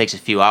 It only takes a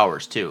few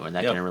hours, too, and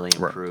that can really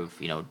improve,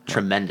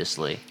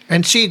 tremendously.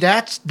 And see,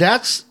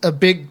 that's a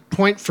big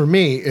point for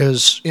me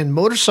is in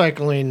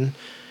motorcycling,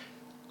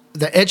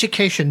 the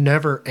education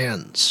never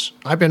ends.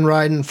 I've been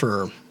riding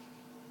for,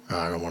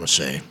 I don't want to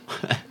say,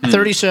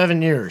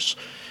 37 years.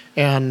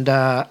 And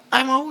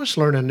I'm always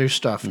learning new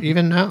stuff,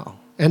 even now.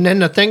 And then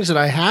the things that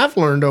I have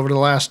learned over the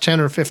last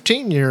 10 or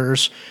 15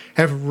 years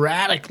have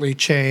radically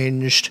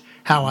changed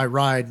how I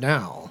ride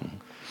now.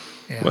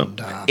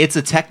 And, it's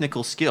a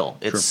technical skill.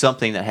 It's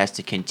something that has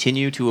to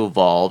continue to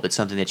evolve. It's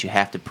something that you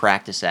have to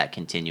practice at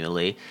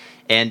continually.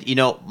 And,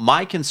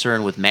 my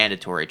concern with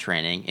mandatory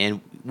training, and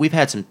we've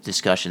had some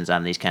discussions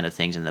on these kind of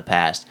things in the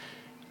past,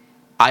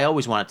 I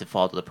always want it to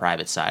fall to the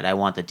private side. I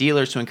want the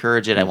dealers to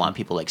encourage it. I want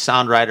people like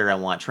Sound Rider. I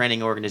want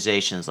training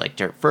organizations like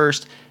Dirt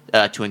First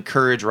to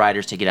encourage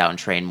riders to get out and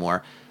train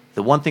more.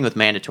 The one thing with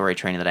mandatory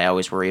training that I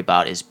always worry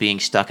about is being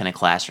stuck in a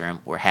classroom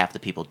where half the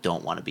people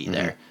don't want to be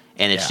there.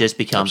 And it just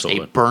becomes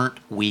a burnt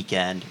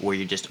weekend where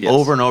you're just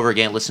over and over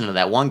again listening to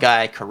that one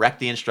guy correct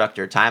the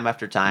instructor time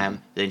after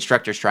time. The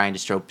instructor's trying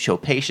to show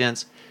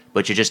patience,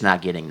 but you're just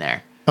not getting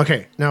there.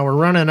 Okay, now we're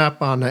running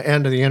up on the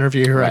end of the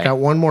interview here. I got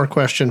one more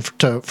question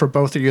for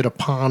both of you to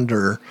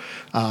ponder.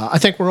 I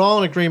think we're all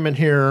in agreement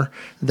here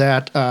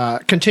that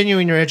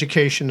continuing your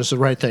education is the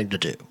right thing to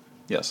do.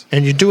 Yes.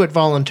 And you do it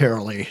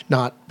voluntarily,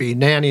 not be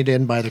nannied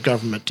in by the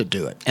government to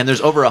do it. And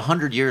there's over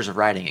 100 years of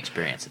riding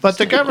experience. But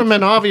the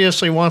government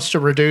obviously wants to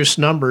reduce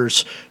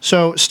numbers.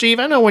 So,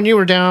 Steve, I know when you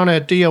were down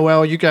at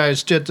DOL, you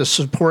guys did the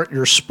Support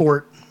Your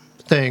Sport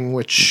thing,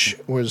 which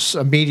was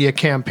a media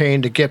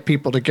campaign to get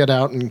people to get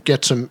out and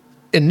get some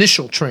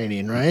initial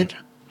training, right?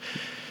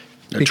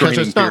 A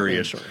training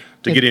period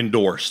to get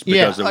endorsed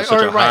because there was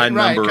such a high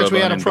number of because we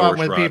had a problem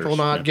with riders. people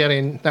not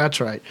getting. That's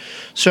right.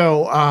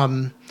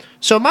 So,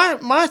 so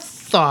my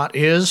thought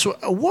is,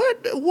 what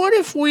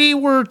if we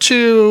were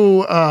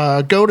to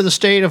go to the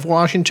state of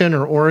Washington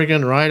or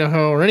Oregon or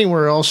Idaho or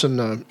anywhere else in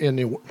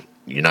the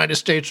United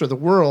States or the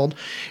world,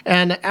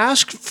 and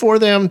ask for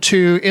them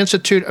to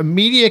institute a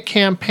media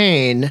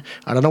campaign.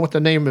 I don't know what the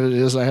name of it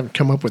is. I haven't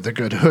come up with a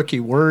good hooky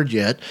word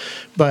yet,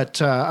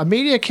 but a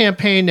media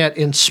campaign that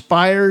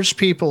inspires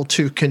people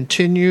to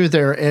continue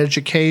their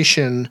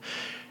education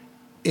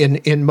in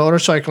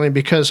motorcycling,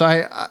 because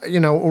we're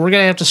going to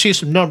have to see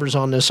some numbers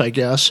on this, I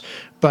guess,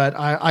 but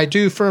I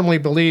do firmly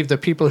believe that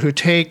people who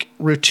take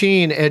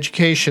routine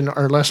education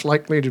are less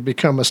likely to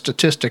become a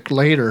statistic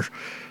later.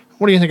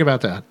 What do you think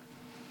about that?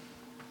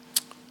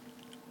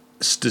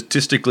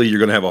 Statistically, you're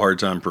going to have a hard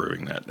time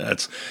proving that.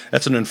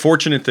 That's an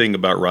unfortunate thing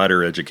about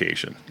rider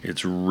education.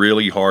 It's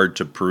really hard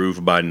to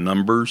prove by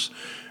numbers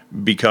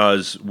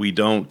because we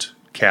don't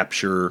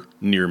capture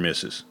near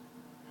misses.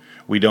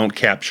 We don't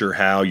capture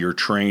how your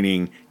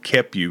training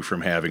kept you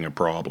from having a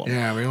problem.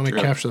 Yeah, we only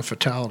capture the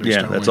fatalities.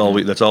 Yeah, that's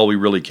all we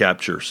really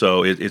capture.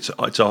 So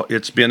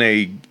it's been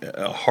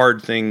a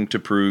hard thing to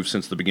prove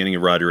since the beginning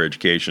of rider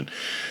education.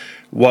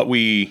 What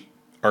we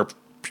are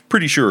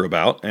pretty sure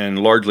about, and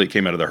largely it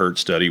came out of the Hurt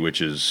study,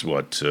 which is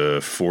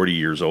 40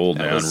 years old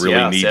now and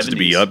really needs 70s. To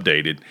be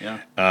updated.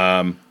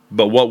 Yeah.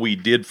 But what we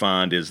did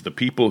find is the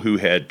people who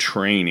had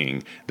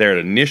training, their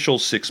initial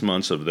 6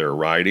 months of their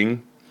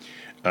riding,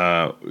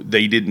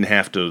 they didn't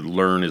have to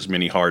learn as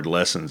many hard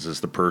lessons as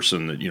the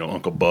person that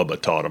Uncle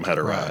Bubba taught them how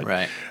to ride.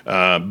 Right.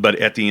 But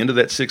at the end of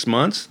that 6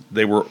 months,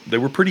 they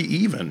were pretty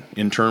even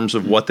in terms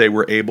of what they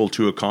were able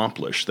to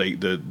accomplish. The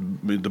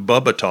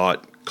Bubba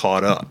taught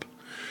caught up.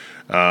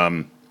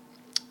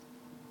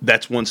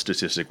 That's one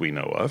statistic we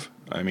know of.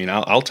 I mean,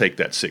 I'll take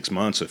that 6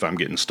 months if I'm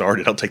getting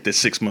started. I'll take that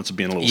 6 months of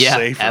being a little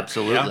safer.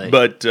 Absolutely.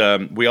 But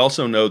we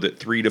also know that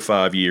 3 to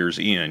 5 years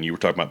in, you were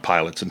talking about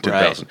pilots in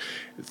 2000,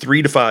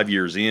 3 to 5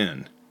 years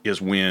in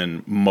is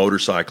when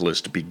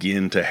motorcyclists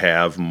begin to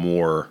have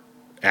more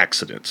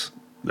accidents.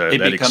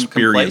 That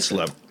experience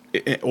level.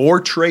 Or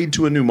trade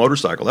to a new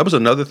motorcycle. That was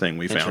another thing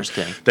we found.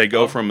 Interesting. They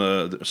go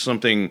from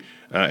something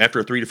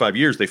after 3 to 5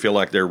 years, they feel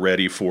like they're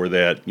ready for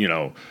that,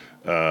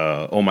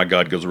 oh my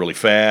God, goes really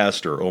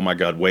fast, or oh my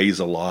God, weighs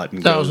a lot.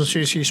 And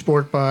 1,000cc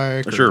sport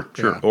bike. Sure.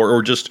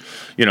 Or just,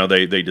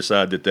 they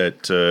decide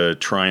that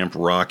Triumph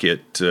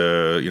Rocket,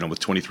 with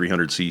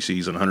 2,300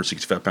 cc's and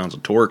 165 pounds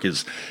of torque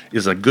is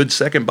a good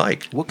second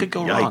bike. What could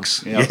go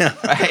Yikes. wrong?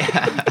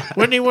 Yeah.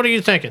 Whitney, what are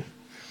you thinking?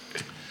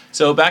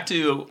 So back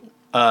to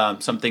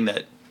something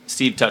that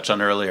Steve touched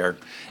on earlier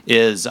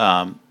is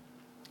kind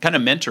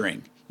of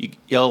mentoring.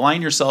 You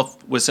align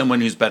yourself with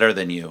someone who's better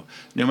than you,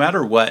 no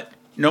matter what.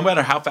 No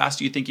matter how fast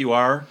you think you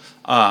are,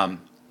 and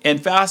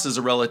fast is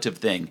a relative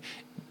thing.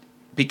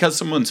 Because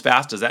someone's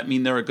fast, does that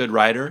mean they're a good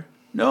rider?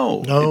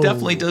 No. It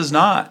definitely does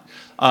not.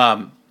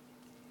 I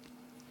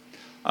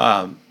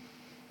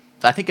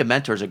think a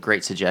mentor is a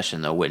great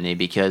suggestion, though, Whitney,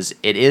 because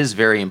it is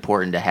very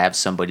important to have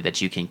somebody that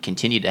you can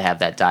continue to have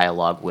that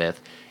dialogue with,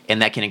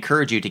 and that can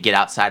encourage you to get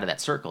outside of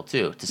that circle,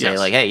 too, to say,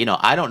 like, hey,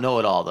 I don't know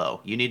it all, though.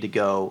 You need to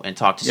go and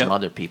talk to some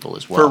other people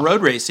as well. For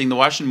road racing, the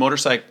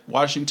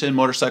Washington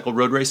Motorcycle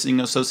Road Racing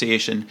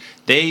Association,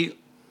 they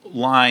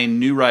line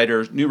new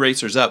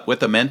racers up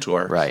with a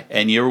mentor. Right.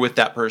 And you're with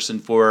that person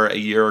for a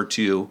year or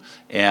two,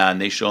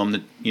 and they show them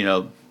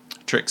the,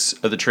 tricks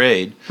of the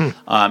trade.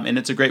 And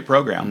it's a great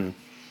program.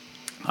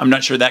 I'm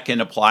not sure that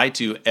can apply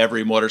to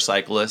every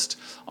motorcyclist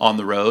on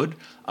the road,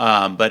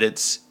 but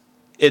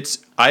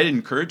I'd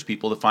encourage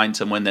people to find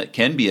someone that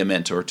can be a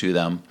mentor to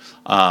them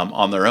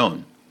on their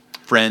own.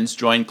 Friends,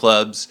 join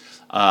clubs.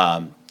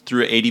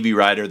 Through ADV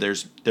Rider,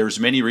 there's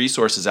many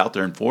resources out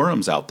there and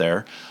forums out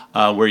there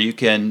where you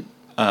can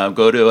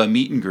go to a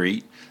meet and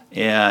greet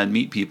and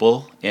meet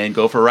people and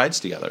go for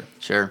rides together.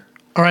 Sure.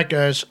 All right,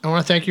 guys. I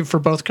want to thank you for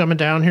both coming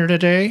down here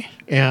today,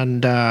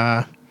 and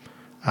I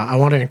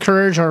want to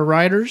encourage our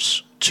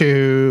riders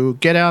to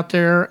get out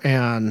there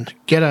and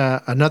get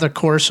another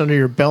course under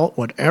your belt,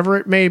 whatever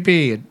it may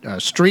be, a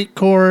street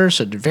course,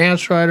 an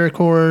advanced rider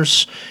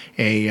course,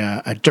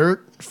 a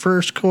dirt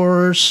first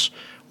course,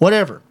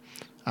 whatever.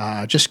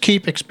 Just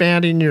keep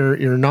expanding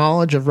your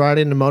knowledge of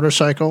riding the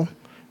motorcycle,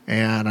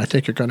 and I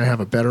think you're going to have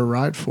a better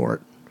ride for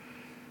it.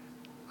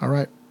 All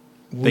right.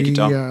 Thank you,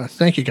 Tom.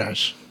 Thank you,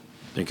 guys.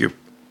 Thank you.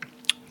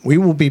 We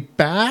will be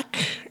back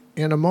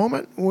in a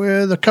moment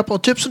with a couple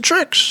of tips and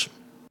tricks.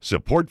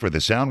 Support for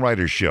the Sound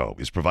Riders Show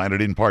is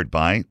provided in part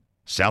by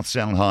South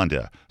Sound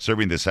Honda,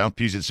 serving the South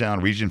Puget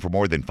Sound region for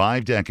more than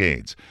 5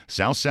 decades.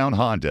 South Sound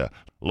Honda,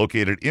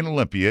 located in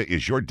Olympia,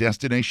 is your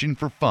destination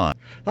for fun.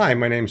 Hi,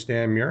 my name's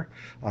Dan Muir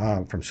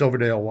from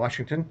Silverdale,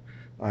 Washington.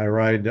 I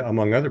ride,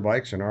 among other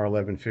bikes, an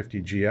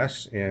R1150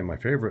 GS, and my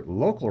favorite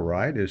local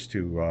ride is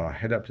to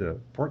head up to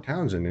Port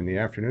Townsend in the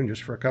afternoon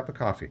just for a cup of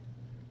coffee.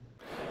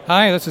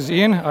 Hi, this is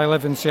Ian. I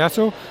live in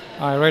Seattle.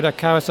 I ride a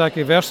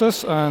Kawasaki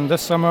Versys, and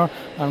this summer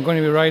I'm going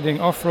to be riding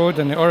off-road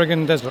in the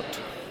Oregon desert.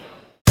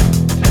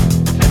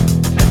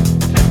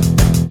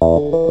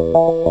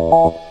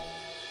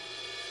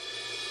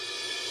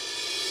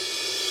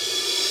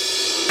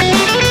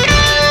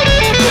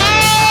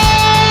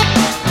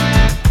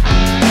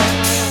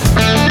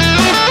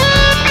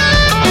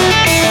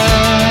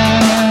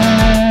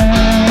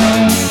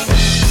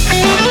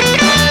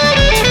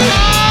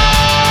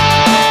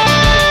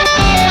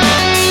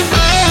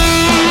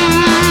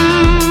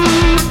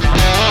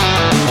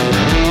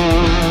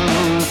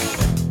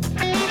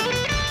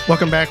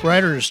 Welcome back,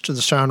 riders, to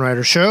the Sound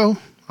Rider Show.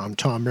 I'm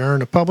Tom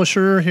Marin, a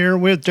publisher, here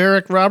with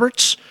Derek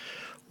Roberts.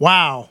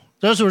 Wow,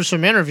 those were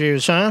some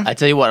interviews, huh? I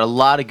tell you what, a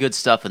lot of good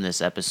stuff in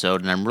this episode,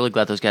 and I'm really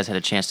glad those guys had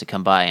a chance to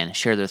come by and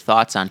share their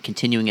thoughts on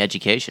continuing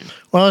education.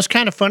 Well, it's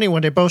kind of funny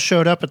when they both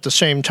showed up at the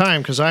same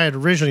time, because I had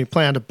originally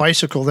planned to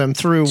bicycle them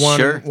through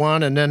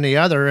one and then the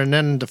other, and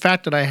then the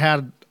fact that I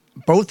had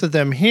both of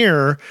them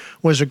here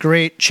was a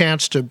great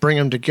chance to bring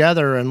them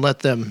together and let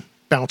them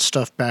bounce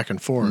stuff back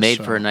and forth.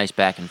 Made for a nice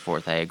back and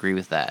forth. I agree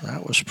with that.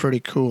 That was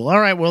pretty cool. All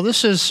right, well,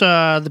 this is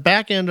the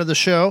back end of the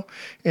show,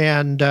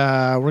 and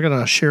we're going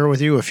to share with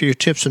you a few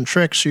tips and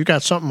tricks. You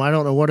got something, I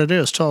don't know what it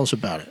is. Tell us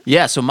about it.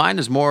 Yeah, so mine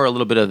is more a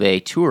little bit of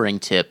a touring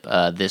tip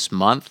this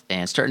month,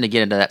 and starting to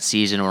get into that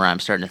season where I'm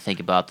starting to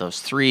think about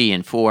those 3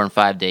 and 4 and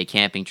 5 day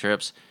camping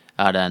trips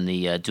out on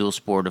the dual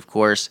sport, of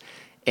course.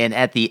 And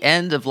at the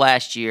end of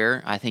last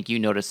year, I think you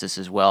noticed this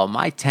as well,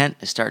 my tent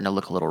is starting to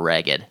look a little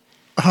ragged.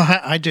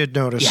 I did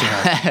notice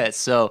that.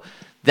 So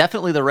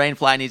definitely the rain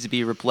fly needs to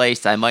be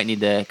replaced. I might need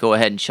to go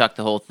ahead and chuck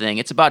the whole thing.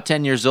 It's about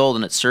 10 years old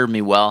and it served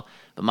me well.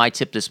 But my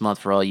tip this month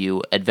for all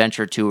you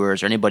adventure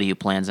tours or anybody who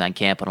plans on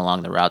camping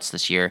along the routes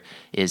this year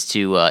is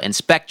to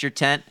inspect your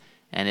tent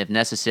and, if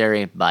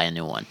necessary, buy a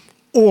new one.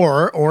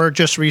 Or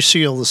just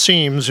reseal the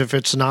seams if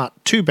it's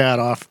not too bad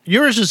off.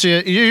 Yours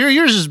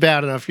is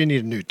bad enough. You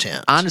need a new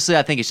tent. Honestly,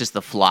 I think it's just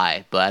the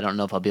fly, but I don't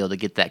know if I'll be able to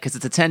get that because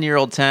it's a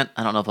 10-year-old tent.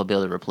 I don't know if I'll be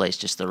able to replace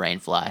just the rain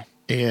fly.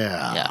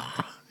 Yeah.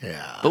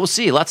 But we'll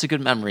see. Lots of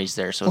good memories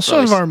there. So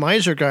some of our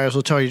miser guys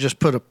will tell you just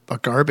put a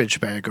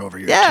garbage bag over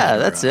your tent. Yeah,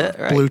 that's it.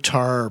 Right. Blue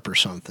tarp or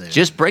something.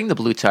 Just bring the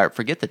blue tarp.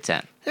 Forget the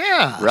tent.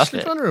 Yeah. Rough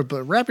it.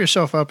 But wrap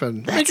yourself up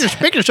and make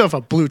yourself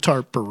a blue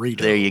tarp burrito.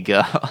 There you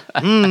go.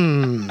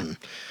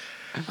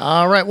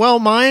 All right. Well,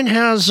 mine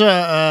has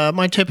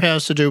my tip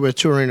has to do with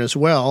touring as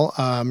well.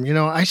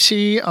 I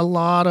see a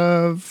lot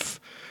of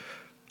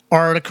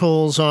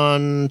articles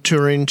on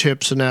touring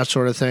tips and that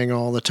sort of thing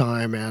all the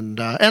time, and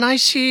I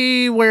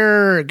see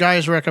where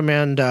guys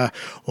recommend,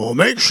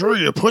 make sure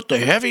you put the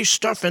heavy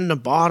stuff in the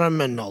bottom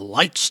and the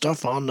light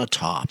stuff on the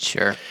top.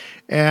 Sure.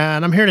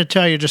 And I'm here to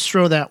tell you, just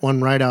throw that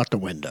one right out the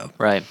window.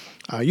 Right.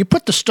 You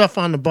put the stuff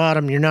on the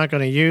bottom you're not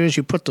going to use.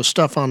 You put the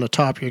stuff on the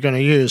top you're going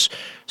to use.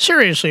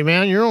 Seriously,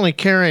 man, you're only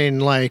carrying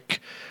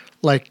like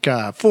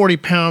 40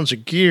 pounds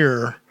of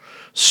gear,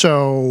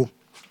 so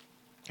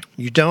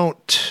you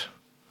don't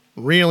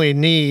really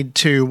need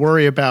to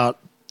worry about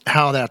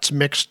how that's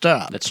mixed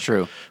up. That's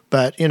true.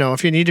 But,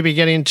 if you need to be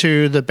getting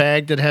to the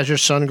bag that has your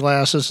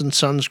sunglasses and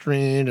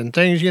sunscreen and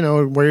things,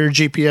 where your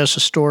GPS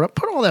is stored up,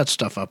 put all that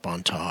stuff up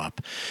on top.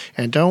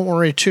 And don't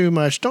worry too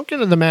much. Don't get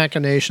into the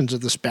machinations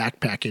of this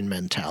backpacking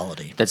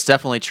mentality. That's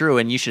definitely true.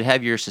 And you should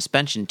have your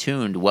suspension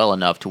tuned well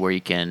enough to where you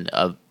can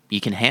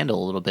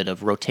handle a little bit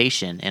of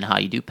rotation in how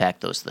you do pack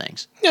those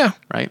things. Yeah.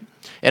 Right?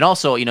 And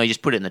also, you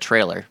just put it in the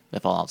trailer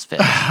if all else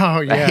fits. Oh,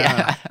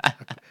 yeah.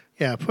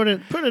 Yeah, put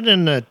it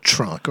in the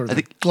trunk or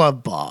the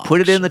glove box.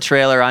 Put it in the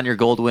trailer on your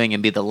Goldwing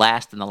and be the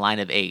last in the line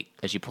of 8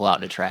 as you pull out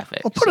into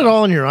traffic. Well, put it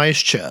all in your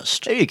ice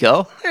chest. There you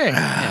go.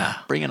 Yeah.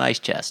 Bring an ice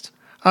chest.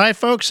 All right,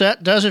 folks,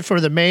 that does it for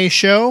the May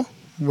show.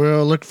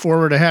 We'll look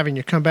forward to having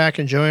you come back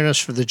and join us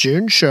for the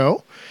June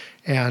show.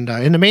 And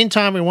in the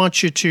meantime, we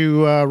want you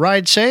to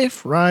ride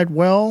safe, ride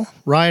well,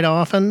 ride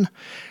often,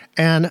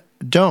 and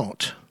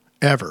don't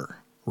ever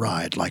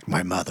ride like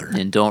my mother.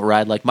 And don't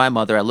ride like my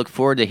mother. I look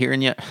forward to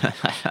hearing you.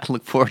 I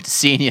look forward to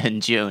seeing you in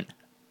June.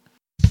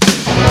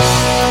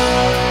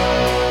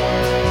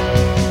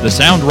 The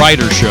Sound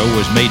Rider Show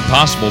was made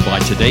possible by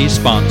today's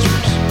sponsors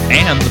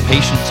and the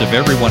patience of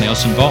everyone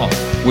else involved,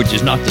 which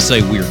is not to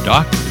say we're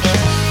doctors.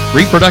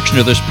 Reproduction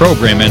of this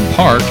program in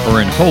part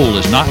or in whole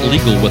is not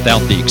legal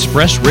without the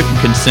express written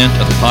consent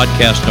of the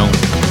podcast owner.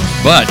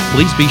 But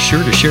please be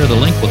sure to share the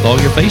link with all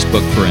your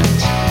Facebook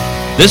friends.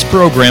 This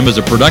program is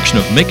a production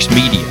of Mixed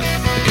Media.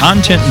 The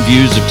content and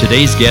views of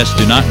today's guests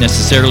do not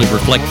necessarily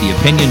reflect the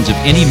opinions of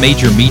any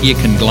major media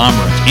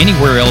conglomerate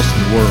anywhere else in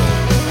the world,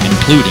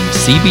 including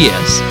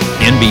CBS,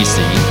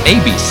 NBC,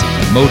 ABC,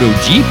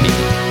 MotoGP,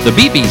 the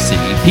BBC,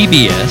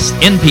 PBS,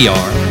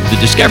 NPR, the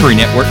Discovery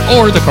Network,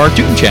 or the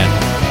Cartoon Channel.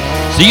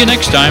 See you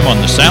next time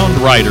on The Sound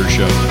Rider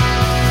Show.